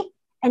 2030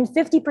 and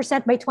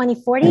 50% by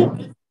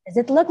 2040, does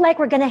it look like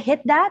we're going to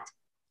hit that?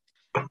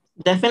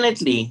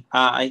 Definitely.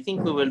 I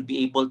think we will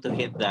be able to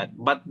hit that.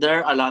 But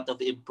there are a lot of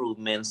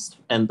improvements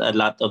and a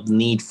lot of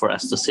need for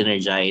us to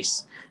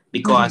synergize,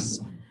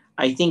 because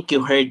I think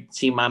you heard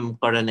si Ma'am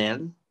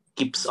Coronel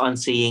keeps on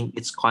saying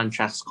it's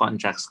contracts.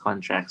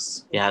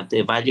 You have to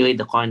evaluate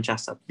the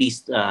contracts, at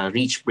least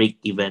reach break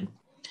even.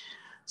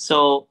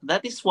 So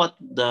that is what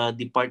the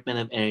Department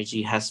of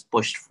Energy has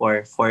pushed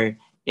for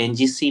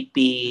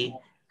NGCP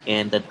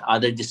and the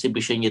other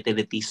distribution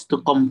utilities to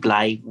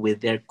comply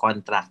with their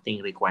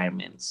contracting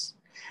requirements.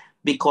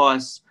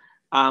 Because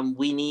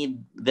we need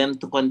them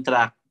to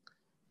contract,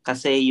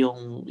 kasi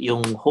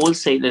yung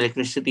wholesale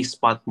electricity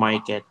spot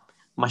market,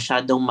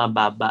 masyadong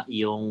mababa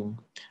yung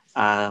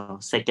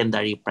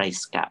secondary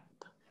price cap.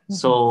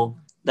 So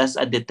that's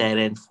a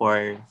deterrent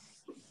for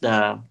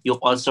you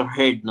also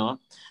heard, no?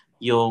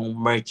 Yung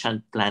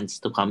merchant plants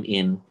to come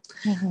in.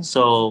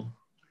 So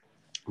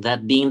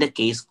that being the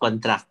case,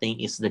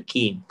 contracting is the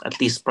key. At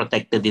least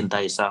protected din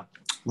tayo sa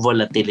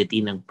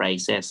volatility ng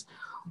prices.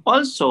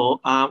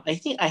 Also,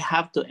 I think I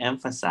have to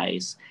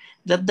emphasize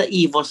that the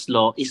EVOS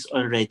law is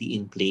already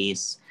in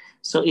place.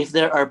 So if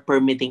there are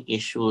permitting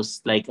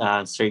issues, like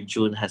Sir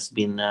June has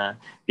been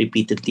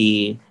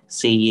repeatedly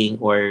saying,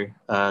 or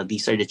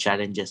these are the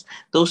challenges.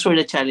 Those were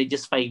the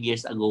challenges 5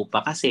 years ago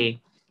pa,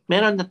 kasi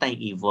meron na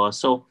tayong EVOS.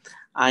 So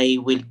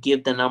I will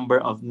give the number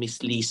of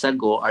Miss Lisa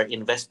Go, our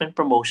Investment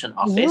Promotion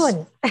Office.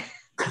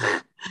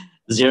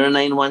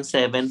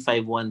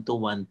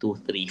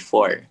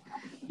 0917-512-1234.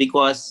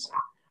 Because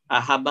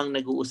habang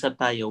nag-uusap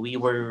tayo, we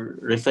were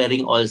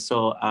referring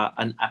also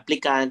an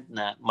applicant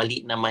na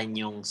mali naman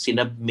yung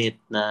sinubmit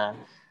na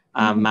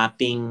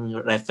mapping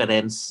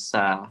reference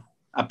sa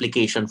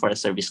application for a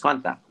service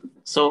contract.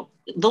 So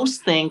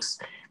those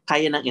things,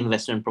 kaya ng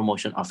Investment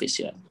Promotion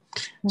Office yan.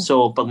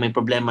 So pag may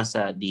problema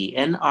sa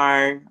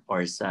DNR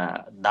or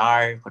sa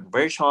DAR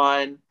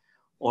conversion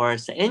or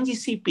sa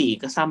NGCP,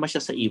 kasama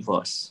siya sa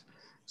EVOS.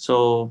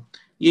 So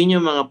yun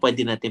yung mga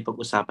pwede natin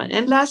pag-usapan.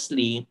 And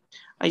lastly,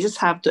 I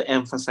just have to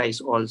emphasize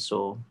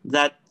also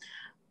that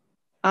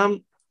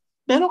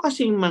meron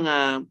kasing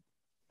mga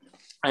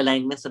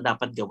alignments na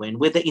dapat gawin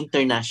with the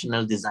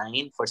international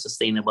design for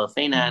sustainable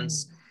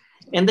finance.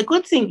 And the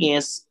good thing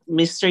is,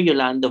 Mr.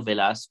 Yolando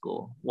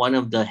Velasco, one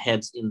of the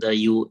heads in the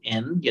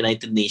UN,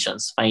 United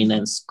Nations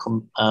Finance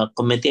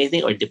Committee, I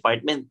think, or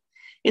Department,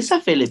 is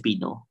a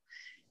Filipino.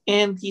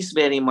 And he's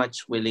very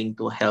much willing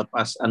to help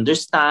us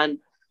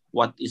understand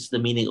what is the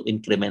meaning of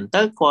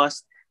incremental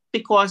cost,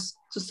 because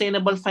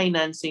sustainable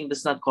financing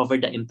does not cover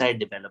the entire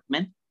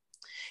development.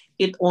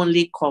 It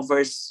only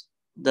covers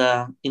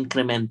the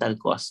incremental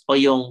cost o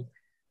yung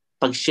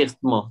pag-shift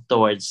mo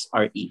towards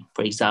RE,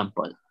 for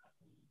example.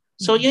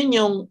 So yun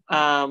yung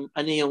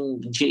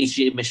yung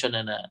GHG emission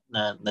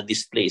na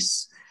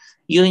displace.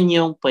 Yun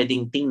yung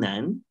pwedeng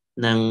tingnan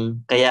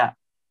Kaya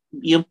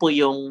yun po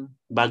yung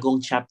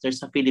bagong chapter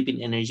sa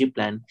Philippine Energy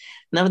Plan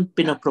na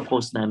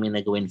pinapropose namin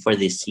na gawin for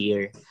this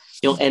year,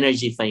 yung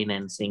energy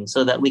financing,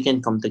 so that we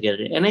can come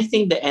together. And I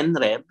think the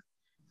NREB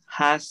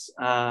has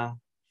a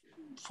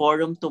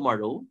forum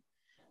tomorrow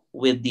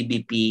with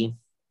DBP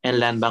and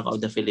Land Bank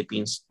of the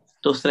Philippines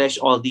to thresh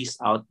all these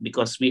out,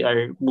 because we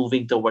are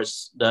moving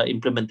towards the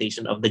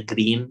implementation of the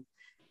green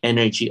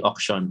energy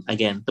auction,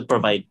 again, to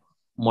provide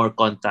more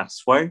contracts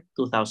for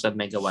 2,000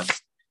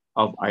 megawatts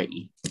of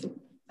RE.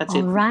 That's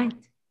it. All right.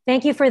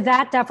 Thank you for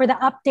that, for the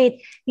update,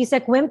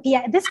 Yusek Wimpy.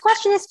 This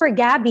question is for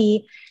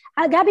Gabby.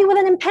 Gabby, with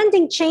an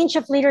impending change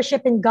of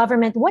leadership in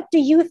government, what do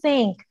you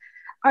think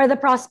are the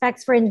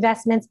prospects for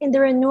investments in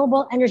the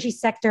renewable energy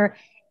sector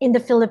in the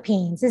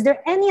Philippines? Is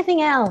there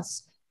anything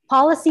else,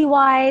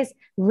 policy-wise,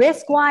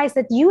 risk-wise,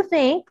 that you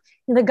think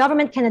the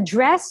government can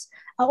address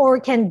or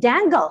can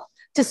dangle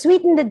to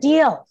sweeten the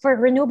deal for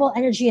renewable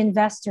energy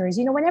investors?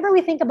 You know, whenever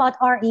we think about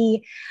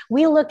RE,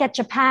 we look at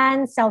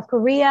Japan, South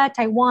Korea,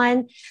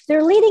 Taiwan.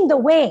 They're leading the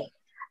way,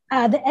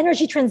 the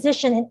energy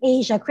transition in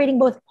Asia, creating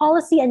both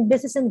policy and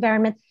business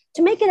environment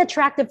to make it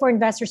attractive for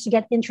investors to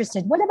get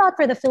interested. What about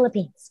for the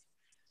Philippines?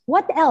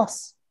 What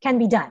else can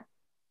be done?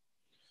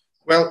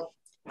 Well,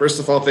 first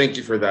of all, thank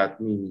you for that,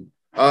 Mimi.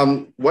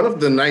 One of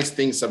the nice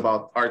things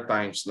about our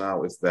times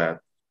now is that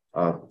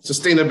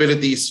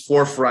sustainability is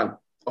forefront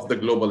of the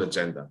global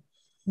agenda.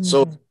 Mm-hmm.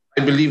 So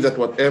I believe that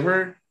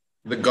whatever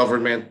the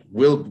government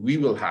we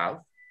will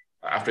have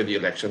after the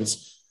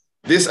elections,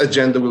 this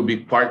agenda will be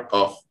part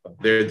of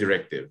their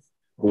directive,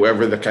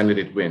 whoever the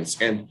candidate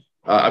wins. And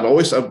I'm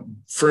always a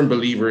firm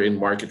believer in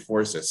market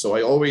forces. So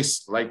I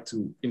always like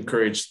to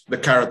encourage the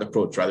carrot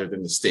approach rather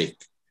than the stick.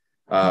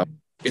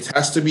 It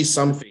has to be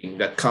something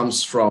that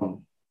comes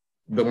from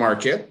the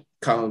market,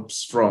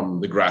 comes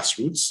from the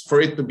grassroots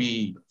for it to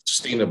be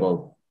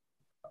sustainable,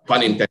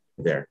 pun intended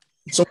there.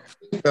 So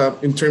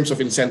in terms of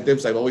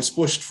incentives, I've always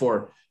pushed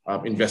for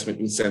investment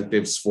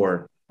incentives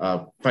for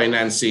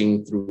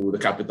financing through the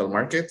capital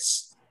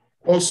markets.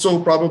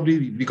 Also,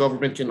 probably the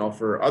government can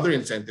offer other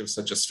incentives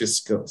such as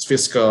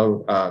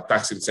fiscal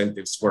tax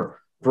incentives for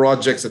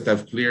projects that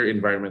have clear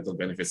environmental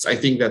benefits. I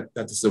think that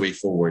is the way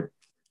forward.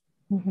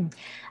 Mm-hmm.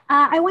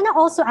 I want to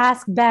also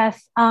ask Beth,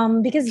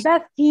 because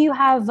Beth, you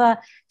have a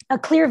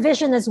clear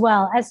vision as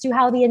well as to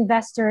how the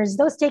investors,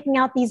 those taking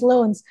out these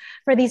loans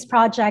for these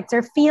projects,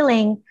 are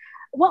feeling.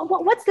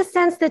 What's the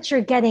sense that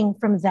you're getting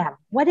from them?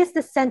 What is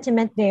the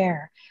sentiment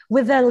there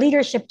with the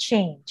leadership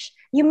change?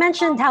 You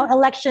mentioned how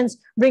elections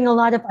bring a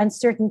lot of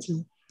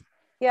uncertainty.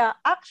 Yeah,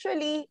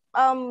 actually,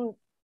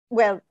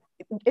 well,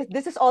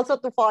 this is also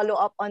to follow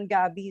up on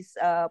Gabby's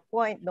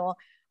point. No,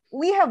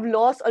 we have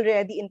laws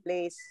already in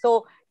place.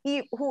 So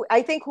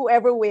I think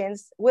whoever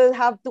wins will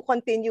have to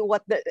continue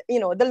what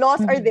the laws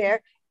are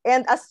there.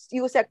 And as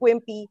Yusek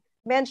Wimpy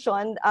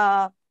mentioned,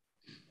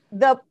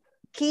 the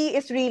key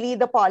is really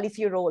the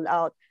policy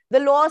rollout. The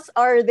laws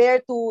are there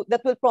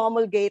that will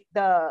promulgate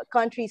the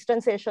country's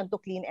transition to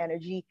clean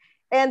energy.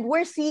 And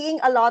we're seeing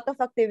a lot of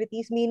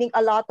activities, meaning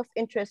a lot of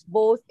interest,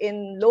 both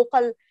in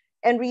local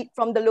and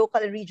from the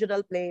local and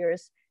regional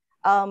players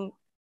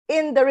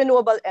in the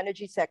renewable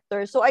energy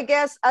sector. So I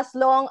guess as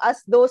long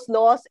as those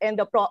laws and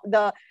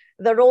the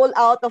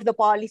rollout of the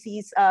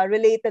policies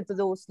related to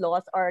those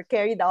laws are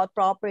carried out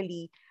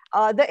properly,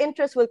 the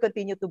interest will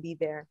continue to be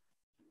there.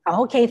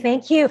 Okay,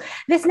 thank you.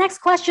 This next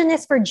question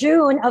is for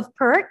June of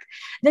PERC.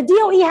 The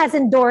DOE has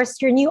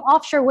endorsed your new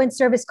offshore wind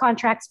service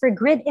contracts for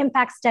grid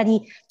impact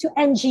study to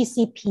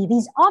NGCP.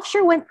 These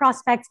offshore wind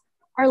prospects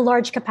are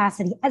large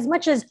capacity, as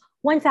much as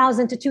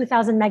 1,000 to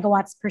 2,000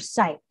 megawatts per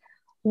site.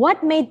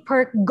 What made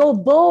PERC go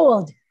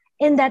bold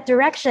in that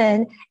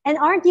direction? And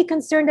aren't you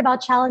concerned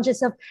about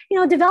challenges of,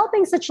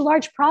 developing such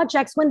large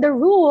projects when the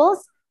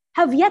rules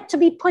have yet to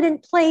be put in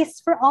place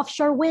for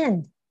offshore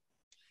wind?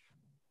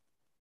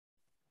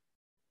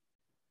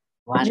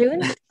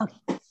 June?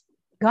 Okay.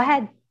 Go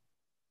ahead.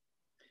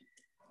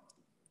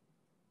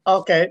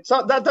 Okay,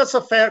 so that's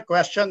a fair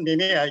question,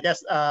 Mimi. I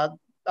guess there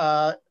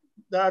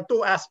are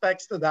two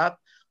aspects to that.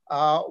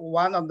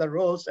 One of the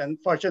rules, and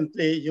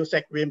fortunately,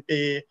 Yusek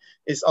Wimpy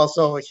is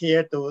also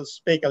here to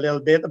speak a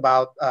little bit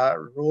about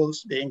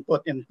rules being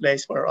put in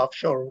place for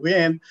offshore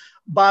wind.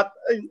 But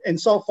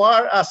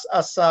insofar as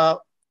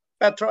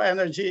Petro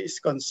Energy is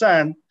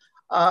concerned,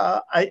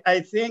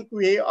 I think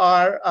we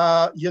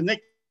are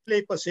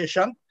uniquely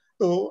positioned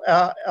to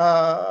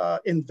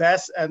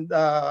invest and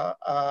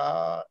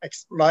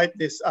exploit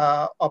this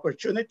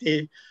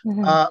opportunity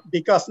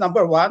because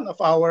number one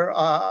of our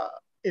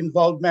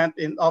involvement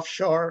in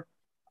offshore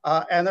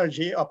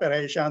energy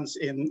operations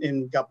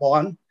in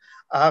Gabon,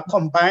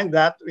 combine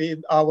that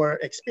with our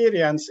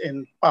experience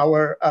in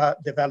power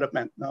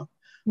development. No?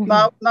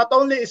 Now, not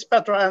only is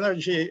Petro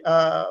Energy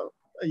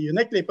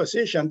uniquely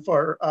positioned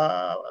for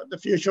the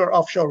future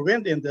offshore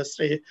wind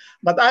industry,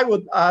 but I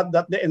would add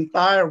that the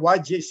entire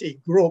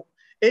YGC group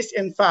is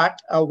in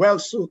fact well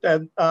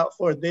suited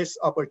for this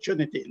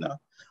opportunity. No?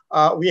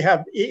 We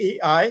have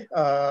EEI,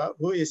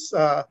 who is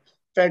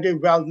fairly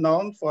well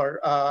known for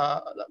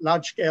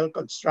large-scale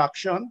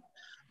construction.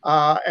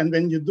 And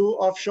when you do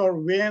offshore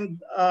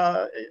wind,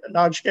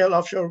 large-scale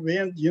offshore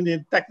wind, you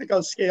need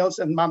technical skills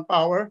and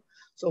manpower.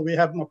 So we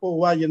have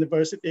Mapua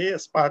University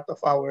as part of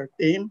our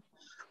team.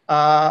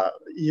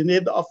 You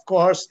need, of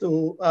course,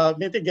 to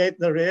mitigate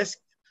the risk.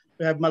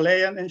 We have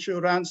Malayan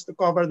Insurance to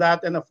cover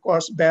that. And of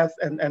course, Beth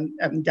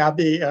and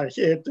Gabby are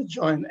here to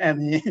join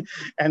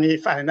any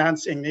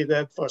financing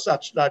needed for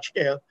such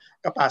large-scale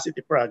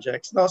capacity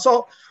projects. Now,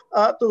 so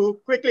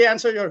to quickly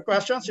answer your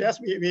questions, yes,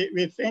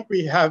 we think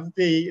we have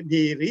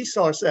the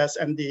resources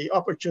and the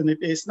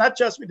opportunities, not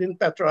just within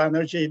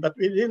PetroEnergy, but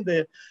within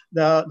the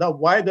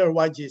wider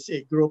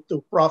YGC group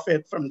to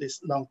profit from these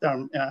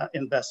long-term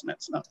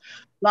investments.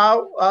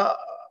 Now,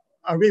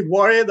 are we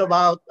worried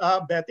about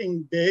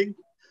betting big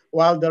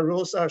while the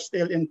rules are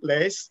still in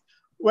place?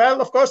 Well,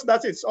 of course,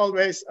 it's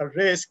always a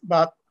risk,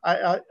 but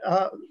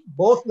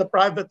both the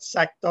private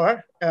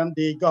sector and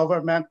the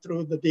government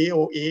through the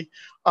DOE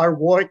are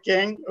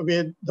working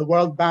with the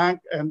World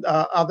Bank and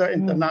other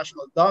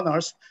international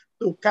donors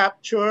to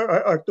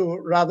capture or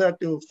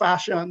to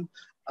fashion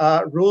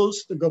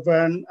rules to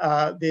govern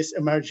this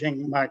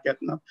emerging market.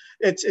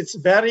 It's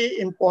very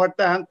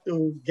important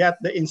to get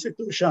the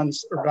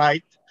institutions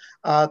right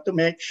to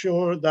make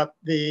sure that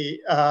the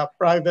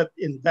private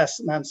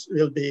investments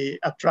will be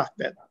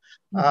attracted.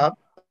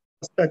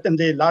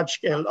 Certainly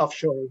large-scale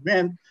offshore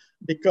wind,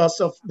 because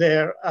of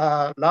their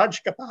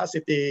large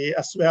capacity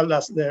as well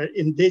as their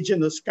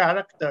indigenous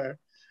character,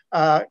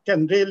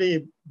 can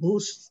really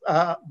boost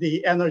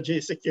the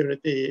energy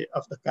security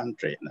of the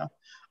country.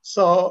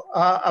 So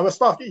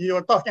you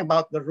were talking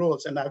about the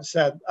rules, and I've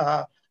said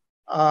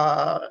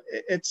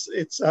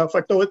it's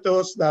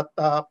fortuitous that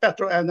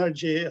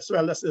PetroEnergy as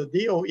well as the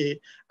DOE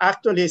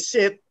actually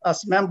sit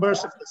as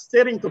members of the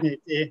steering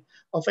committee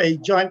of a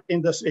joint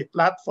industry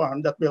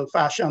platform that will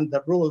fashion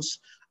the rules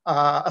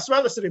as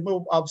well as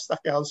remove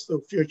obstacles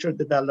to future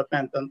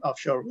development on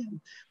offshore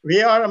wind.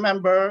 We are a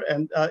member,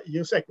 and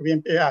Yusek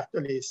Wimpy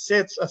actually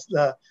sits as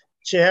the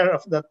chair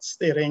of that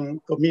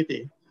steering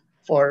committee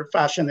for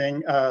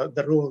fashioning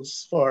the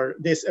rules for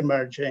this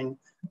emerging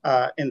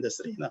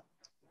industry.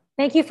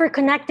 Thank you for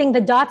connecting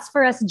the dots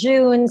for us,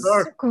 June.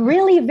 Sure.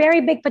 Really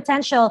very big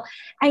potential.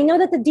 I know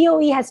that the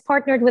DOE has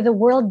partnered with the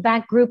World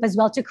Bank Group as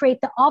well to create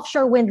the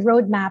offshore wind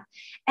roadmap.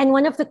 And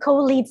one of the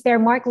co-leads there,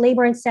 Mark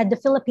Leyburn, said the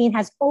Philippines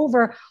has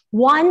over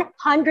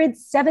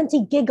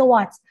 170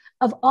 gigawatts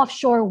of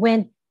offshore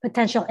wind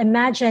potential.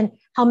 Imagine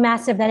how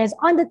massive that is.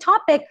 On the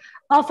topic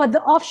of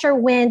the offshore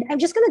wind, I'm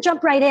just going to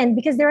jump right in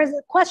because there is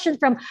a question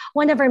from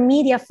one of our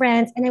media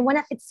friends, and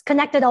it's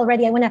connected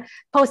already. I want to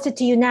post it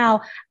to you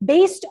now.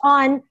 Based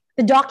on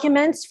the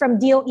documents from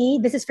DOE,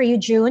 this is for you,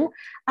 June.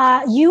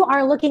 You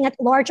are looking at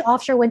large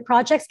offshore wind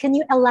projects. Can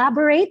you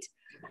elaborate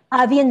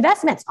on the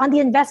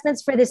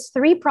investments for these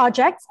 3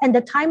 projects and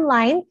the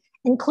timeline,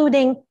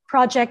 including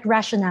project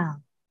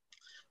rationale?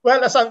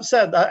 Well, as I've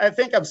said, I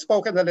think I've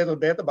spoken a little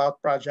bit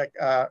about project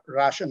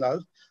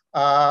rationale.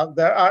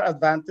 There are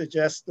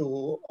advantages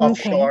to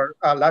offshore,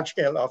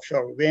 large-scale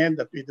offshore wind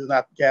that we do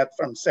not get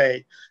from,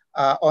 say,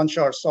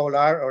 onshore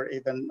solar or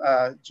even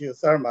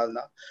geothermal.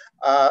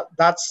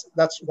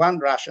 That's one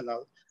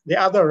rationale. The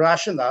other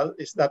rationale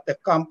is that the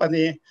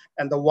company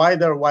and the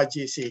wider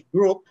YGC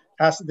group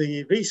has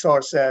the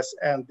resources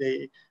and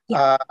the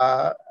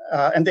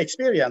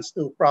experience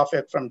to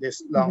profit from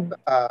this long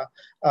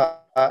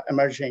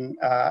emerging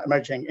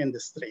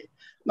industry.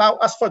 Now,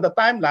 as for the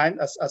timeline,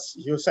 as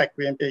Yusek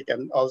Wimpy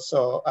can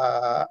also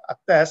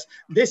attest,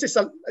 this is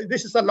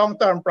a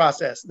long-term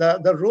process.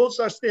 The rules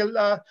are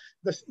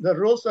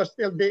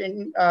still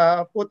being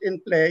put in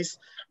place,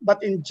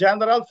 but in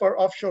general, for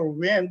offshore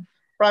wind,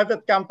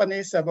 private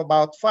companies have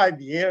about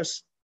 5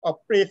 years of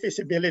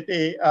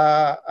pre-feasibility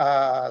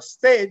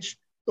stage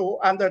to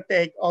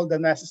undertake all the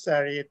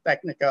necessary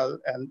technical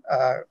and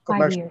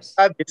commercial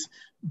studies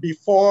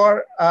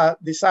before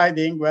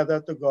deciding whether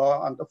to go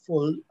on the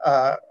full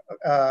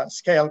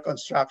scale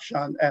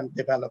construction and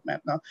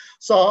development.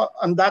 So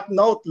on that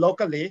note,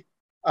 locally,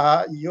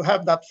 you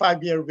have that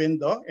 5-year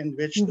window in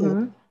which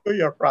to do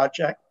your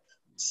project.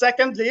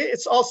 Secondly,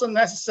 it's also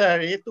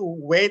necessary to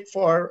wait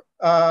for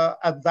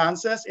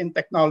advances in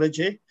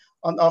technology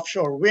on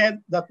offshore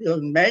wind that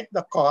will make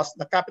the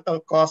capital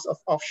cost of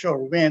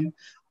offshore wind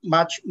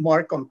much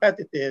more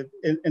competitive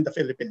in the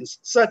Philippines.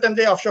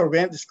 Certainly, offshore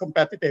wind is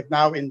competitive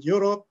now in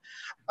Europe,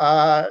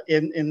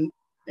 in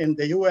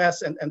the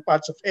US and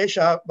parts of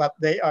Asia, but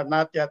they are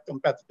not yet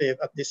competitive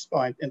at this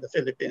point in the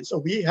Philippines. So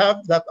we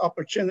have that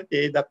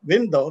opportunity, that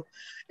window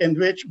in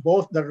which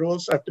both the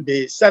rules are to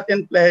be set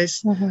in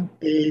place,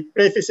 the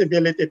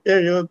pre-feasibility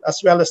period,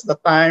 as well as the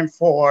time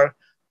for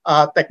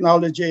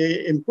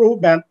technology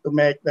improvement to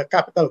make the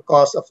capital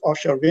cost of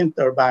offshore wind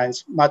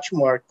turbines much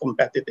more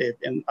competitive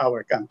in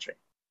our country.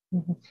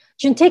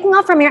 June, taking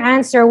off from your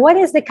answer, what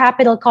is the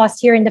capital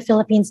cost here in the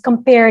Philippines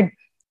compared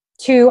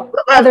to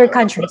other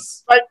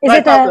countries?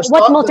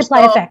 What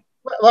multiplier effect?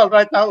 Well,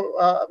 right now,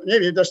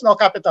 maybe there's no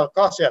capital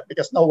cost yet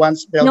because no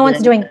one's building. No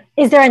one's doing.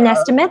 Is there an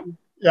estimate?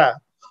 Yeah.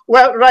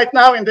 Well, right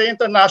now in the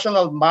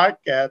international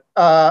market,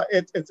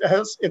 it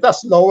has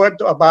lowered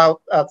to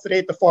about $3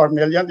 to $4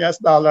 million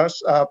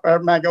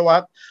per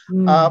megawatt.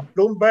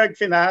 Bloomberg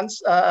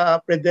Finance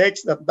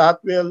predicts that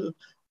will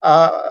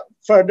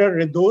further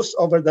reduce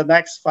over the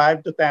next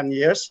 5 to 10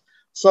 years.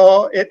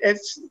 So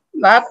it's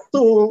not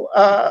too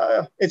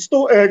it's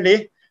too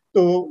early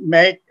to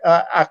make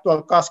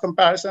actual cost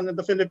comparison in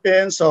the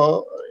Philippines.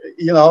 So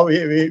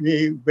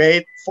we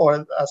wait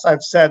for, as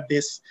I've said,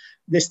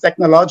 these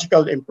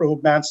technological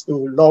improvements to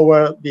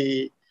lower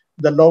the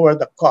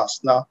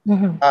cost now,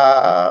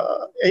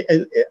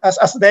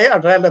 as they are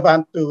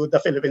relevant to the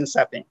Philippine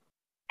setting.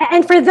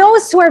 And for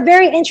those who are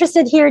very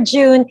interested here,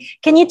 June,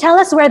 can you tell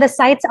us where the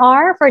sites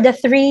are for the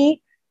 3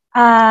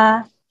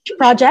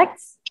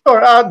 projects?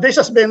 Sure. This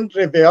has been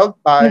revealed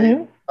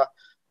by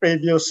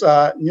previous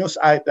news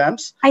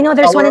items. I know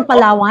there's one in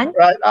Palawan.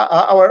 Right.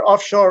 Our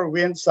offshore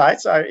wind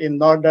sites are in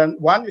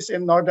one is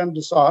in northern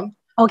Luzon.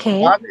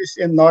 Okay. One is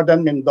in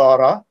northern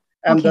Mindoro,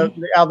 and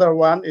the other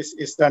one is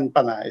eastern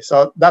Panay.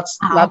 So that's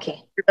not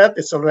yet.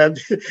 It's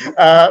already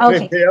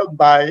revealed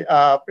by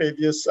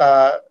previous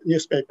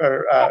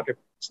newspaper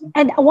reports.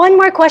 And one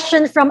more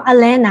question from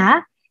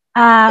Elena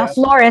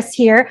Flores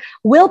here.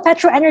 Will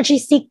Petro Energy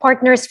seek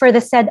partners for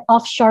the said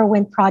offshore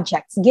wind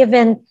projects,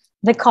 given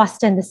the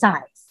cost and the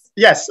size?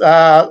 Yes,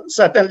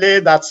 certainly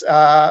that's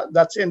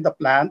in the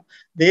plan.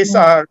 These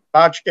are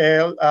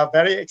large-scale,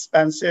 very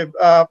expensive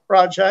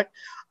projects.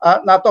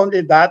 Not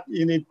only that,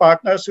 you need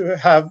partners who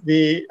have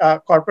the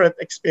corporate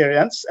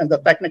experience and the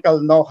technical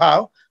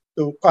know-how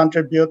to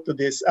contribute to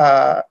these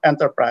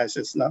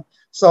enterprises. No?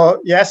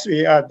 So yes,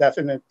 we are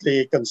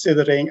definitely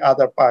considering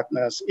other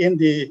partners in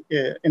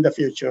the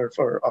future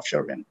for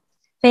offshore wind.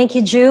 Thank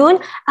you, June.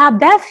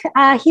 Beth,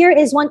 here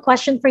is one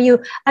question for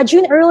you.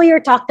 June earlier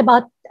talked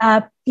about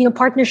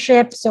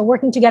partnerships, so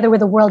working together with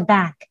the World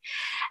Bank.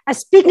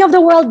 Speaking of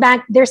the World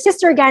Bank, their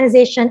sister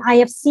organization,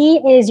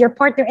 IFC, is your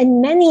partner in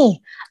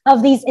many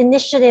of these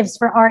initiatives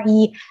for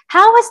RE.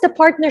 How has the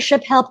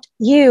partnership helped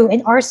you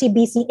in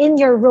RCBC in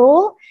your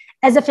role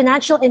as a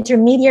financial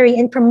intermediary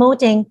in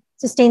promoting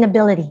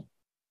sustainability?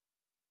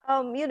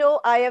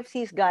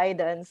 IFC's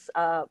guidance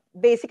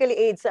basically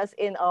aids us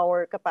in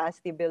our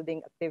capacity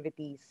building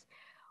activities.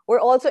 We're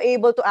also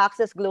able to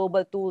access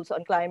global tools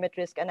on climate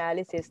risk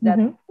analysis that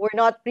were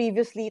not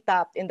previously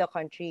tapped in the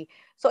country.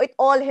 So it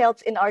all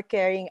helps in our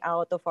carrying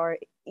out of our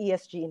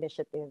ESG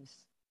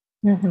initiatives.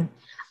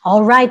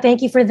 All right,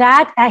 thank you for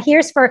that.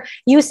 Here's for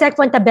Yusek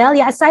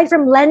Fuentabella. Aside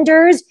from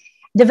lenders,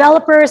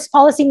 developers,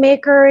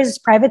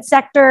 policymakers, private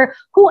sector,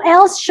 who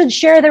else should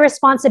share the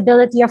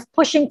responsibility of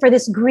pushing for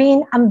this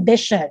green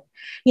ambition?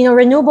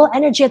 Renewable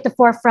energy at the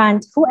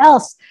forefront. Who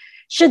else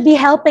should be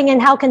helping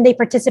and how can they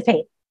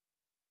participate?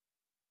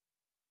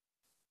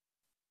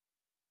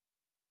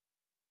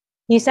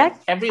 Yusek?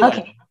 Everyone.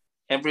 Okay.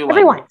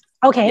 Everyone.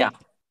 Okay. Yeah.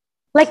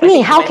 Like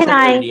me, how can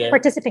I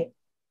participate?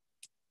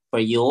 For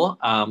you,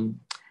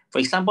 for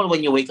example,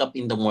 when you wake up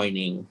in the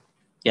morning,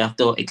 you have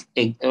to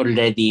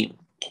already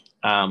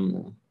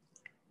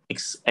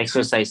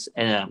exercise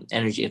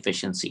energy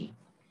efficiency.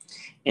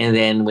 And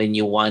then when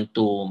you want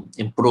to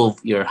improve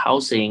your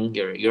housing,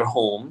 your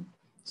home,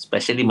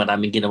 especially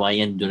maraming ginawa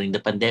yan during the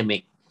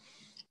pandemic,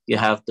 you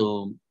have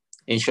to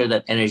ensure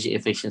that energy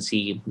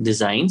efficiency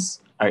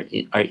designs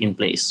are in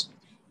place.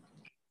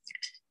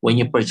 When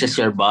you purchase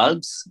your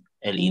bulbs,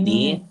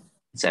 LED,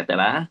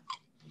 etc.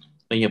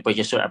 When you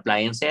purchase your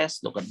appliances,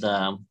 look at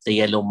the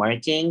yellow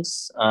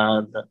markings,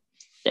 the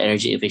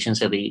energy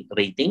efficiency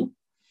rating.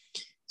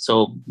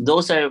 So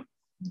those are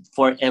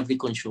for every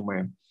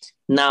consumer.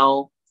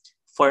 Now,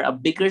 for a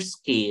bigger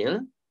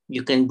scale,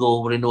 you can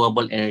go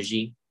renewable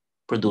energy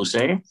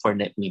producer for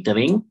net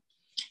metering.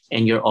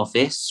 In your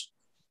office,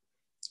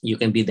 you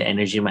can be the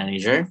energy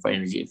manager for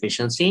energy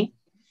efficiency,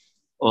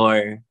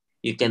 or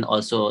you can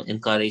also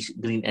encourage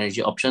green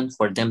energy options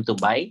for them to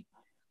buy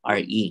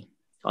RE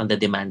on the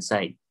demand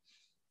side.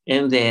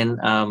 And then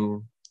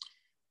on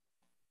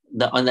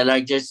a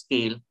larger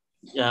scale,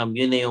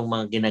 yun na yung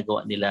mga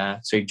ginagawa nila,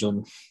 Sir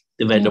June,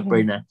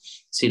 developer na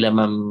sila,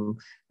 Ma'am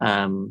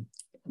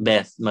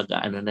Beth,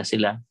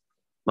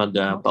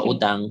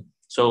 pautang.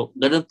 So,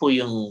 ganun po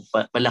yung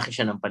palaki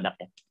siya ng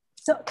palaki.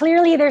 So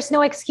clearly, there's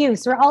no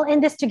excuse. We're all in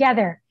this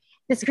together.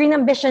 This green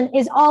ambition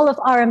is all of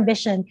our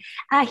ambition.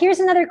 Here's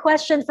another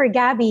question for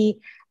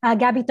Gabby.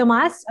 Gabby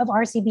Tomas of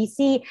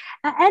RCBC.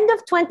 End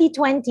of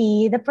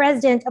 2020, the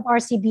president of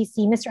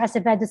RCBC, Mr.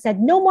 Acevedo, said,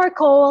 no more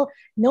coal,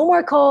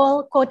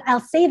 quote,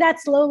 I'll say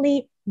that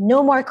slowly,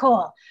 no more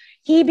coal.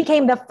 He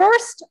became the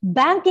first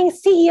banking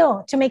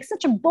CEO to make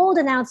such a bold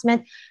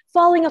announcement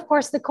following, of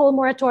course, the coal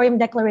moratorium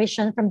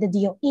declaration from the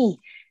DOE.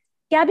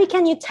 Gabby,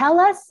 can you tell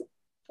us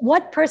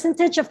what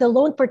percentage of the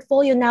loan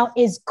portfolio now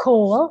is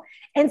coal?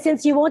 And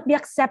since you won't be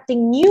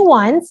accepting new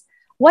ones,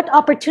 what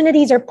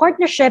opportunities or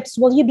partnerships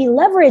will you be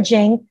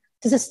leveraging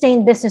to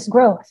sustain business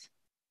growth?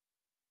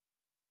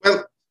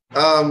 Well,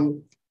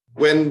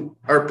 when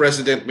our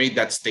president made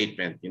that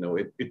statement,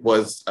 it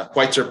was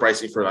quite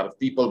surprising for a lot of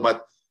people.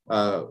 But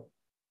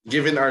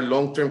given our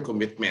long-term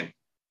commitment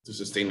to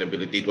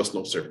sustainability, it was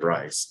no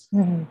surprise.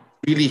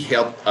 Really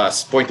helped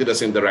us, pointed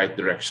us in the right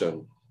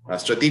direction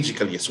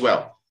strategically as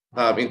well.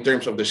 In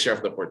terms of the share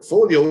of the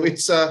portfolio,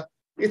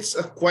 it's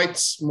quite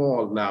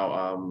small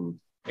now,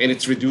 and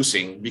it's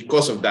reducing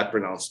because of that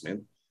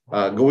pronouncement.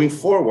 Going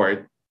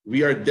forward,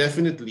 we are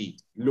definitely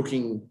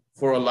looking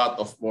for a lot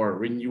of more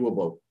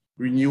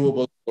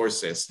renewable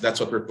sources. That's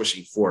what we're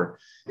pushing for.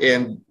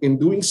 And in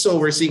doing so,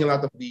 we're seeing a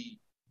lot of the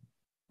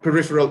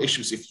peripheral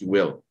issues, if you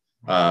will,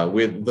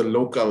 with the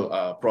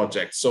local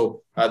projects.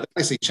 So that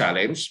is a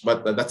challenge,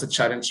 but that's a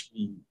challenge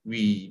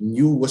we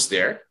knew was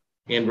there,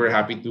 and we're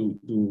happy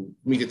to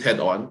meet it head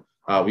on.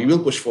 We will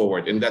push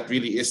forward, and that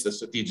really is the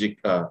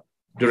strategic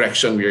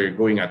direction we're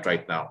going at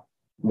right now.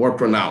 More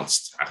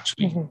pronounced,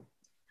 actually.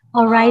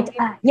 All right.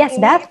 Yes,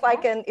 Beth. If I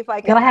can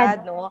Go ahead.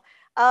 add, no.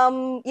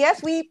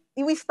 Yes, we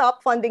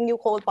stopped funding new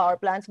coal power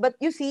plants, but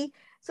you see,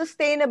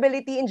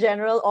 sustainability in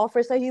general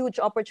offers a huge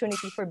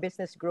opportunity for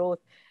business growth.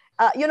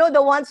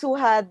 The ones who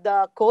had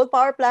coal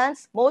power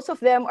plants, most of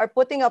them are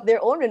putting up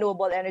their own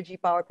renewable energy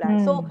power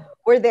plants. So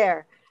we're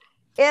there.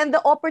 And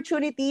the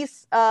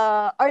opportunities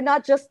are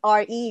not just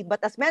RE, but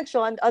as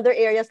mentioned, other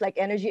areas like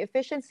energy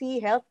efficiency,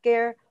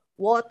 healthcare,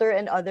 water,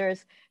 and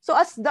others. So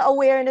as the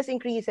awareness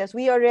increases,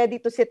 we are ready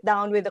to sit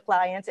down with the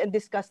clients and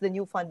discuss the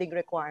new funding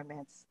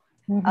requirements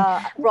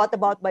brought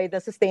about by the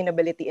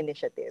sustainability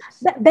initiatives.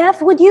 Beth,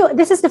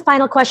 this is the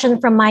final question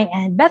from my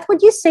end. Beth,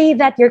 would you say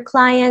that your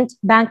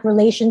client-bank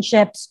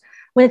relationships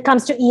when it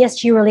comes to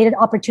ESG-related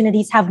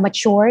opportunities have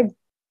matured?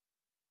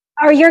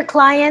 Are your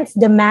clients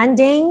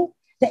demanding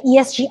the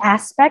ESG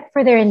aspect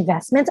for their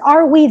investments?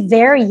 Are we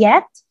there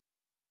yet?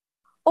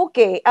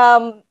 Okay,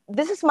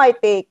 this is my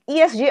take.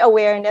 ESG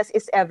awareness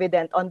is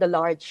evident on the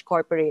large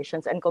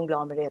corporations and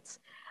conglomerates.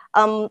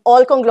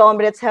 All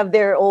conglomerates have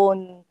their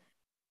own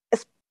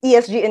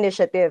ESG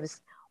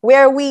initiatives.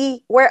 Where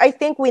I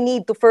think we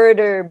need to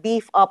further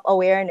beef up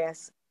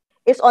awareness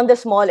is on the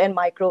small and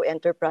micro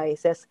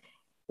enterprises,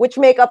 which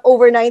make up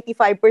over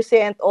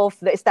 95% of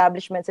the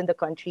establishments in the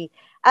country.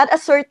 At a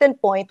certain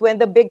point, when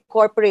the big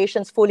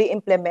corporations fully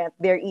implement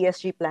their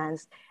ESG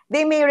plans,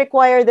 they may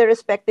require their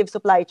respective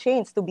supply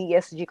chains to be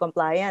ESG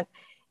compliant.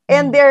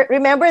 And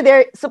remember,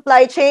 their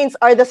supply chains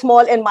are the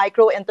small and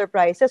micro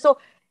enterprises. So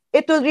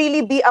it will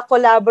really be a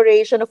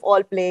collaboration of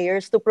all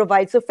players to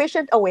provide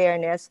sufficient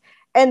awareness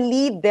and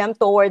lead them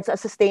towards a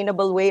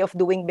sustainable way of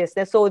doing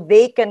business so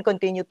they can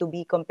continue to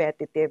be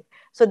competitive.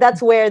 So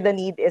that's where the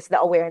need is, the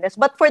awareness.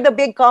 But for the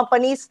big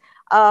companies,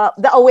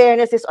 the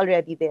awareness is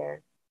already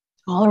there.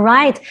 All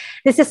right.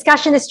 This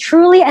discussion is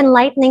truly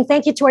enlightening.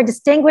 Thank you to our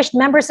distinguished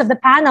members of the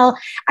panel.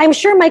 I'm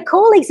sure my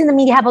colleagues in the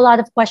media have a lot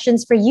of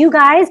questions for you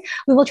guys.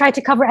 We will try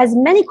to cover as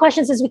many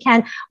questions as we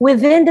can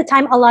within the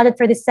time allotted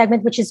for this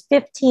segment, which is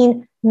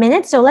 15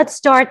 minutes. So let's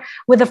start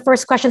with the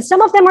first question.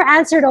 Some of them are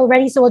answered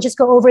already, so we'll just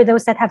go over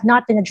those that have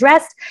not been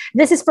addressed.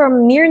 This is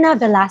from Mirna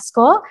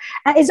Velasco.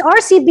 Is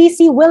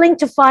RCBC willing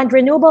to fund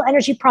renewable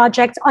energy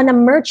projects on a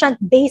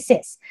merchant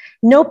basis?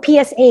 No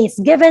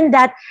PSAs, given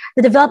that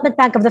the Development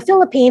Bank of the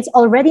Philippines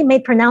already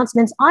made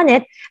pronouncements on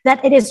it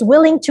that it is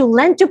willing to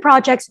lend to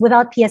projects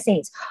without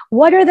PSAs.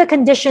 What are the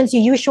conditions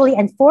you usually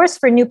enforce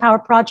for new power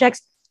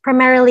projects,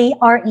 primarily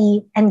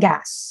RE and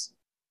gas?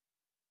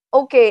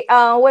 Okay,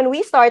 when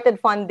we started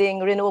funding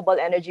renewable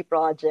energy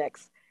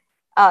projects,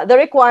 the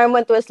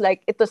requirement was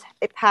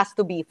it has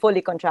to be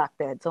fully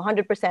contracted, so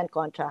 100%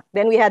 contract.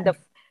 Then we had the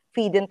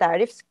feed-in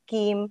tariff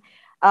scheme.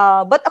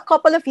 But a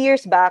couple of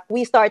years back,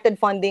 we started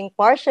funding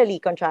partially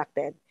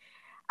contracted.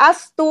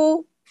 As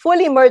to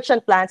fully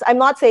merchant plants, I'm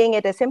not saying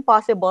it is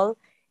impossible.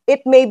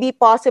 It may be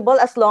possible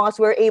as long as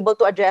we're able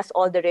to address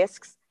all the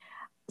risks.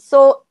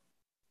 So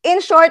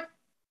in short,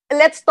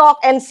 let's talk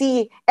and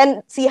see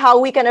how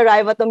we can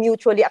arrive at a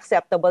mutually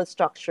acceptable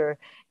structure.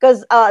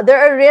 Because there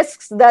are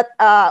risks that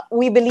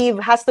we believe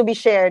has to be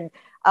shared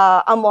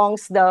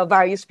amongst the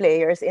various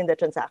players in the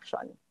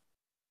transaction.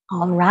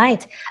 All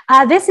right.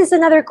 This is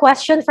another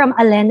question from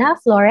Elena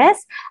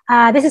Flores.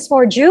 This is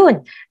for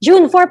June.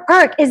 June, for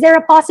PERC, is there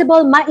a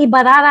possible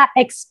Maibarara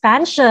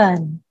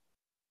expansion?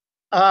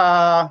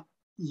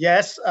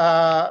 Yes,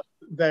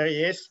 there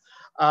is.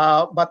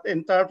 But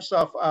in terms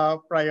of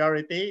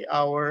priority,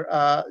 our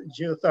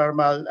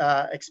geothermal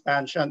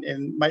expansion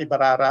in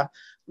Maibarara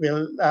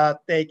will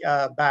take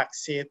a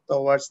backseat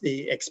towards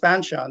the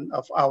expansion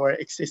of our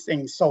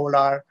existing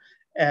solar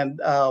and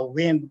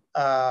wind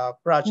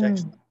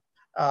projects.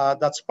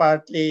 That's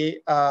partly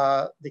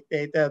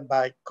dictated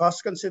by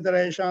cost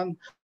consideration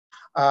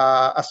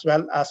as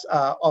well as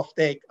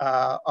offtake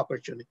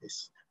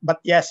opportunities. But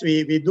yes,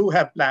 we do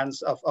have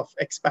plans of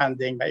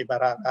expanding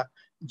Maibarara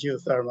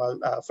geothermal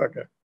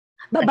further.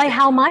 But by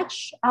how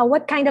much?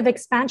 What kind of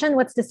expansion?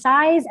 What's the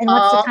size? And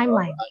what's the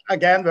timeline?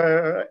 Again,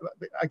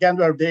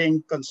 we're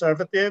being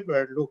conservative.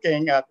 We're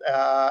looking at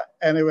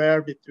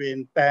anywhere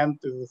between 10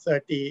 to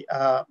 30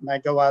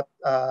 megawatt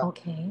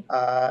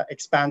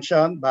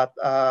expansion. But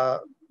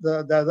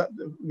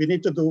we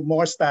need to do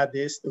more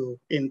studies to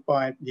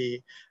pinpoint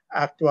the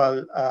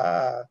actual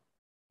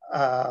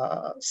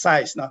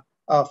size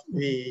of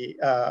the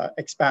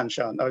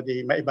expansion or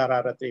the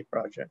Maibarara 3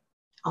 project.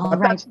 All but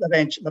right.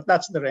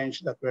 that's the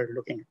range that we're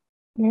looking at.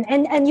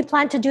 And you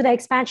plan to do the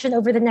expansion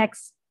over the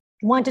next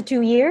 1 to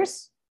 2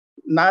 years?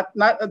 Not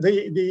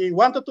the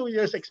 1 to 2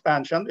 years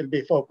expansion will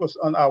be focused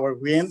on our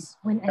wind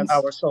and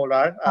our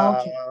solar,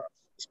 okay.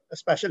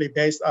 especially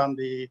based on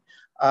the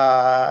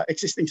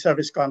existing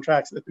service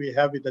contracts that we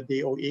have with the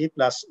DOE,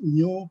 plus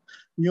new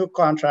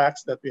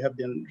contracts that we have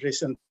been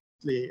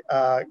recently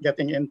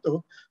getting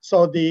into.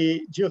 So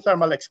the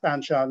geothermal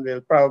expansion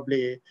will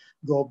probably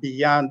go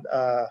beyond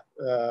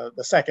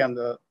the second.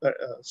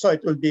 So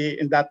it will be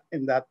in that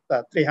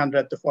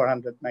 300 to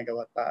 400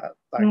 megawatt target.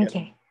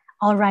 Okay.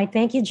 All right.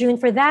 Thank you, June,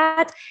 for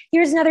that.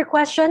 Here's another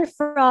question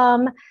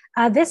from,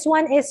 this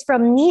one is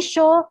from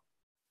Nisho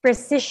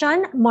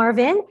Precision,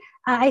 Marvin.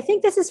 I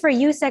think this is for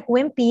Yusek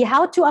Wimpy.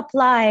 How to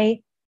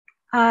apply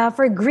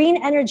for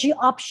Green Energy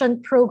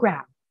Option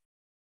Program?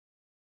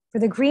 For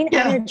the Green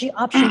Energy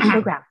Option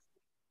Program.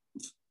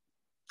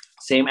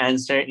 Same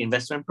answer.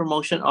 Investment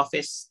Promotion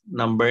Office,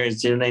 number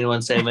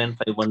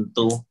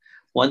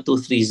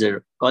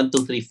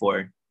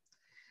 0917-512-1234.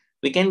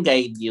 We can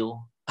guide you.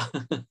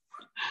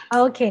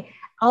 Okay.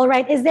 All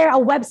right. Is there a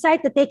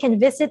website that they can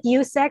visit,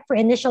 Yusek, for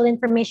initial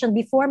information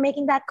before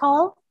making that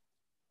call?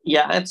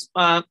 Yeah, it's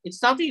not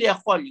really a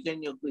call. You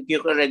can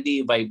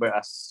already Viber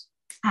us.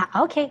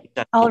 Okay.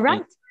 All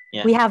right.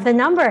 Yeah. We have the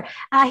number.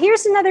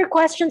 Here's another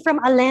question from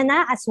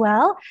Alena as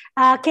well.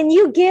 Can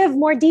you give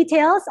more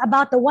details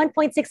about the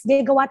 1.6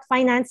 gigawatt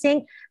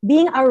financing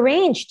being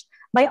arranged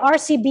by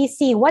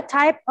RCBC? What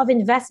type of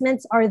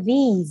investments are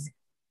these?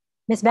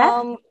 Ms.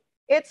 Beth?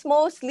 It's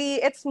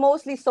mostly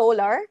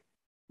solar.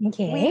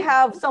 Okay. We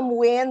have some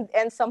wind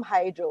and some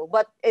hydro,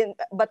 but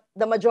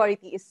the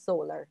majority is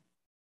solar.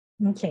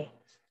 Okay.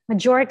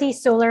 Majority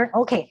solar.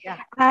 Okay.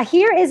 Yeah.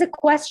 Here is a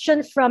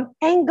question from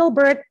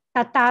Engelbert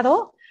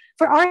Tataro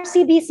for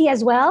RCBC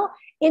as well.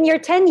 In your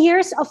 10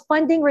 years of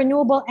funding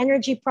renewable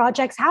energy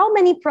projects, how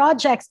many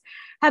projects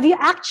have you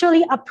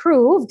actually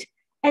approved?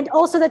 And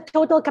also the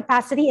total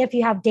capacity, if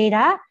you have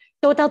data,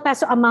 total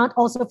peso amount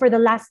also for the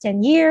last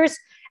 10 years.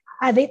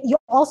 You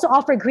also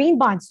offer green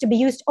bonds to be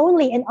used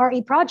only in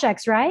RE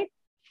projects, right?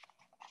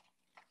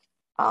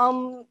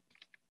 On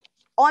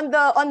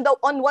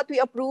what we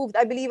approved,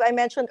 I believe I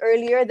mentioned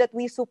earlier that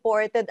we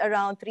supported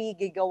around 3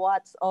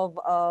 gigawatts of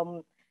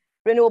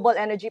renewable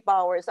energy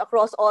powers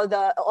across all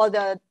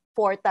the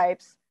 4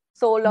 types: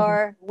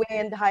 solar,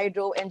 wind,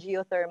 hydro, and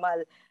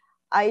geothermal.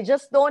 I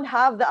just don't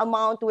have the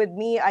amount with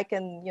me. I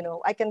can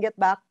get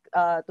back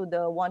to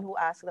the one who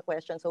asked the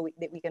question so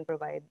we can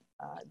provide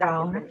that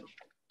information.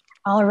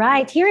 All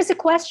right. Here's a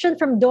question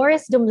from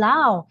Doris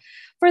Dumlao.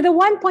 For the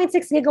 1.6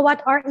 gigawatt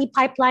RE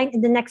pipeline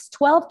in the next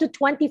 12 to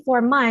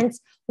 24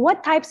 months,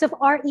 what types of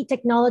RE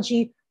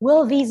technology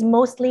will these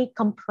mostly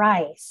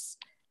comprise?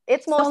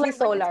 It's mostly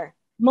solar.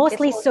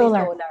 Mostly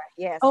solar.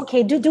 Yes.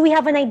 Okay. Do we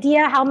have an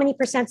idea how many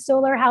percent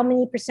solar, how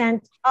many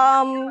percent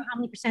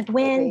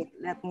wind? Okay,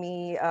 let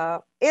me.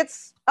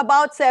 It's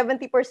about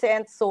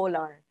 70%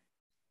 solar.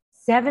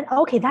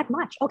 Okay, that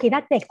much. Okay,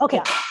 that big. Okay,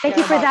 Yeah, thank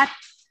you for that.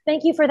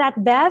 Thank you for that,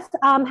 Beth.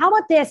 How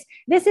about this?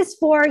 This is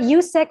for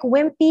Yusek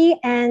Wimpy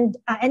and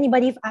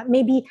anybody,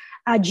 maybe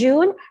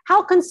June.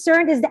 How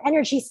concerned is the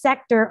energy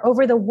sector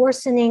over the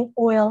worsening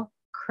oil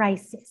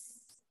crisis?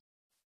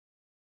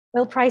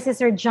 Oil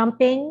prices are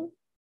jumping.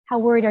 How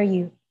worried are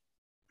you?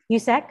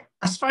 Yusek?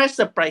 As far as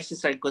the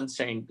prices are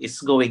concerned,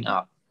 it's going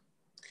up.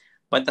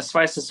 But as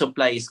far as the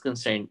supply is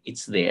concerned,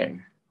 it's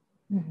there.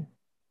 Mm-hmm.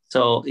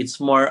 So it's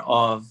more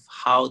of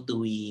how do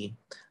we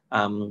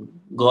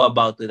go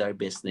about with our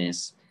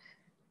business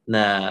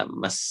na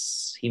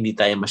mas hindi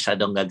tayo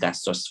masyadong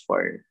gagastos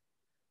for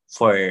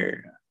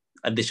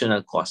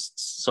additional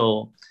costs.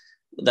 So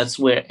that's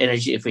where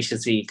energy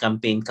efficiency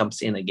campaign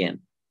comes in again.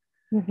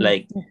 Mm-hmm.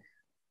 Like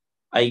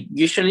I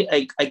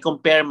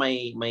compare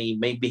my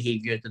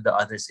behavior to the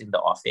others in the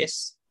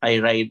office. I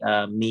ride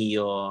a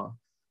Mio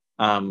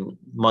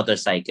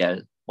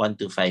motorcycle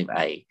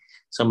 125i.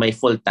 So my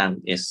full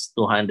tank is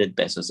 200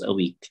 pesos a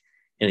week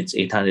and it's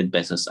 800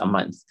 pesos a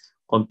month.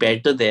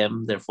 Compared to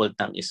them, their full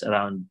tank is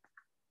around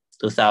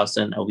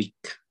 2,000 a week.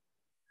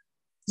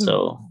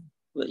 So,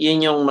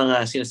 yun yung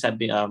mga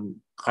sinasabi,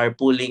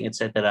 carpooling,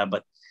 etc.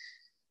 But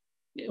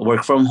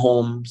work from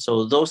home.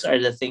 So those are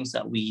the things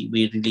that we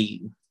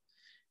really,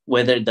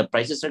 whether the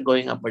prices are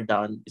going up or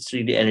down, it's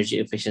really energy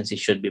efficiency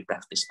should be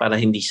practiced para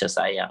hindi siya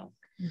sayang.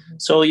 Mm-hmm.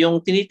 So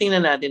yung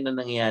tinitingnan natin na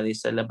nangyayari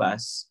sa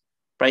labas,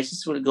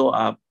 prices will go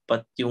up,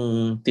 but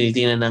yung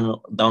tinitingnan ng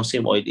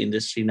downstream oil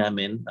industry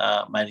namin,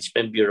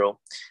 Management Bureau,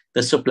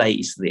 the supply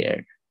is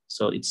there.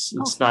 So it's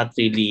not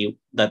really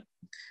that,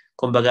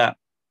 kumbaga,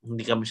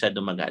 hindi ka masyado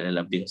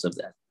mag-alala because of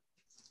that.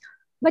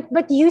 But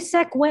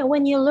Yusek,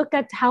 when you look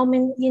at how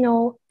many,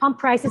 pump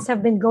prices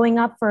have been going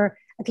up for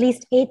at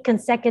least 8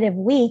 consecutive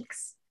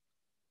weeks,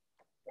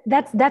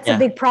 that's a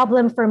big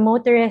problem for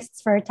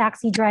motorists, for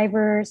taxi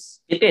drivers.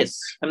 It is.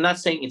 I'm not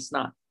saying it's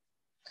not.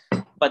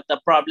 But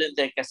the problem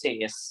there kasi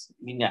is,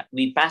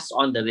 we pass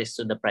on the risk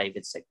to the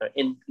private sector,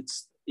 and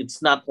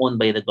it's not owned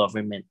by the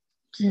government.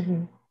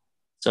 Mm-hmm.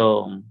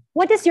 So,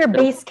 what is your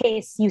base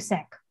case,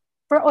 Yusek,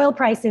 for oil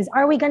prices?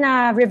 Are we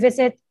gonna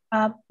revisit,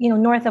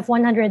 north of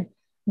 $100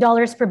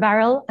 per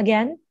barrel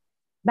again,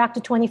 back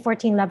to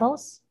 2014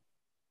 levels?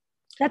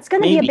 That's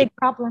gonna be a big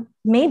problem.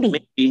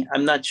 Maybe.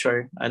 I'm not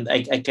sure, and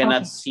I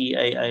cannot see.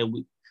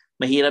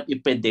 Mahirap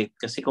i-predict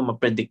kasi kung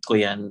ma-predict ko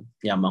yan,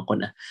 yaman ko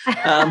na.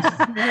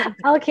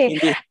 Okay.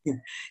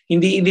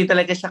 Hindi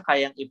talaga siya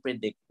kayang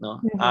i-predict,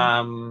 no?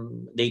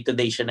 Mm-hmm. Day to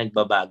day siya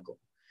nagbabago.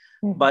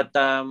 Mm-hmm. But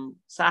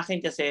sa akin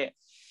kasi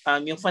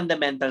yung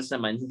fundamentals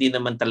naman hindi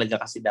naman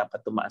talaga kasi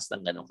dapat tumaas ng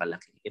ganong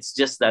kalaki. It's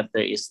just that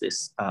there is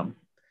this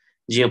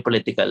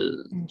geopolitical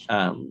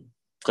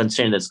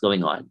concern that's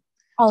going on.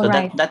 All so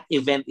right. that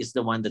event is the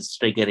one that's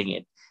triggering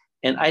it.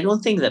 And I don't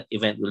think that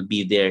event will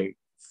be there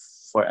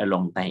for a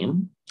long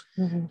time.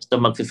 Mm-hmm. So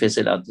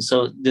mag-fizzle out.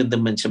 So doon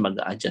naman siya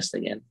mag-adjust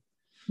again.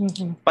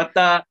 Mm-hmm. But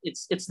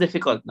it's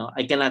difficult, no?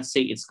 I cannot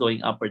say it's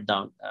going up or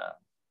down.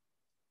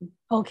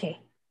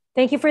 Okay.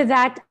 Thank you for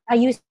that.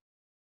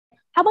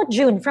 How about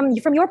June? From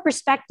your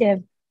perspective,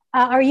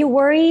 are you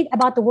worried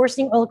about the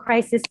worsening oil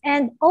crisis?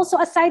 And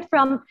also, aside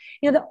from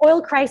the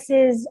oil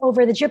crisis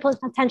over the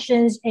geopolitical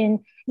tensions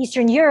in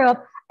Eastern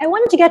Europe, I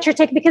wanted to get your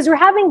take because we're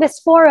having this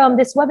forum,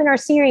 this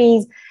webinar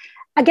series,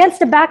 against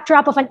the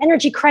backdrop of an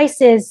energy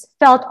crisis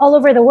felt all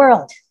over the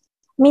world.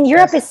 I mean,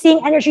 Europe is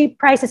seeing energy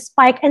prices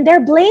spike, and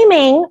they're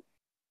blaming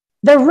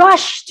the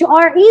rush to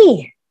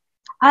RE.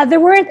 There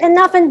weren't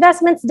enough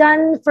investments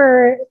done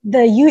for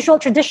the usual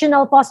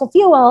traditional fossil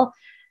fuel,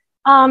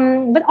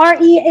 but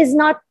RE is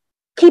not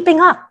keeping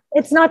up.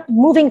 It's not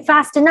moving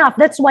fast enough.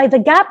 That's why the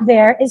gap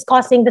there is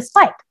causing the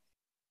spike.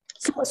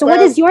 So what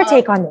is your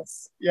take on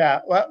this?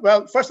 Yeah,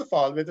 well, first of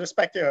all, with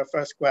respect to your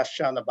first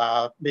question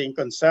about being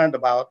concerned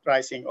about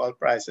rising oil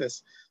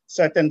prices,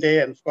 certainly,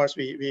 and of course,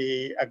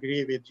 we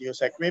agree with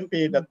Yusek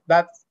Wimpy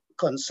that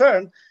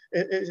concern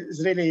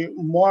is really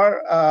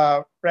more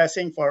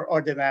pressing for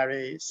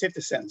ordinary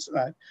citizens,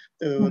 right?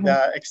 To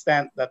the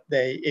extent that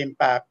they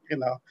impact,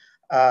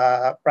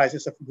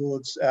 prices of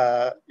goods,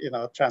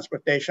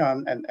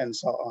 transportation, and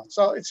so on.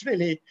 So it's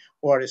really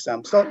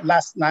worrisome. So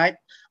last night,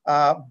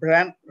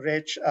 Brent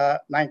reached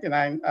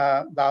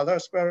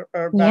 $99 per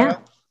barrel. Yeah.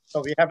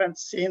 So we haven't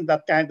seen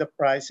that kind of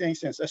pricing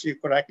since, as you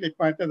correctly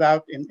pointed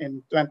out,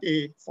 in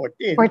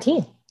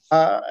 2014.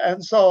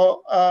 And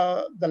so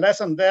the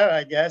lesson there,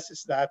 I guess,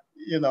 is that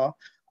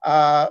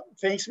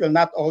things will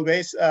not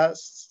always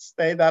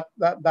stay that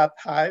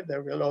high.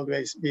 There will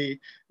always be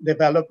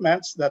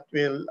developments that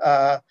will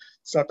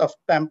sort of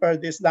temper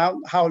this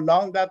down. How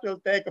long that will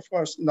take, of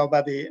course,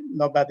 nobody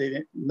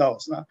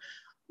knows. No?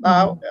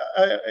 Now,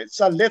 it's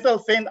a little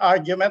thin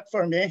argument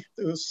for me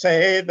to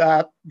say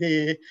that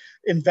the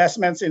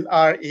investments in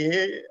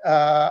RE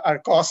are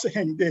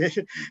causing the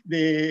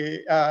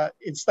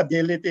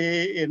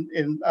instability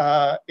in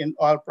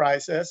oil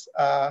prices.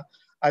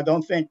 I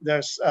don't think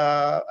there's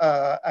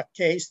a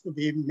case to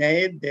be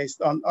made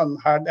based on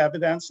hard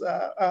evidence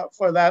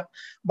for that.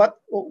 But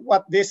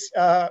what this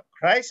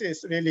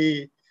crisis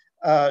really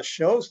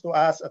shows to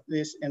us, at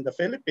least in the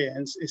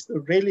Philippines, is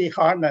to really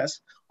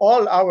harness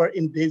all our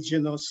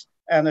indigenous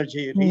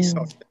energy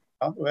resources,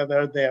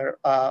 whether they're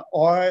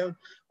oil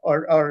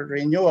or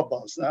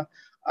renewables.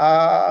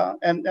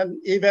 And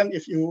even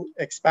if you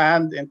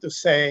expand into,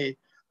 say,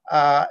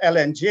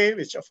 LNG,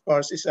 which of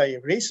course is a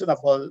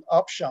reasonable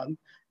option,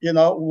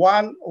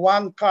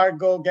 one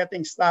cargo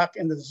getting stuck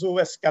in the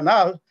Suez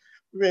Canal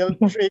will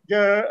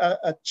trigger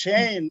a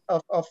chain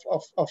of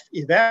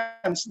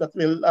events that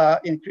will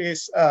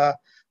increase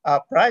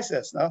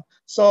prices. No?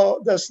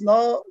 So there's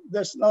no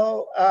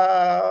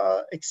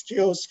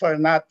excuse for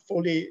not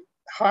fully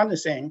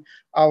harnessing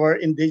our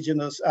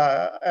indigenous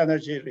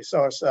energy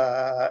resource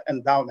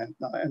endowment.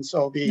 No? And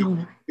so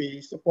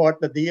we support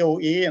the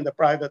DOE and the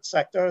private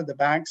sector, the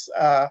banks'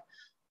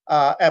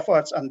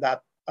 efforts on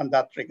that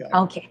regard.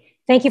 Okay.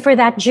 Thank you for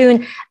that,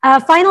 June.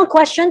 Final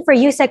question for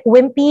Yusek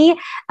Wimpy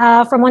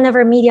from one of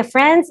our media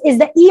friends. Is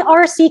the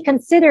ERC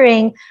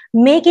considering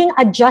making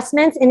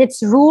adjustments in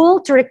its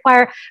rule to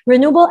require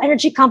renewable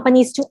energy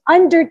companies to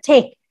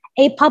undertake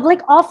a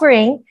public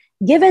offering,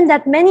 given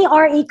that many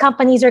RE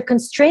companies are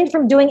constrained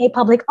from doing a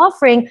public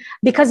offering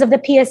because of the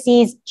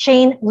PSC's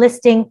chain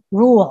listing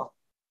rule?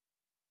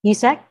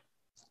 Yusek?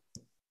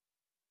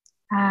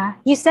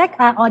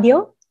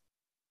 Audio?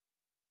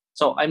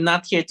 So I'm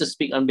not here to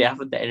speak on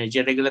behalf of the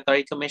Energy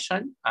Regulatory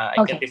Commission.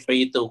 I can refer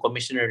you to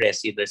Commissioner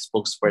Resi, their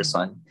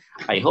spokesperson.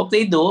 I hope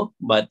they do,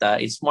 but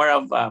it's more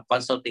of a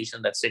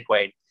consultation that's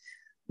required.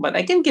 But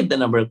I can give the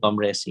number of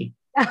Resi.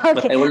 Okay.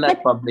 But I will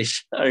not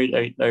publish or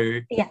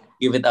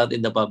give it out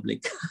in the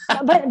public.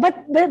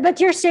 but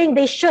you're saying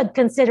they should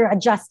consider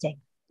adjusting.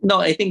 No,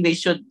 I think they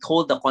should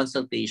hold the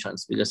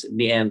consultations because in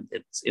the end,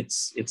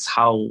 it's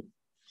how.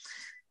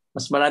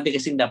 Mas marami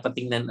kasing dapat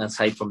tingnan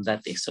aside from that.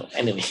 So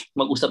anyway,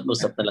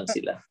 mag-usap-usap na lang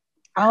sila.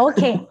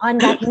 Okay,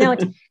 on that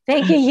note,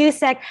 thank you,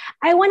 Yusek.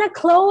 I want to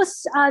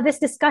close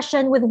this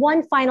discussion with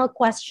one final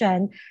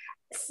question.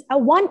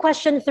 One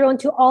question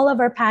thrown to all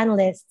of our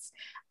panelists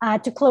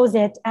to close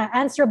it,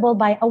 answerable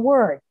by a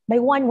word. by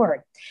one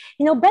word.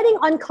 Betting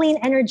on clean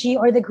energy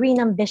or the green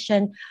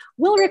ambition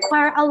will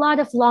require a lot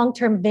of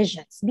long-term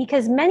visions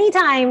because many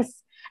times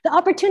the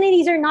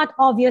opportunities are not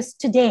obvious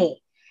today.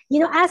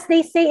 As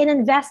they say in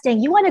investing,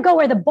 you want to go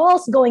where the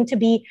ball's going to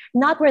be,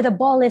 not where the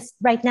ball is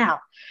right now.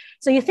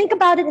 So you think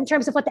about it in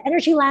terms of what the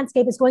energy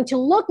landscape is going to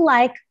look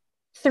like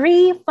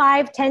 3,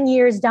 5, 10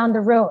 years down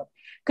the road.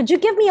 Could you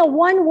give me a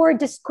one-word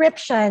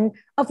description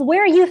of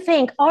where you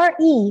think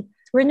RE,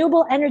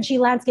 renewable energy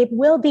landscape,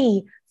 will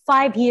be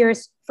 5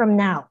 years from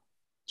now?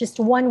 Just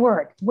one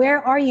word. Where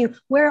are you?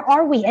 Where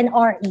are we in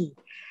RE?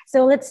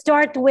 So let's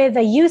start with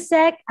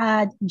Yusek,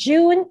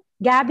 June,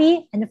 Gabby,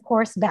 and of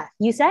course, Beth.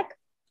 Yusek,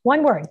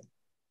 one word.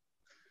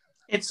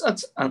 It's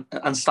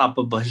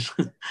unstoppable.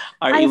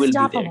 RE will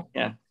be there.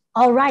 Yeah.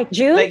 All right,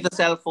 June. Like the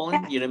cell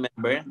phone, you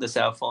remember the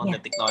cell phone, the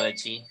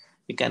technology,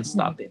 you can't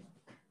stop it.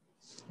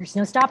 There's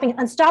no stopping.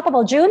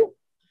 Unstoppable, June.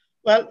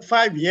 Well,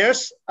 5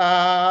 years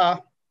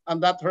on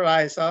that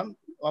horizon.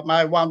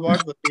 My one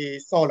word would be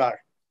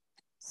solar.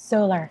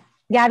 Solar.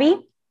 Gabby?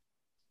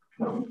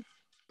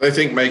 I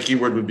think my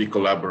keyword would be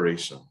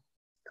collaboration.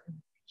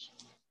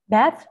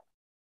 Beth?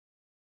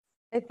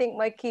 I think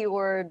my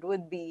keyword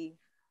would be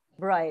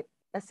bright,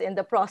 as in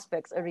the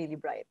prospects are really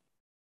bright.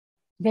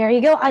 There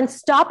you go.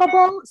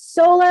 Unstoppable,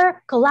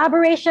 solar,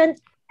 collaboration,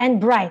 and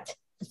bright.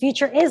 The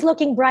future is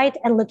looking bright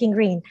and looking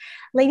green.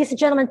 Ladies and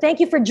gentlemen, thank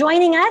you for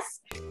joining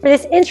us for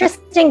this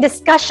interesting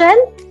discussion.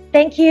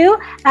 Thank you,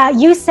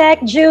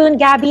 Yusek, June,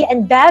 Gabby,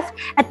 and Beth.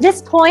 At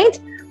this point,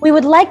 we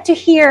would like to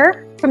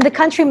hear from the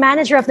country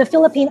manager of the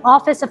Philippine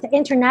Office of the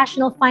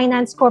International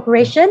Finance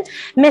Corporation,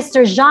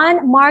 Mr.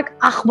 Jean-Marc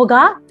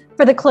Achboga,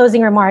 for the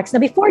closing remarks. Now,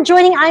 before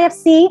joining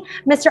IFC,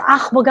 Mr.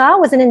 Achboga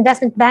was an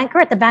investment banker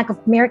at the Bank of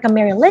America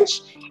Merrill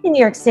Lynch in New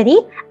York City,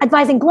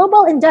 advising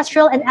global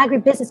industrial and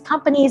agribusiness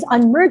companies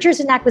on mergers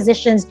and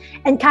acquisitions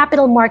and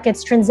capital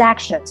markets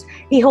transactions.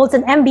 He holds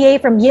an MBA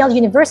from Yale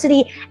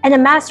University and a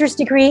master's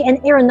degree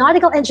in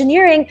aeronautical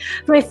engineering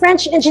from a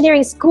French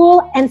engineering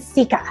school and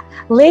SICA.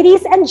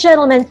 Ladies and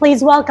gentlemen,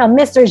 please welcome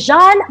Mr.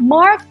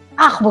 Jean-Marc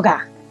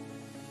Achboga.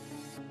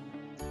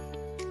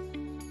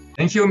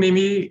 Thank you,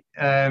 Mimi.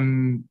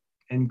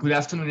 And good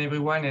afternoon,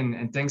 everyone,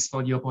 and thanks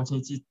for the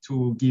opportunity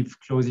to give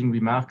closing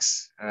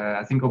remarks.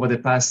 I think over the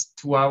past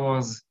 2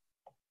 hours,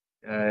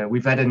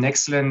 we've had an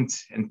excellent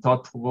and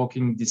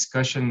thought-provoking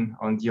discussion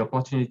on the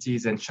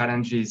opportunities and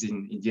challenges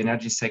in the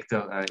energy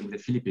sector in the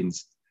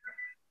Philippines.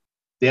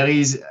 There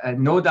is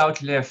no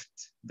doubt left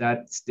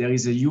that there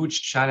is a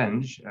huge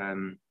challenge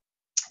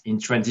in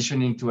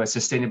transitioning to a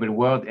sustainable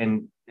world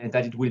and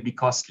that it will be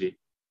costly.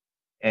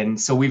 And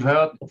so we've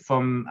heard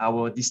from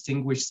our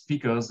distinguished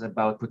speakers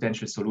about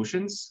potential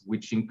solutions,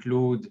 which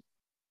include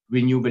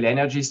renewable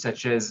energy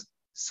such as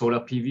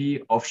solar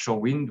PV, offshore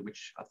wind,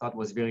 which I thought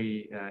was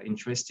very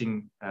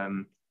interesting,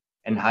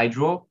 and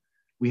hydro.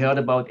 We heard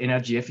about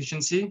energy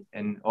efficiency,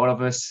 and all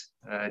of us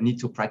need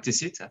to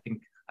practice it. I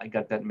think I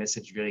got that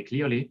message very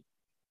clearly.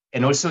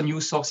 And also new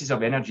sources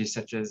of energy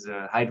such as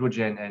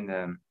hydrogen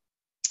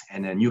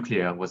and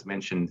nuclear was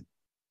mentioned.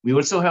 We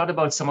also heard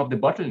about some of the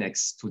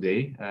bottlenecks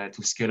today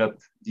to scale up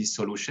these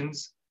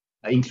solutions,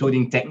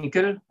 including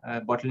technical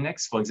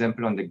bottlenecks, for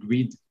example, on the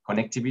grid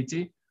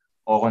connectivity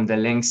or on the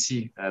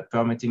lengthy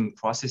permitting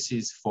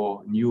processes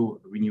for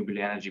new renewable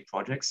energy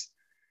projects.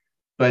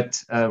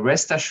 But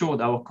rest assured,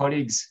 our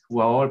colleagues who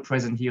are all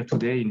present here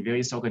today in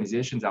various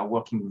organizations are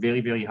working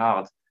very, very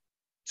hard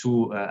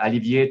to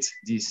alleviate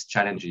these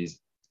challenges.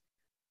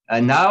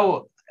 And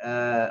now,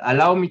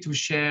 allow me to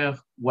share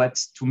what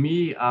to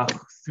me are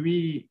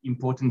 3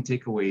 important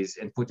takeaways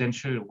and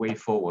potential way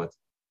forward.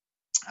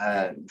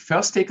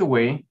 First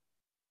takeaway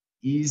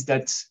is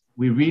that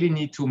we really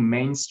need to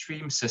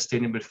mainstream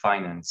sustainable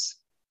finance.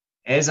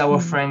 As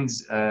our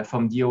friends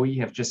from DOE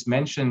have just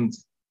mentioned,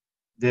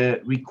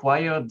 the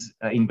required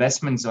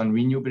investments on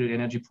renewable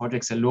energy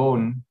projects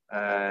alone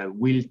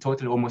will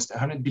total almost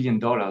 $100 billion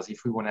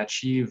if we want to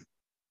achieve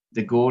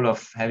the goal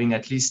of having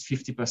at least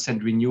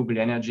 50% renewable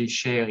energy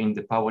share in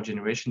the power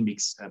generation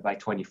mix by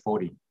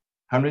 2040.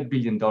 $100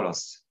 billion,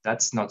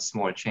 that's not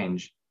small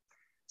change.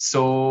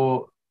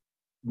 So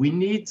we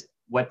need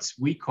what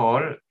we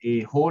call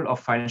a whole of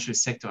financial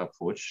sector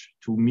approach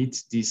to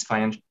meet these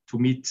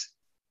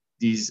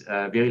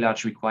very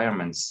large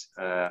requirements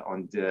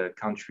on the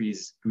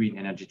country's green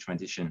energy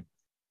transition.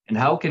 And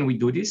how can we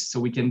do this? So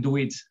we can do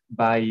it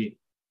by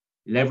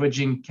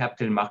leveraging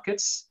capital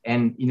markets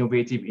and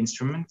innovative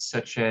instruments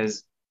such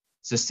as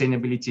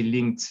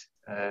sustainability-linked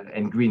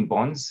and green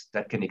bonds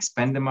that can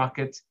expand the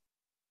market,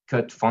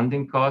 cut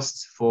funding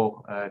costs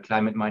for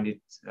climate-minded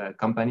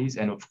companies,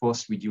 and of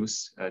course,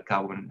 reduce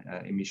carbon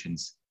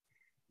emissions.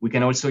 We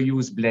can also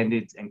use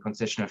blended and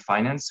concessional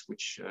finance,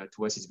 which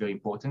to us is very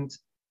important,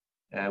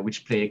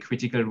 which play a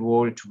critical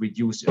role to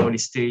reduce early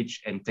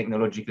stage and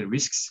technological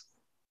risks,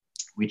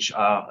 which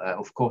are,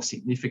 of course,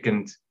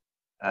 significant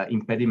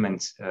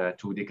impediment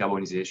to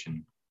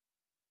decarbonization.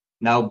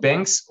 Now,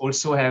 banks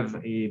also have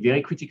a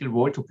very critical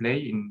role to play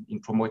in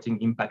promoting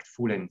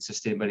impactful and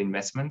sustainable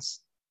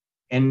investments.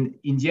 And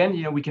in the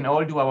end, we can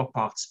all do our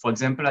parts. For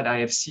example, at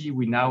IFC,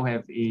 we now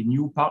have a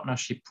new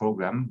partnership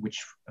program,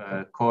 which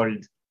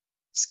called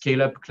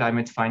Scale Up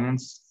Climate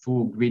Finance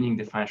through Greening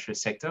the Financial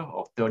Sector,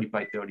 or 30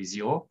 by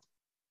 30.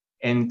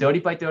 And 30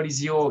 by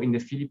 30 in the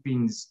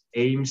Philippines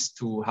aims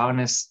to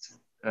harness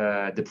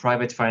the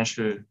private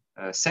financial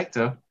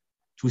sector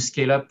to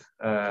scale up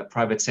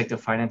private sector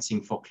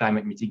financing for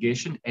climate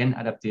mitigation and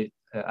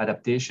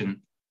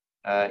adaptation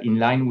in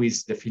line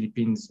with the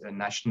Philippines'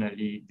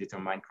 nationally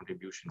determined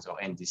contributions, or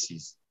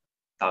NDCs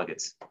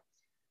targets.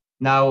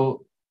 Now,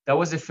 that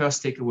was the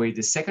first takeaway.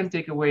 The second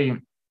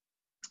takeaway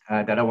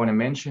that I want to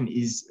mention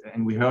is,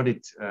 and we heard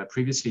it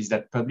previously, is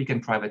that public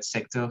and private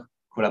sector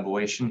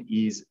collaboration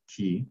is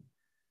key.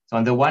 So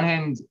on the one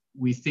hand,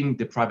 we think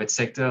the private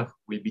sector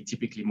will be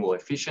typically more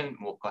efficient,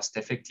 more cost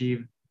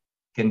effective,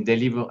 can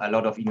deliver a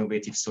lot of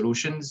innovative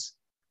solutions.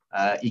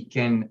 It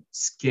can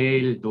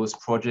scale those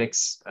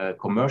projects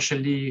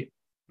commercially,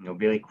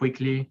 very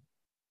quickly.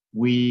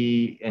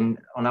 And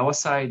on our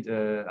side,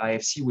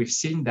 IFC, we've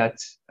seen that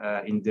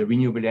in the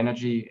renewable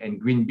energy and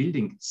green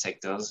building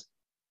sectors,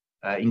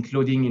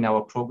 including in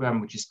our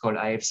program, which is called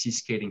IFC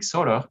Scaling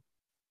Solar,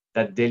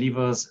 that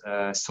delivers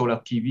solar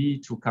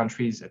PV to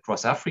countries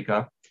across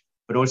Africa,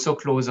 but also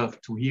closer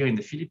to here in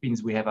the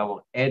Philippines, we have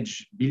our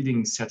EDGE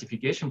building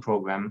certification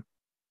program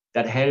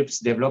that helps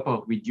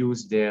developers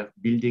reduce their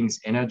buildings'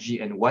 energy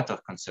and water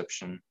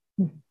consumption.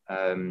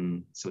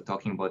 So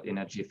talking about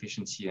energy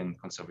efficiency and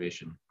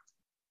conservation.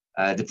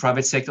 The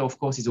private sector, of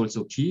course, is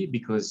also key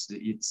because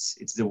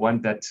it's the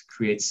one that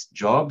creates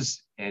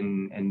jobs,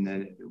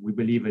 and we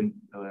believe in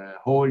a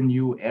whole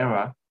new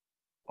era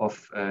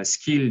of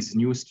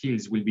new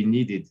skills will be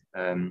needed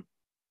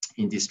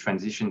in this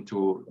transition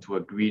to a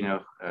greener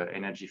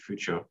energy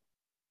future.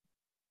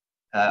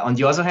 On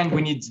the other hand,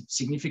 we need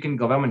significant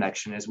government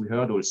action, as we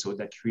heard also,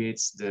 that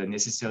creates the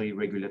necessary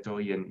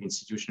regulatory and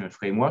institutional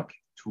framework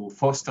to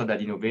foster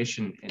that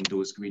innovation and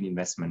those green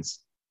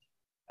investments.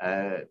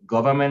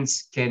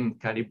 Governments can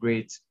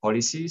calibrate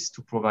policies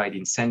to provide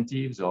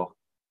incentives or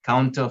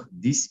counter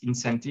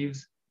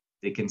disincentives.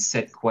 They can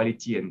set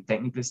quality and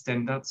technical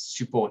standards,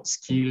 support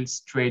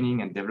skills,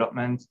 training and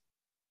development,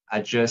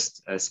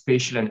 adjust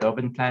spatial and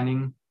urban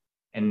planning,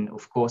 and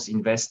of course,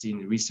 invest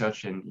in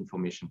research and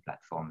information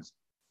platforms.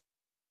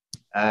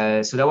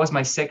 So that was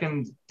my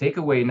second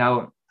takeaway.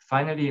 Now,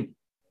 finally,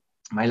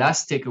 my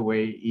last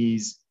takeaway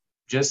is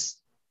just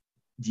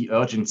the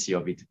urgency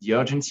of it, the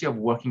urgency of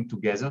working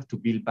together to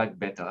build back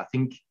better. I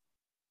think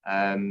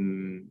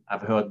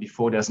I've heard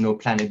before there's no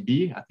planet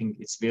B. I think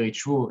it's very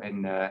true,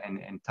 and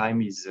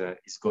time is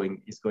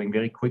going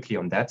very quickly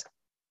on that.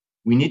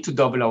 We need to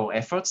double our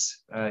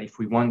efforts if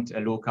we want a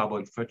low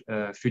carbon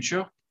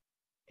future.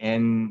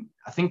 And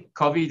I think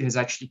COVID has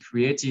actually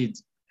created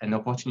an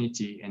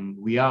opportunity, and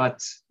we are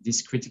at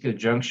this critical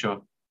juncture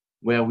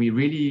where we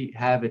really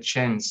have a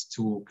chance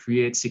to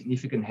create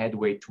significant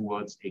headway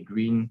towards a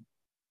green,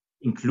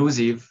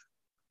 inclusive,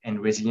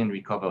 and resilient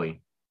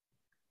recovery.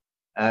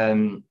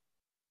 At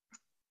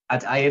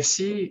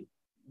IFC,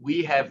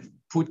 we have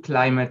put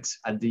climate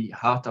at the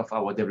heart of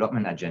our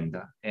development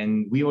agenda.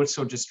 And we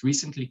also just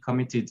recently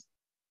committed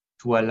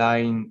to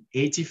align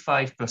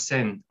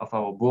 85% of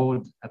our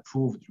board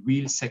approved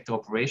real sector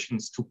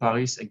operations to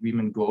Paris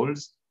Agreement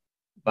goals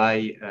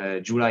by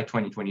July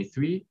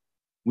 2023,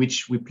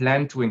 which we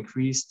plan to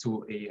increase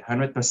to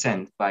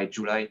 100% by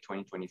July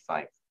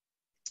 2025.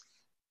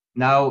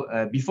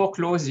 Now, before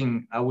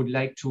closing, I would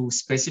like to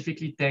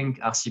specifically thank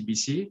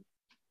RCBC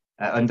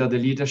under the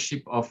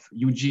leadership of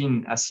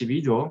Eugene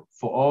Acevedo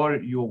for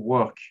all your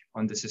work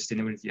on the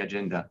sustainability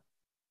agenda.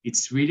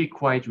 It's really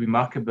quite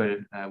remarkable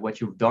what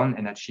you've done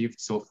and achieved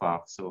so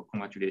far. So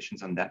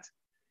congratulations on that.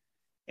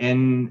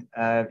 And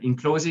in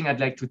closing, I'd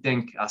like to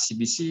thank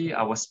RCBC,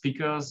 our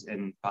speakers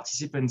and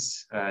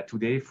participants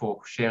today for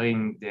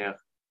sharing their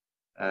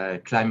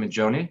climate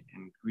journey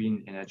and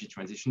green energy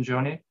transition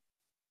journey.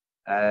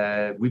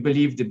 We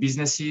believe the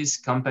businesses,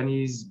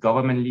 companies,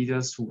 government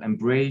leaders who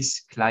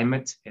embrace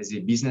climate as a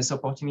business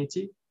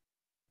opportunity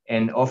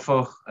and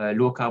offer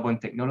low carbon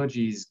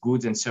technologies,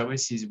 goods and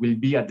services will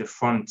be at the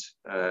front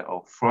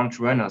or front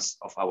runners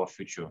of our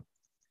future.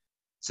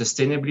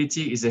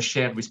 Sustainability is a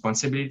shared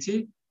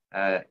responsibility.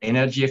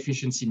 Energy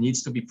efficiency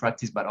needs to be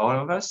practiced by all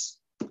of us.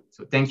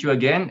 So thank you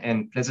again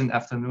and pleasant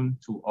afternoon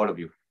to all of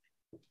you.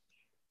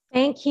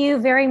 Thank you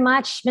very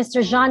much,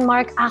 Mr.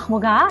 Jean-Marc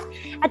Ahmoga.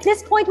 At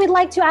this point, we'd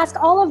like to ask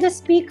all of the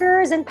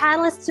speakers and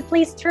panelists to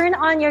please turn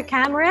on your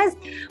cameras.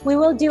 We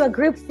will do a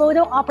group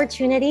photo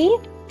opportunity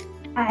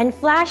and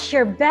flash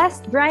your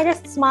best,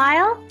 brightest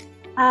smile.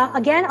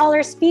 Again, all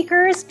our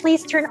speakers,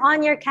 please turn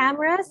on your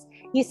cameras.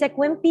 Yusek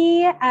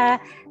Wimpy,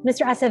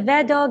 Mr.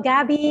 Acevedo,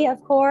 Gabby,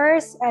 of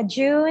course,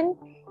 June,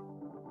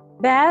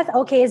 Beth.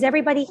 Okay, is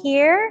everybody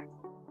here?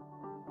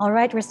 All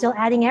right, we're still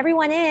adding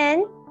everyone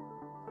in.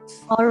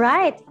 All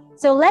right.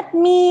 So let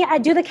me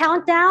do the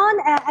countdown.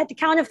 At the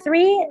count of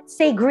 3,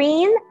 say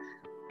green.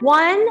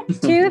 1,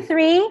 2,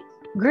 3.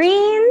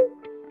 Green.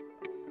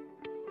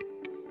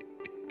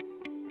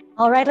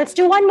 All right, let's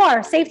do one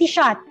more. Safety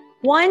shot.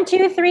 1,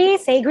 2, 3,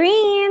 say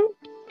green.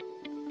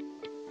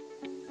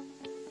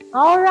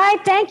 All right,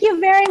 thank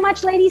you very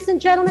much, ladies and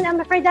gentlemen. I'm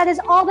afraid that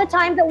is all the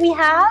time that we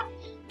have.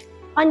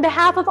 On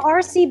behalf of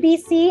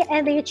RCBC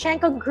and the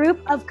Yuchenko Group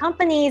of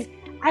Companies,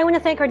 I want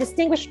to thank our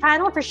distinguished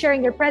panel for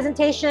sharing their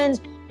presentations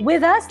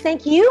with us.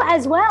 Thank you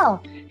as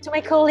well to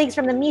my colleagues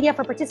from the media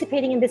for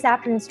participating in this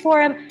afternoon's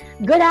forum.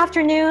 Good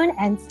afternoon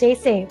and stay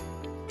safe.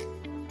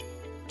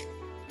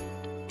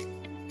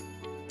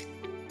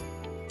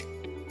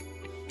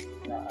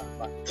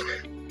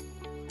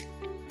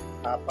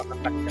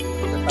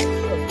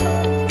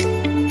 Napakatagal.